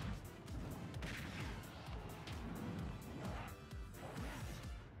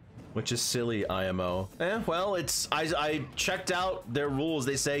 Which is silly, IMO. Well, it's I checked out their rules.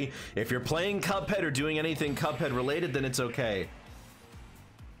 They say if you're playing Cuphead or doing anything Cuphead related, then it's okay.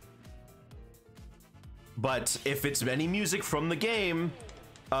 But if it's any music from the game,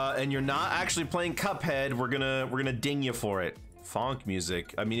 and you're not actually playing Cuphead, we're gonna ding you for it. Fonk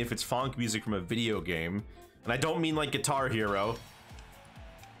music. I mean, if it's fonk music from a video game, and I don't mean like Guitar Hero.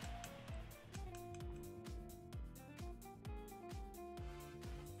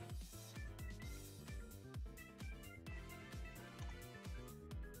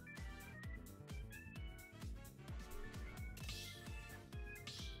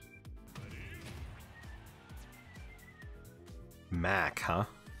 Mac, huh?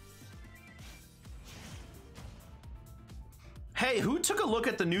 Hey, who took a look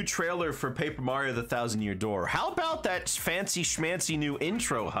at the new trailer for Paper Mario: The Thousand Year Door? How about that fancy schmancy new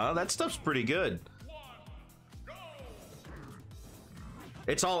intro, huh? That stuff's pretty good.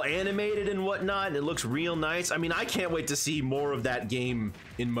 It's all animated and whatnot, and it looks real nice. I mean, I can't wait to see more of that game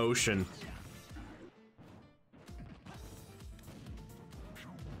in motion.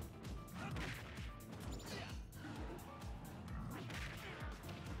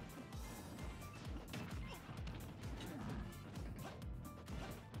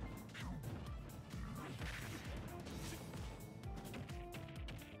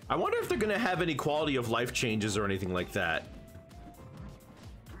 I wonder if they're gonna have any quality of life changes or anything like that.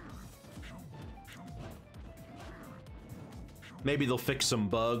 Maybe they'll fix some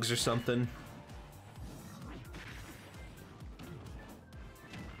bugs or something.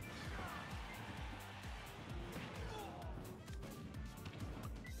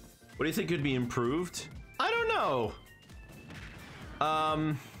 What do you think could be improved? I don't know.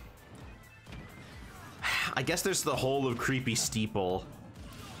 I guess there's the whole of Creepy Steeple.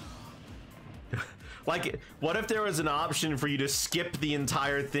 Like, what if there was an option for you to skip the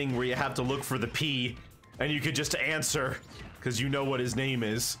entire thing where you have to look for the P and you could just answer because you know what his name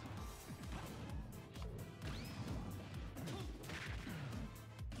is?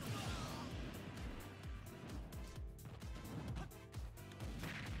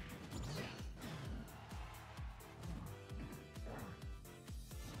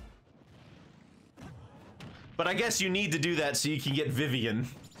 But I guess you need to do that so you can get Vivian.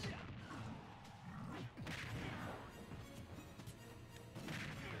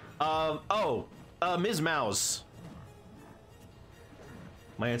 Ms. Mouse.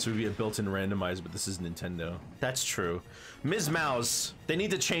 My answer would be a built-in randomizer, but this is Nintendo. That's true. Ms. Mouse. They need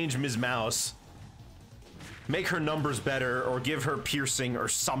to change Ms. Mouse. Make her numbers better, or give her piercing or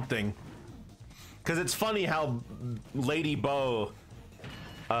something. Because it's funny how Lady Bo...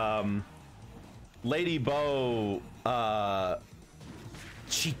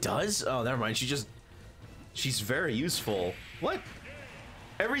 she does? Oh, never mind. She's very useful. What?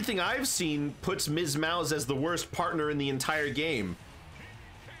 Everything I've seen puts Ms. Mouse as the worst partner in the entire game.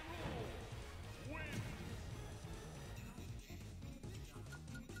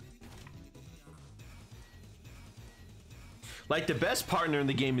 Like, the best partner in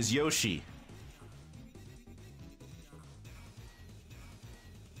the game is Yoshi.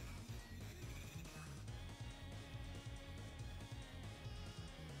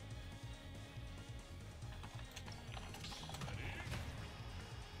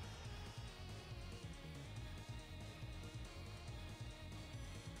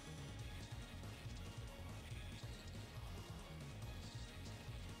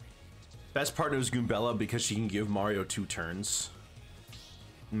 Best partner is Goombella because she can give Mario 2 turns.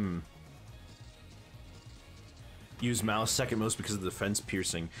 Use Mouse second most because of the defense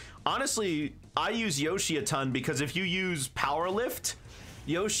piercing. Honestly, I use Yoshi a ton because if you use Power Lift,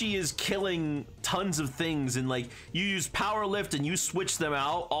 Yoshi is killing tons of things, and like you use Power Lift and you switch them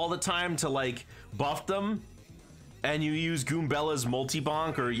out all the time to like buff them. and you use Goombella's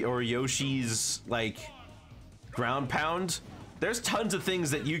multi-bonk or Yoshi's, like, ground pound, there's tons of things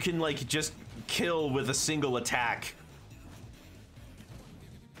that you can, like, just kill with a single attack.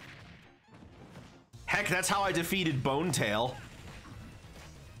 Heck, that's how I defeated Bone Tail.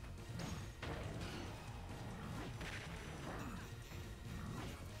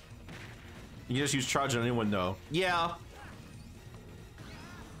 You can just use charge on anyone, though. Yeah.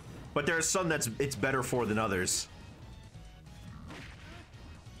 But there's some that's it's better for than others.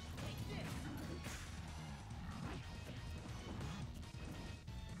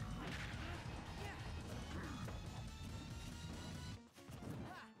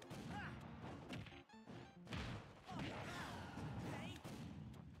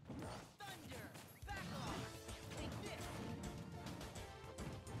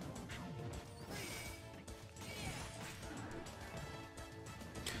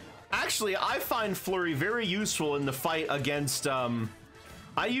 Actually, I find Flurry very useful in the fight against, I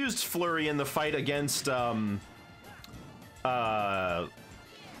used Flurry in the fight against,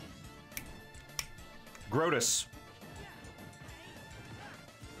 Grotus.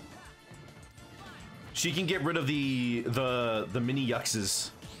 She can get rid of the mini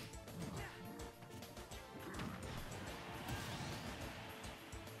Yuxes.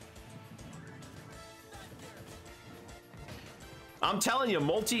 I'm telling you,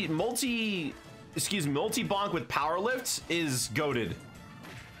 multi-bonk with power lift is goated.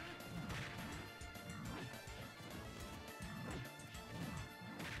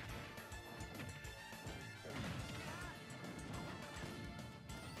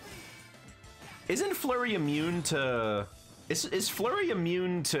 Isn't Flurry immune to... Is Flurry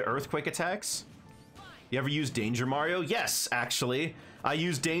immune to earthquake attacks? You ever use Danger Mario? Yes, actually. I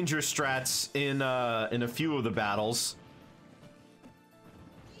use Danger strats in a few of the battles.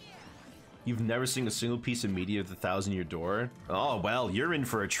 You've never seen a single piece of media of the Thousand Year Door? Oh, well, you're in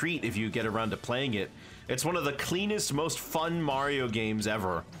for a treat if you get around to playing it. It's one of the cleanest, most fun Mario games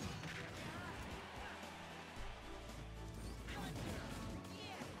ever.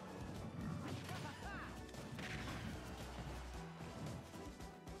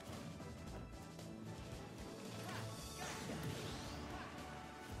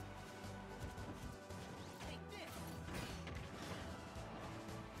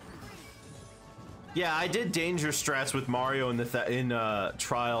 Yeah, I did Danger strats with Mario in the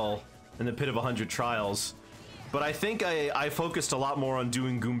Trial, in the Pit of 100 Trials, but I think I focused a lot more on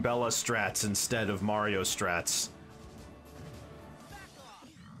doing Goombella strats instead of Mario strats.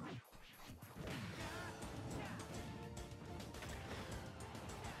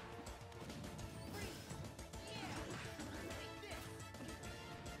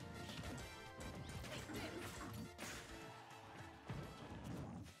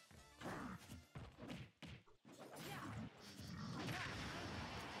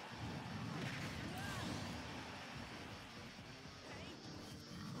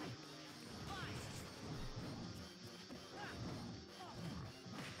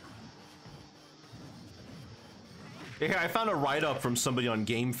 Here, I found a write-up from somebody on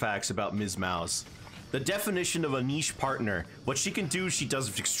GameFAQs about Ms. Mouse. The definition of a niche partner. What she can do, she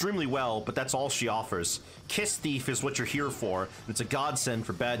does extremely well, but that's all she offers. Kiss Thief is what you're here for. It's a godsend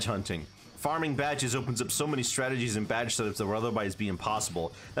for badge hunting. Farming badges opens up so many strategies and badge setups that would otherwise be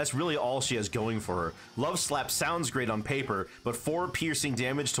impossible. That's really all she has going for her. Love Slap sounds great on paper, but 4 piercing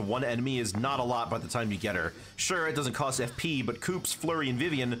damage to one enemy is not a lot by the time you get her. Sure, it doesn't cost FP, but Koops, Flurry, and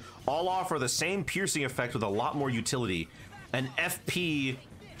Vivian all offer the same piercing effect with a lot more utility. And FP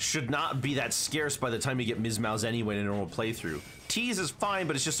should not be that scarce by the time you get Ms. Mouse anyway in a normal playthrough. Tease is fine,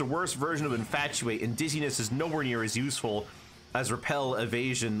 but it's just a worse version of Infatuate, and Dizziness is nowhere near as useful as Repel,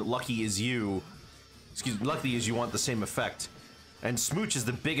 Evasion, Lucky As You. Excuse me, Lucky As You want the same effect. And Smooch is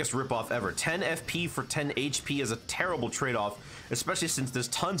the biggest ripoff ever. 10 FP for 10 HP is a terrible trade-off, especially since there's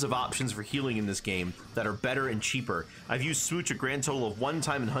tons of options for healing in this game that are better and cheaper. I've used Smooch a grand total of 1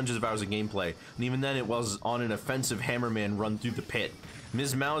 time in hundreds of hours of gameplay, and even then it was on an offensive Hammerman run through the pit.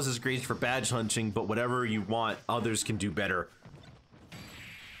 Ms. Mouse is great for badge hunting, but whatever you want, others can do better.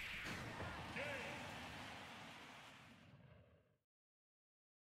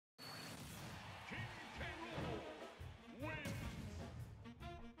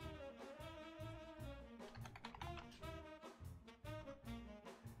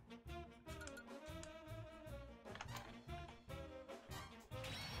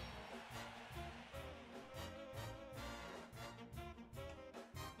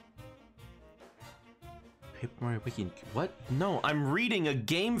 Paper Mario Wiki. What? No, I'm reading a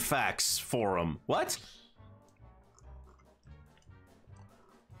GameFAQs forum. What?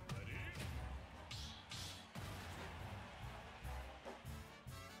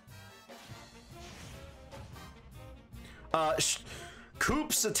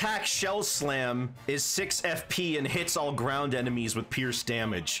 Coop's attack Shell Slam is 6 FP and hits all ground enemies with pierce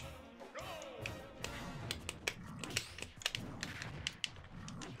damage.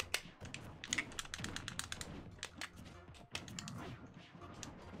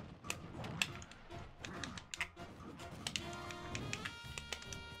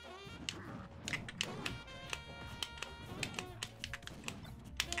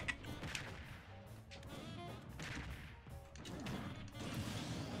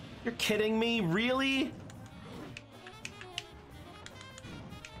 You're kidding me? Really?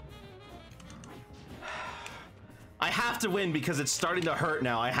 I have to win because it's starting to hurt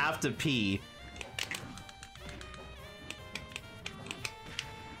now. I have to pee.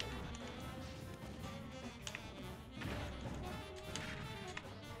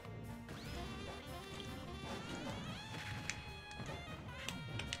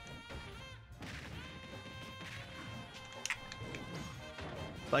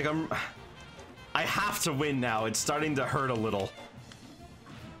 Like, I have to win now. It's starting to hurt a little.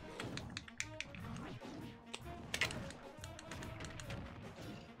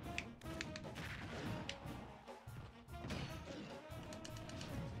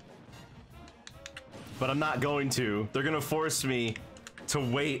 But I'm not going to. They're gonna force me to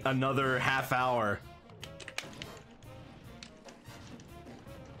wait another half hour.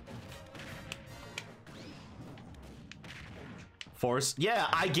 Force? Yeah,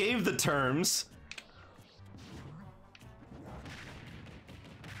 I gave the terms.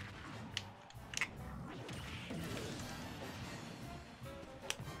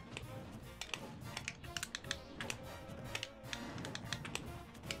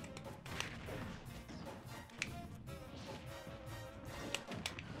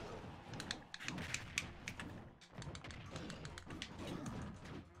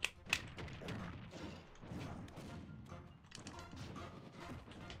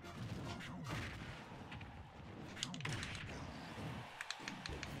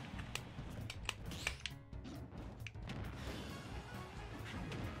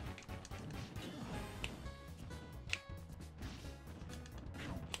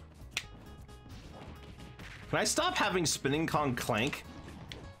 Can I stop having Spinning Kong clank?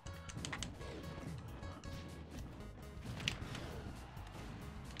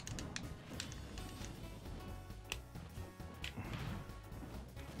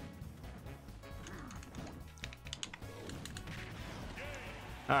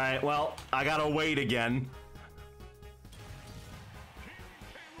 Alright, well, I gotta wait again.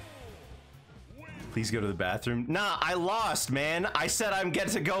 Please go to the bathroom. Nah, I lost, man. I said I'm get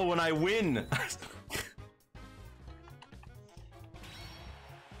to go when I win.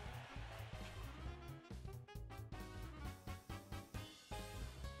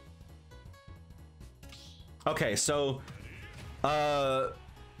 Okay, so, okay,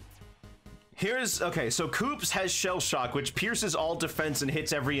 so Koops has Shell Shock, which pierces all defense and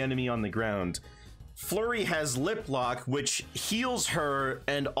hits every enemy on the ground. Flurry has Lip Lock, which heals her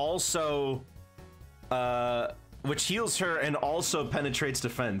and also, penetrates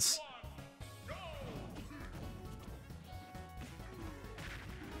defense.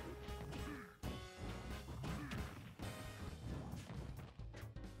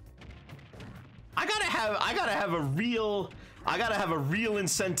 I gotta have a real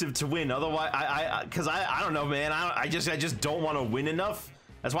incentive to win. Otherwise, cause I don't know, man. I just don't want to win enough.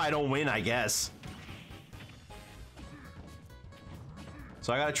 That's why I don't win, I guess.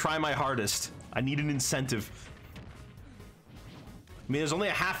 So I gotta try my hardest. I need an incentive. I mean, there's only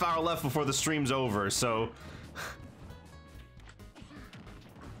a half hour left before the stream's over, so.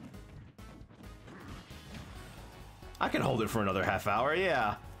 I can hold it for another half hour,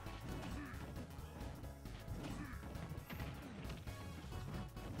 yeah.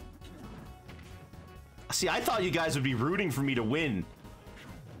 See, I thought you guys would be rooting for me to win.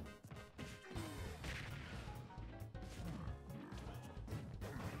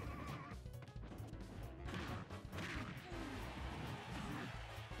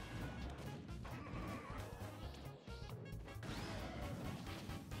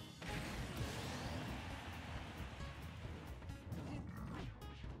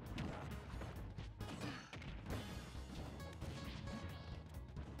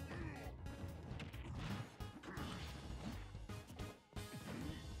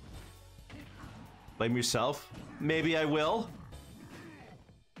 Blame yourself? Maybe I will.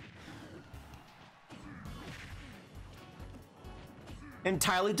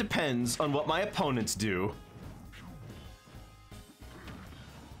 Entirely depends on what my opponents do.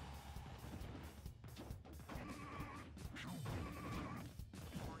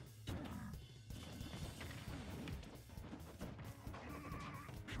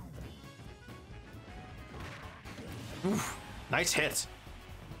 Oof, nice hit.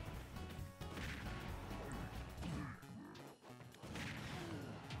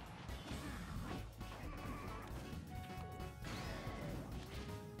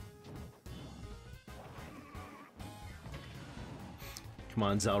 Come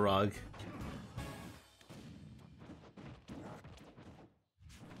on, Zelrog.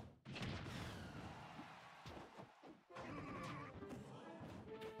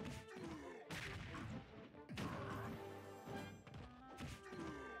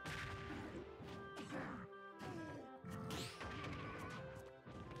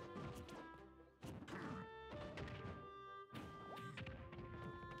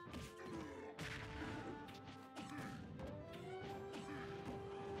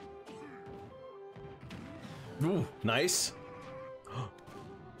 Ooh, nice.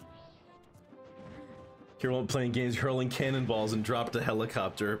 Hero playing games, hurling cannonballs and dropped a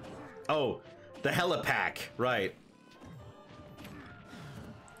helicopter. Oh, the helipack, right.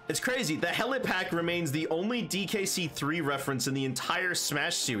 It's crazy, the helipack remains the only DKC3 reference in the entire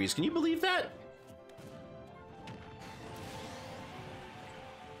Smash series. Can you believe that?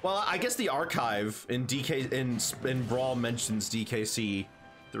 Well, I guess the archive in in Brawl mentions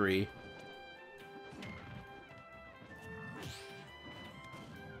DKC3.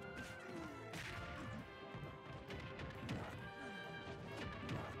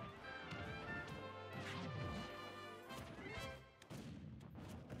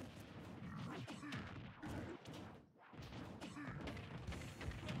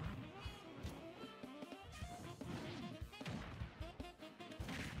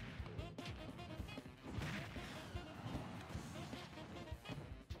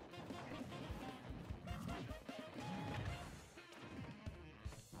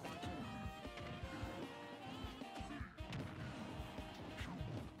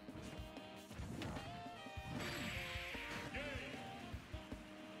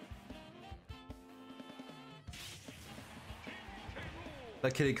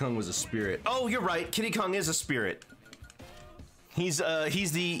 That Kiddy Kong was a spirit. Oh, you're right. Kiddy Kong is a spirit. He's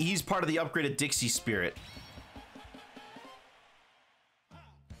part of the upgraded Dixie spirit.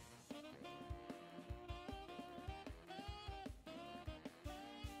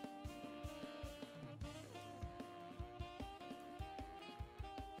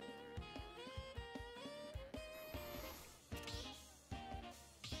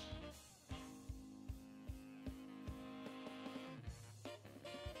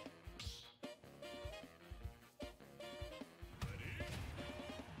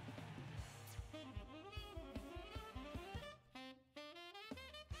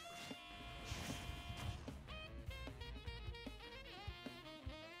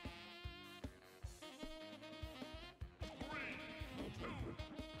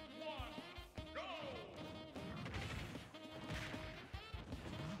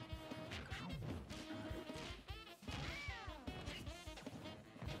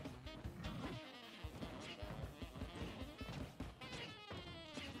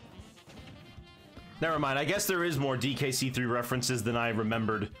 Never mind, I guess there is more DKC3 references than I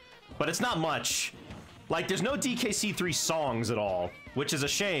remembered, but it's not much. Like, there's no DKC3 songs at all, which is a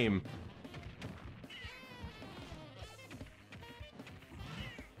shame.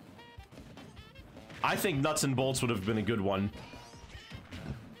 I think Nuts and Bolts would have been a good one.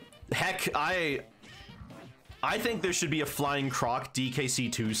 Heck, I think there should be a Flying Croc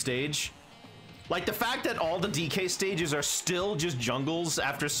DKC2 stage. Like, the fact that all the DK stages are still just jungles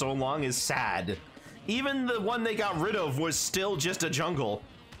after so long is sad. Even the one they got rid of was still just a jungle.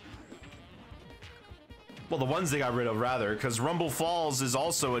 Well, the ones they got rid of, rather, because Rumble Falls is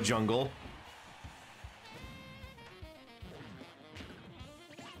also a jungle.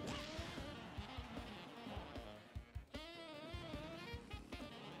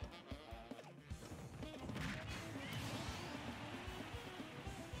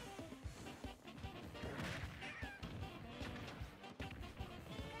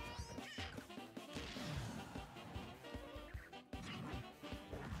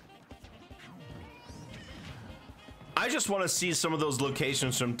 I just want to see some of those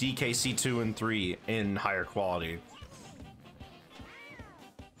locations from DKC 2 and 3 in higher quality.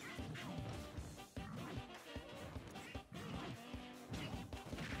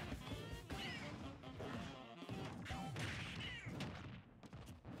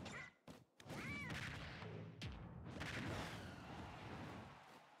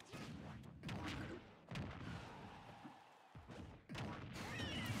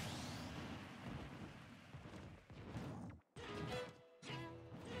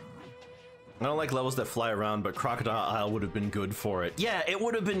 I don't like levels that fly around, but Crocodile Isle would have been good for it. Yeah, it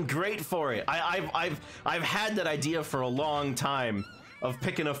would have been great for it. I've had that idea for a long time of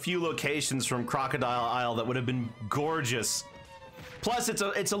picking a few locations from Crocodile Isle that would have been gorgeous. Plus,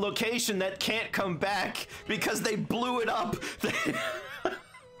 it's a location that can't come back because they blew it up.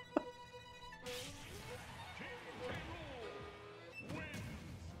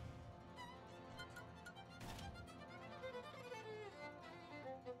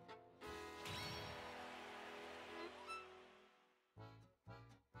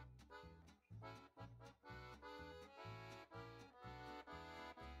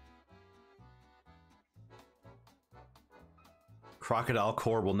 Crocodile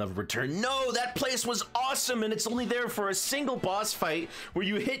Core will never return. No, that place was awesome, and it's only there for a single boss fight where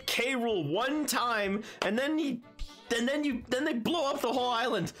you hit K. Rool one time, and then they blow up the whole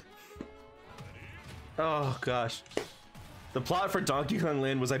island. Oh gosh. The plot for Donkey Kong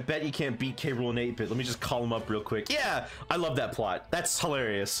Land was, I bet you can't beat K. Rool in 8-bit. Let me just call him up real quick. Yeah, I love that plot. That's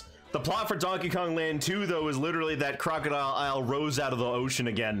hilarious. The plot for Donkey Kong Land 2, though, is literally that Crocodile Isle rose out of the ocean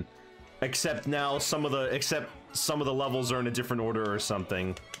again. Except now some of the levels are in a different order or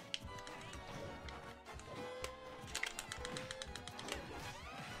something.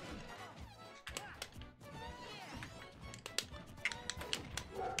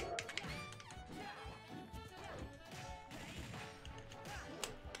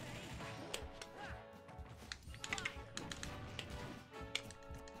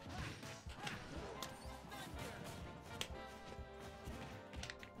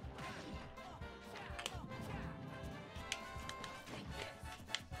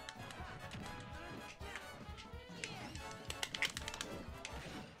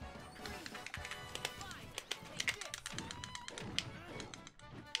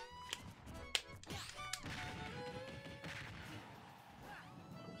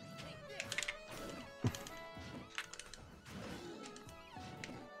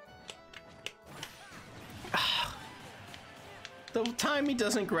 The time he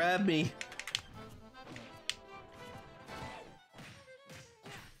doesn't grab me.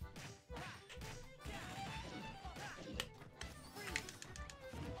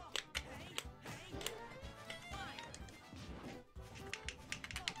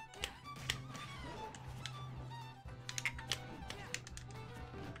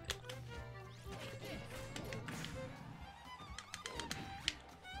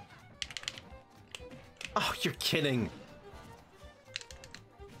 Oh, you're kidding.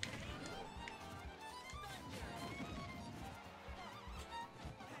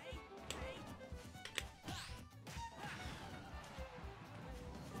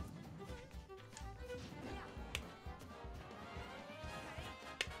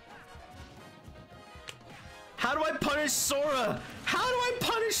 How do I punish Sora? How do I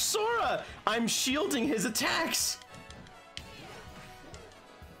punish Sora? I'm shielding his attacks.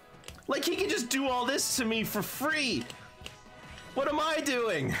 Like, he can just do all this to me for free. What am I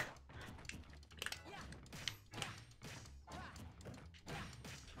doing?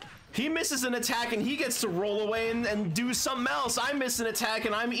 He misses an attack and he gets to roll away and do something else. I miss an attack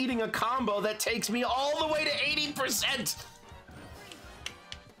and I'm eating a combo that takes me all the way to 80%.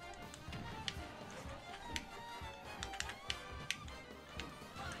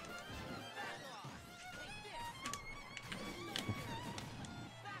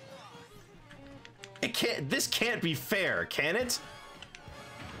 This can't be fair, can it?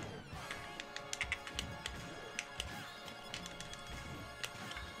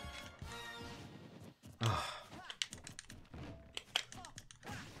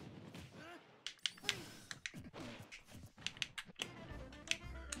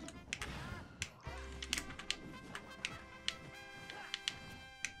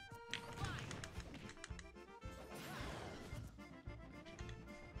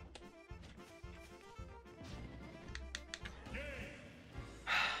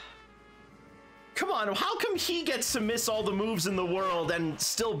 Come on, how come he gets to miss all the moves in the world and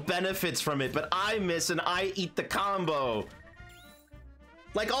still benefits from it, but I miss and I eat the combo?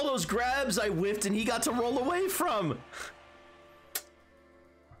 Like all those grabs I whiffed and he got to roll away from.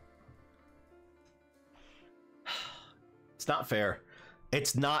 It's not fair.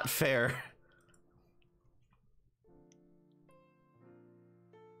 It's not fair.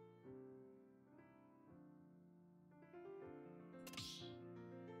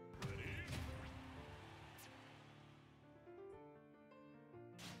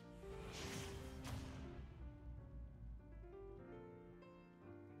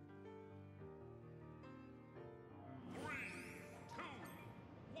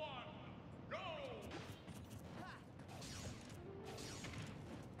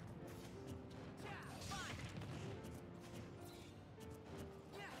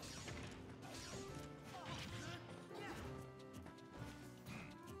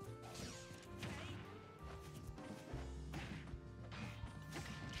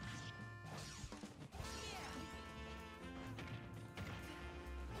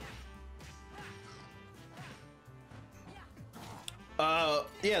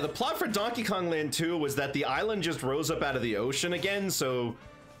 Yeah, the plot for Donkey Kong Land 2 was that the island just rose up out of the ocean again, so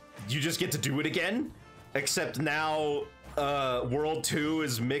you just get to do it again. Except now, World 2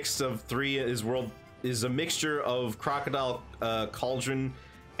 is mixed of is a mixture of Crocodile Cauldron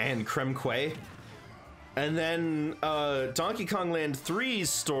and Creme Quay. And then Donkey Kong Land 3's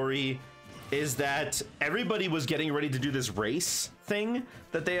story is that everybody was getting ready to do this race thing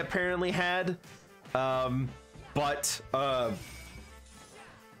that they apparently had, but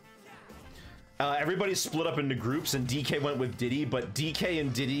everybody split up into groups and DK went with Diddy, but DK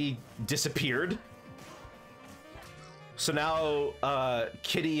and Diddy disappeared. So now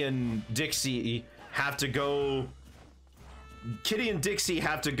Kitty and Dixie have to go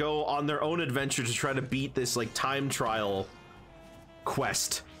on their own adventure to try to beat this like time trial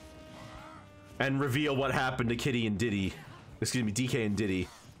quest and reveal what happened to Kitty and Diddy. Excuse me, DK and Diddy.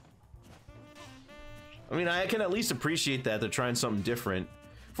 I mean, I can at least appreciate that they're trying something different.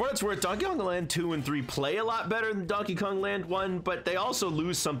 For what it's worth, Donkey Kong Land 2 and 3 play a lot better than Donkey Kong Land 1, but they also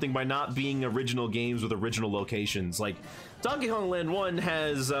lose something by not being original games with original locations. Like, Donkey Kong Land 1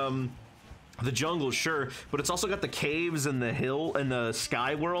 has, the jungle, sure, but it's also got the caves and the hill and the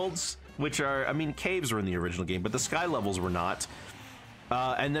sky worlds, which are, I mean, caves were in the original game, but the sky levels were not.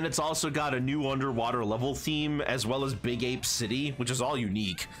 And then it's also got a new underwater level theme, as well as Big Ape City, which is all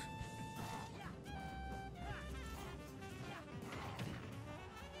unique.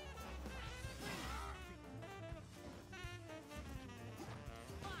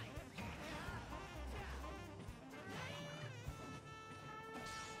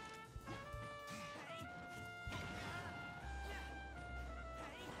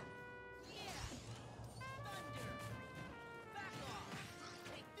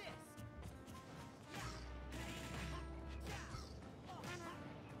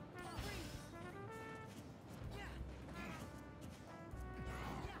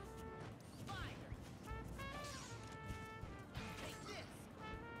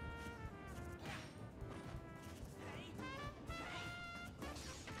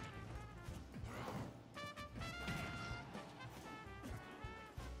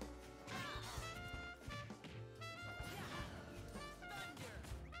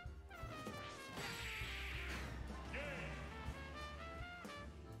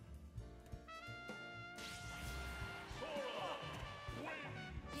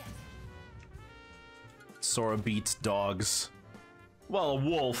 Sora beats dogs. Well, a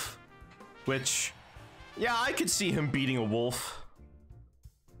wolf. Which, yeah, I could see him beating a wolf.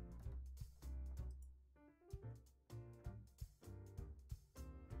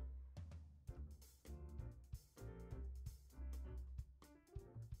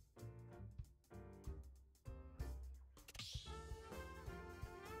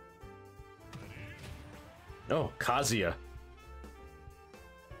 Oh, Kazuya.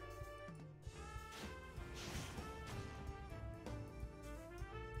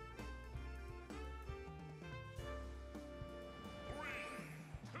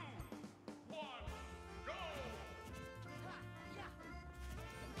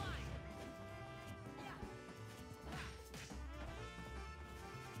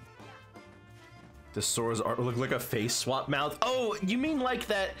 Does Sora's art look like a face swap mouth? Oh, you mean like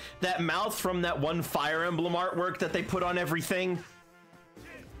that mouth from that one Fire Emblem artwork that they put on everything?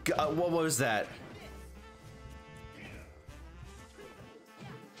 What was that?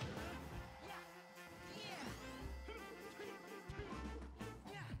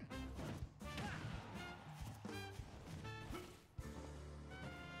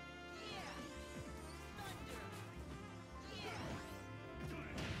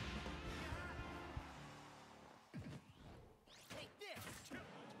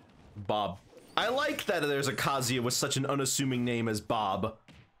 Bob. I like that there's a Kazuya with such an unassuming name as Bob.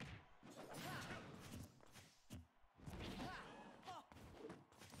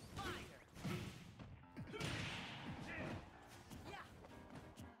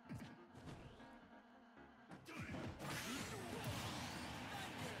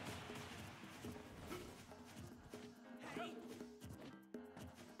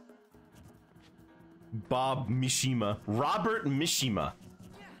 Bob Mishima. Robert Mishima.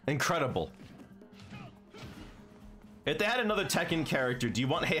 Incredible. If they had another Tekken character, do you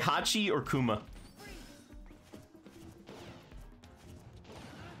want Heihachi or Kuma?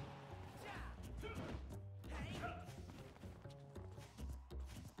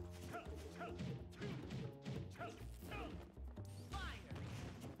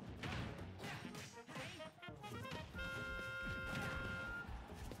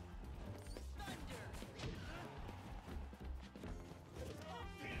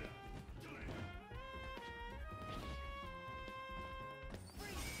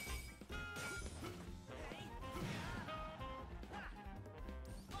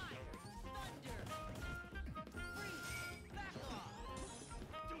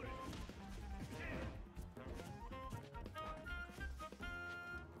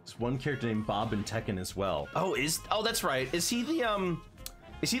 There's one character named Bob in Tekken as well. Oh, that's right. Is he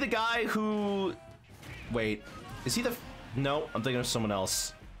the guy who... Wait, is he the... No, I'm thinking of someone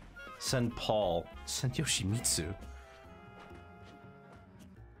else. Sen Paul. Sen Yoshimitsu.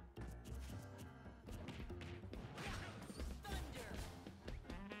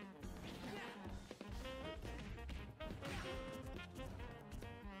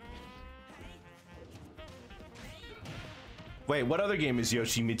 Wait, what other game is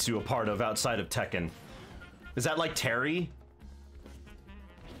Yoshimitsu a part of outside of Tekken? Is that like Terry?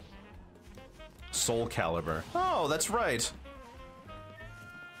 Soul Calibur. Oh, that's right.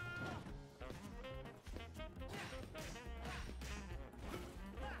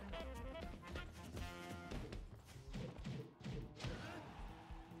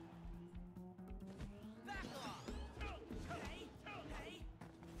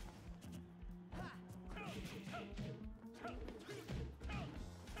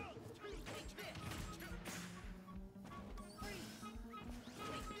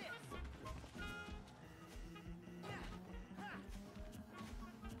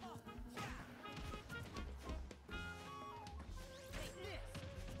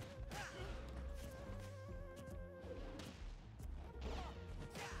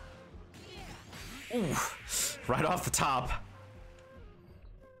 Ooh, right off the top.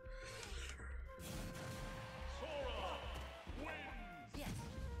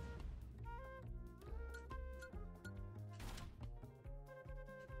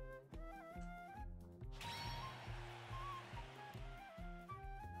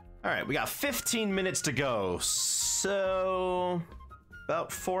 All right, we got 15 minutes to go. So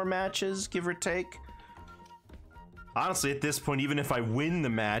about 4 matches, give or take. Honestly, at this point, even if I win the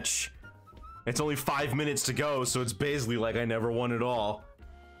match, it's only 5 minutes to go, so it's basically like I never won at all.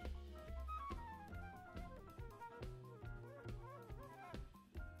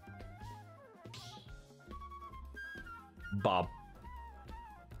 Bob.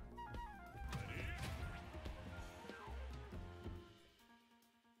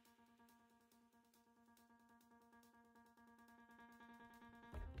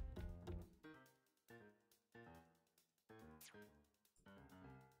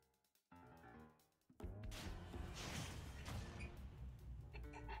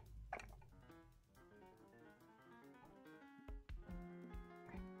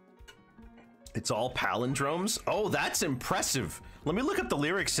 It's all palindromes? Oh, that's impressive. Let me look up the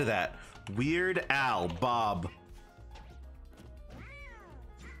lyrics to that. Weird Al, Bob.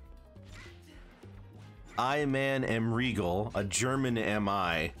 I man am regal, a German am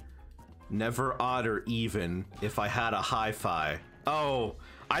I. Never odd or even, if I had a hi-fi. Oh,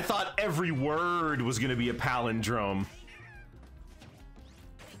 I thought every word was gonna be a palindrome.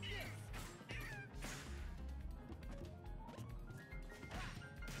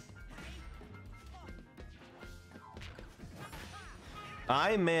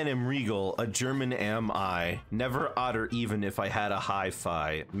 I man am regal, a German am I. Never odd or even if I had a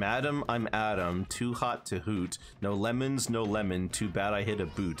hi-fi. Madam, I'm Adam, too hot to hoot. No lemons, no lemon, too bad I hit a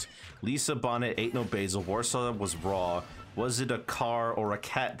boot. Lisa Bonnet ate no basil, Warsaw was raw. Was it a car or a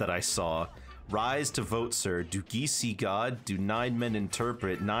cat that I saw? Rise to vote, sir. Do geese see God? Do 9 men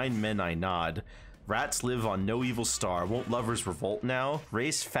interpret? 9 men I nod. Rats live on no evil star. Won't lovers revolt now?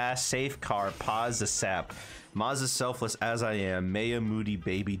 Race fast, safe car, pause the sap. Maz as selfless as I am, may a moody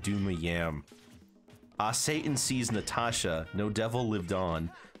baby doom a yam. Ah, Satan sees Natasha, no devil lived on.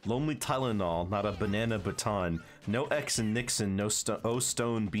 Lonely Tylenol, not a banana baton. No X and Nixon, no oh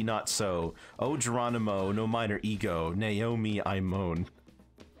stone, be not so. Oh Geronimo, no minor ego. Naomi, I moan.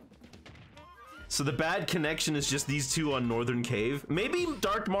 So the bad connection is just these two on Northern Cave. Maybe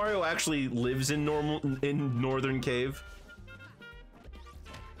Dark Mario actually lives in Northern Cave.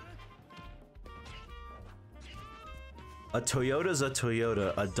 A Toyota's a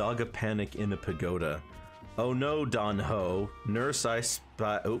Toyota, a dog a panic in a pagoda. Oh no, Don Ho. Nurse I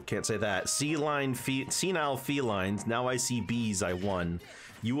spot. Oh, can't say that. Senile felines. Now I see bees. I won.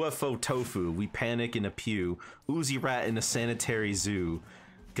 UFO tofu. We panic in a pew. Uzi rat in a sanitary zoo.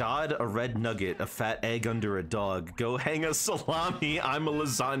 God, a red nugget, a fat egg under a dog. Go hang a salami. I'm a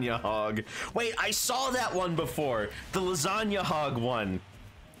lasagna hog. Wait, I saw that one before. The lasagna hog one.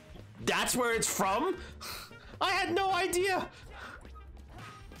 That's where it's from? I had no idea.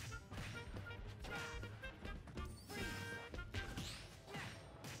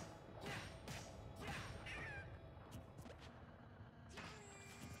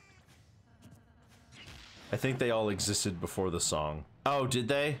 I think they all existed before the song. Oh, did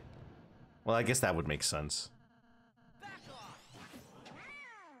they? Well, I guess that would make sense.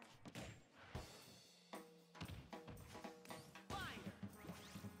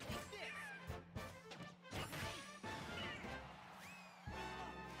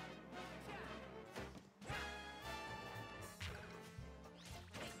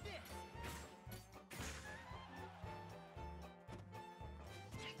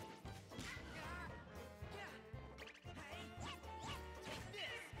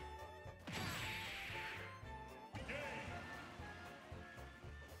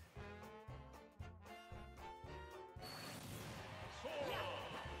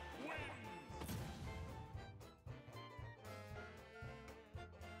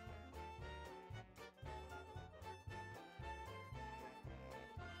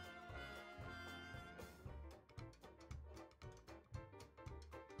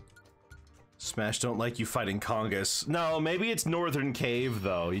 Smash don't like you fighting Congus. No, maybe it's Northern Cave,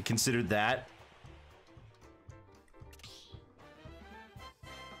 though. You considered that?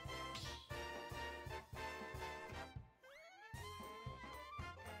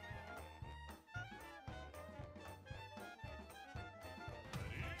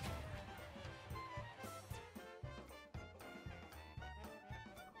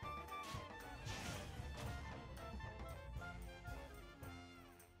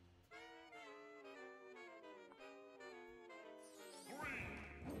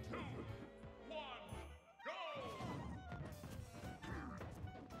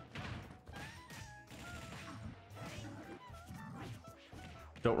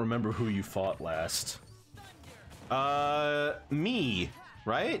 Don't remember who you fought last. Me,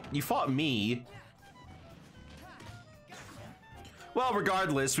 right? You fought me. Well,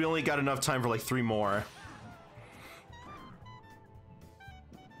 regardless, we only got enough time for like 3 more.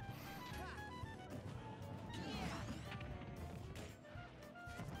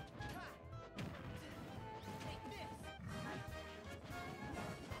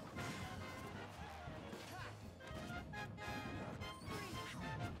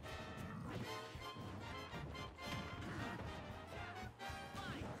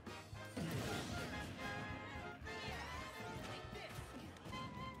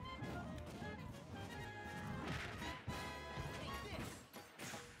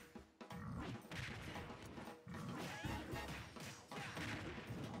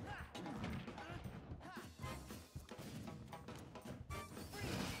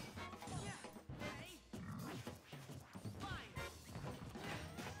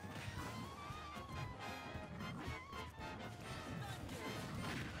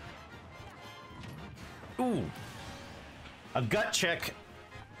 Ooh. A gut check.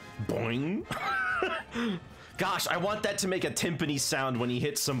 Boing. Gosh, I want that to make a timpani sound when he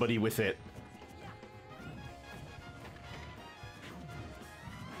hits somebody with it.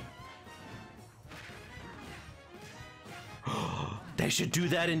 They should do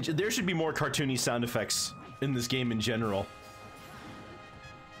that in... There should be more cartoony sound effects in this game in general.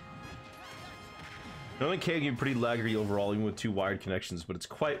 Northern Cave can be pretty laggy overall, even with 2 wired connections, but it's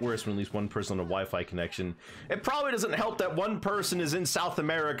quite worse when at least one person on a Wi-Fi connection. It probably doesn't help that one person is in South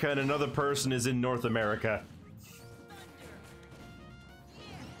America and another person is in North America.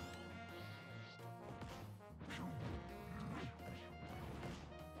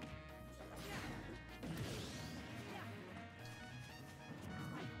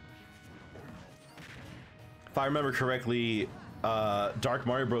 If I remember correctly, Dark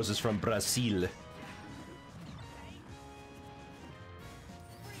Mario Bros. Is from Brazil.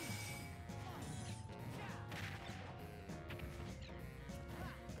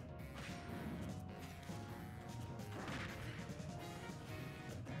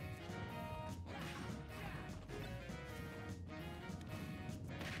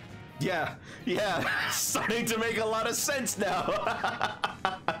 Yeah, yeah, starting to make a lot of sense now.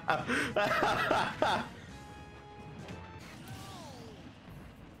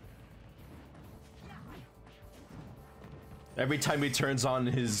 Every time he turns on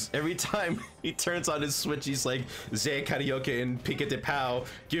his Switch, he's like, Zay Karaoke and Pikete Pow,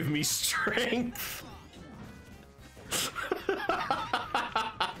 give me strength.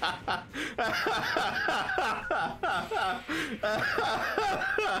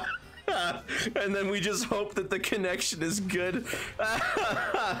 And then we just hope that the connection is good.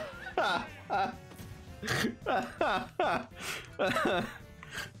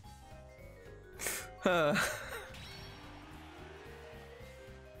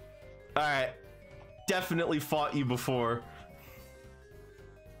 Alright. Definitely fought you before.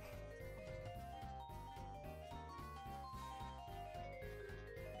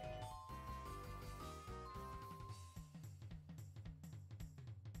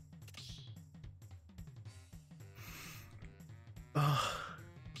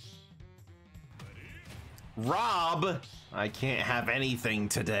 Rob, I can't have anything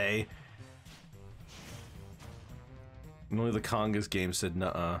today. And only the Congas game said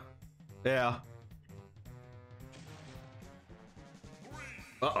nuh-uh. Yeah.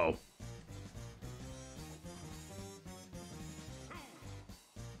 Uh-oh.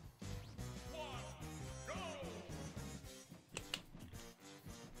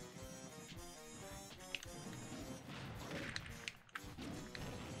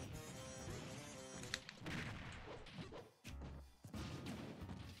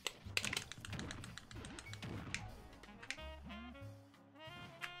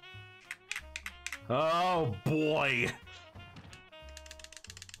 Oh boy.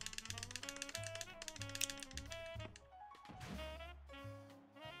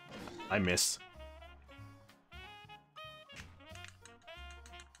 I miss.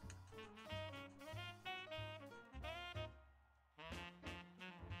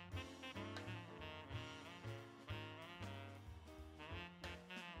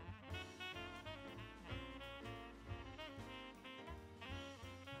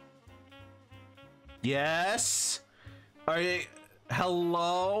 Yes? Are you...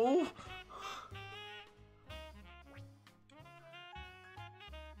 Hello?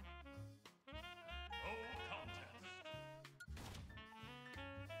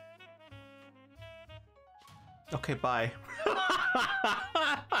 Okay, bye.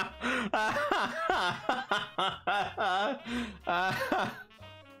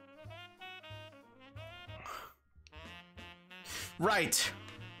 Right.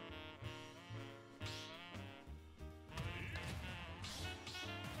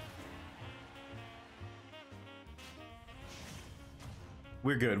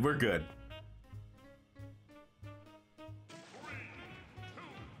 We're good, we're good.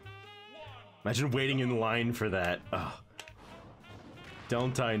 Imagine waiting in line for that. Oh.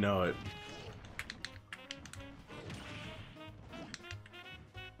 Don't I know it.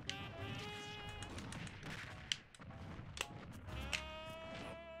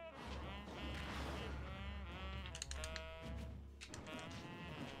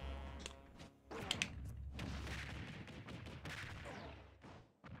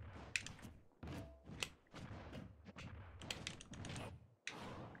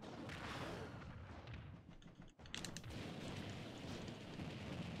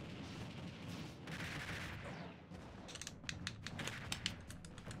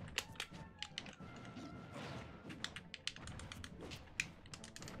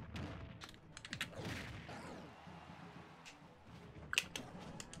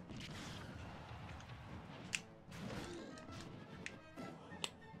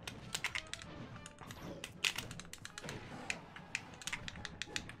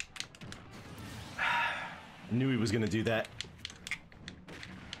 Knew he was gonna do that.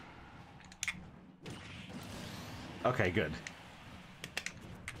 Okay, good.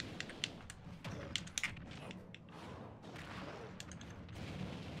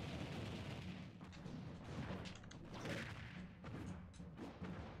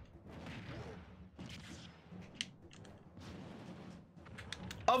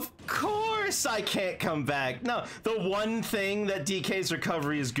 Of course I can't come back. No, the one thing that DK's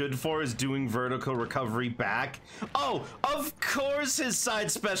recovery is good for is doing vertical recovery back. Oh, of course his side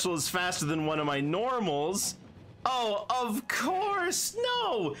special is faster than one of my normals. Oh, of course.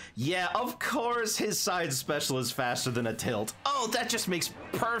 No. Yeah, of course his side special is faster than a tilt. Oh, that just makes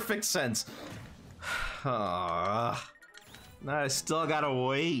perfect sense. I still gotta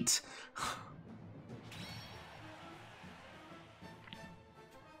wait.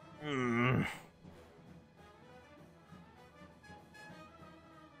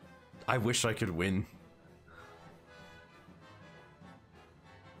 I wish I could win.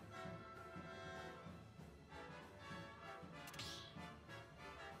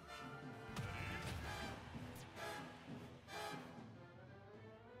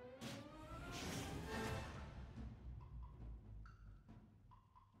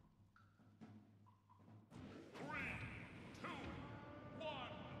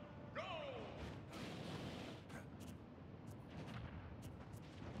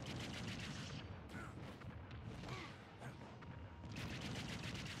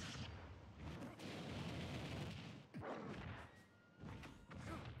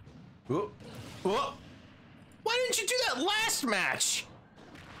 Whoa. Whoa. Why didn't you do that last match?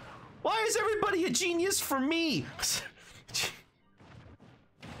 Why is everybody a genius for me?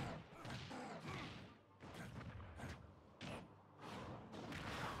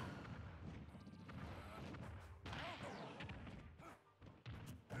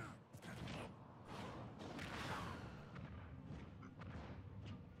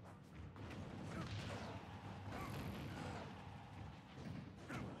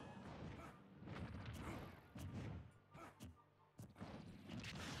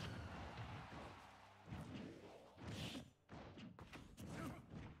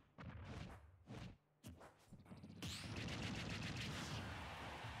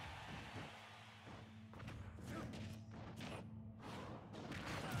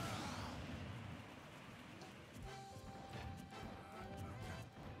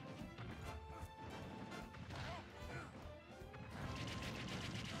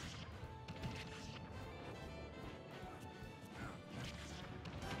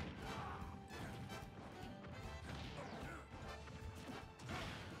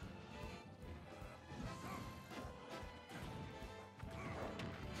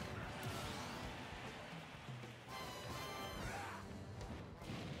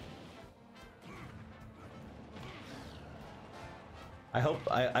 I hope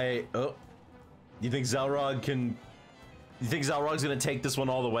oh, you think Xelrog can? You think Xelrog's gonna take this one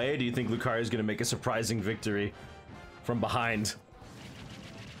all the way? Or do you think Lucario's gonna make a surprising victory from behind?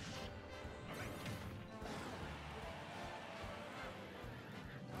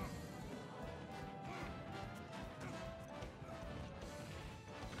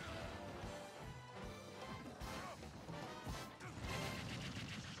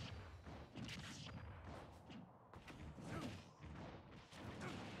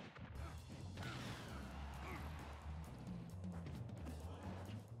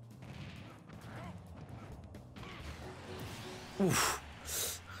 Oof.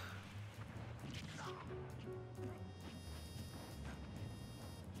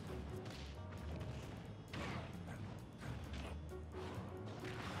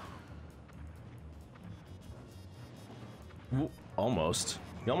 Almost.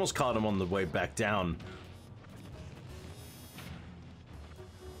 You almost caught him on the way back down.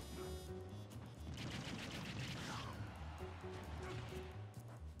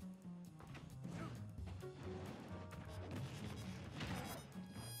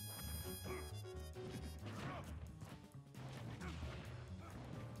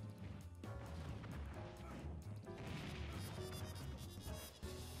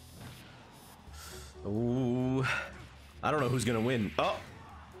 Ooh, I don't know who's gonna win. Oh,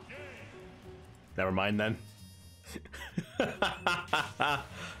 never mind then.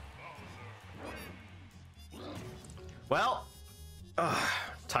 Well,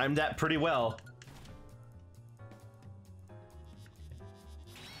 timed that pretty well.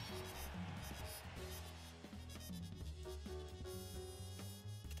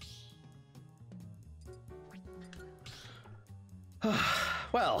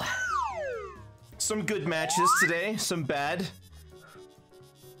 Well, some good matches today, some bad.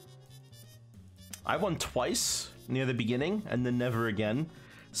 I won twice near the beginning and then never again.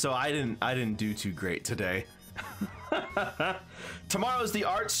 So I didn't do too great today. Tomorrow's the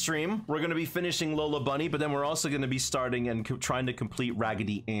art stream. We're going to be finishing Lola Bunny, but then we're also going to be starting and trying to complete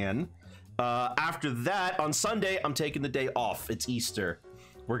Raggedy Ann. After that, on Sunday, I'm taking the day off. It's Easter.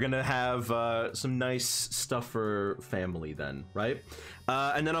 We're gonna have some nice stuff for family then, right?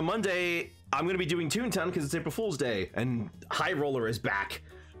 And then on Monday, I'm gonna be doing Toontown because it's April Fool's Day, and High Roller is back.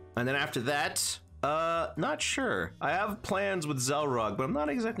 And then after that, not sure. I have plans with Xelrog, but I'm not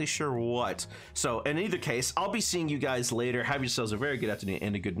exactly sure what. So in either case, I'll be seeing you guys later. Have yourselves a very good afternoon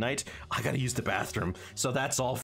and a good night. I gotta use the bathroom, so that's all.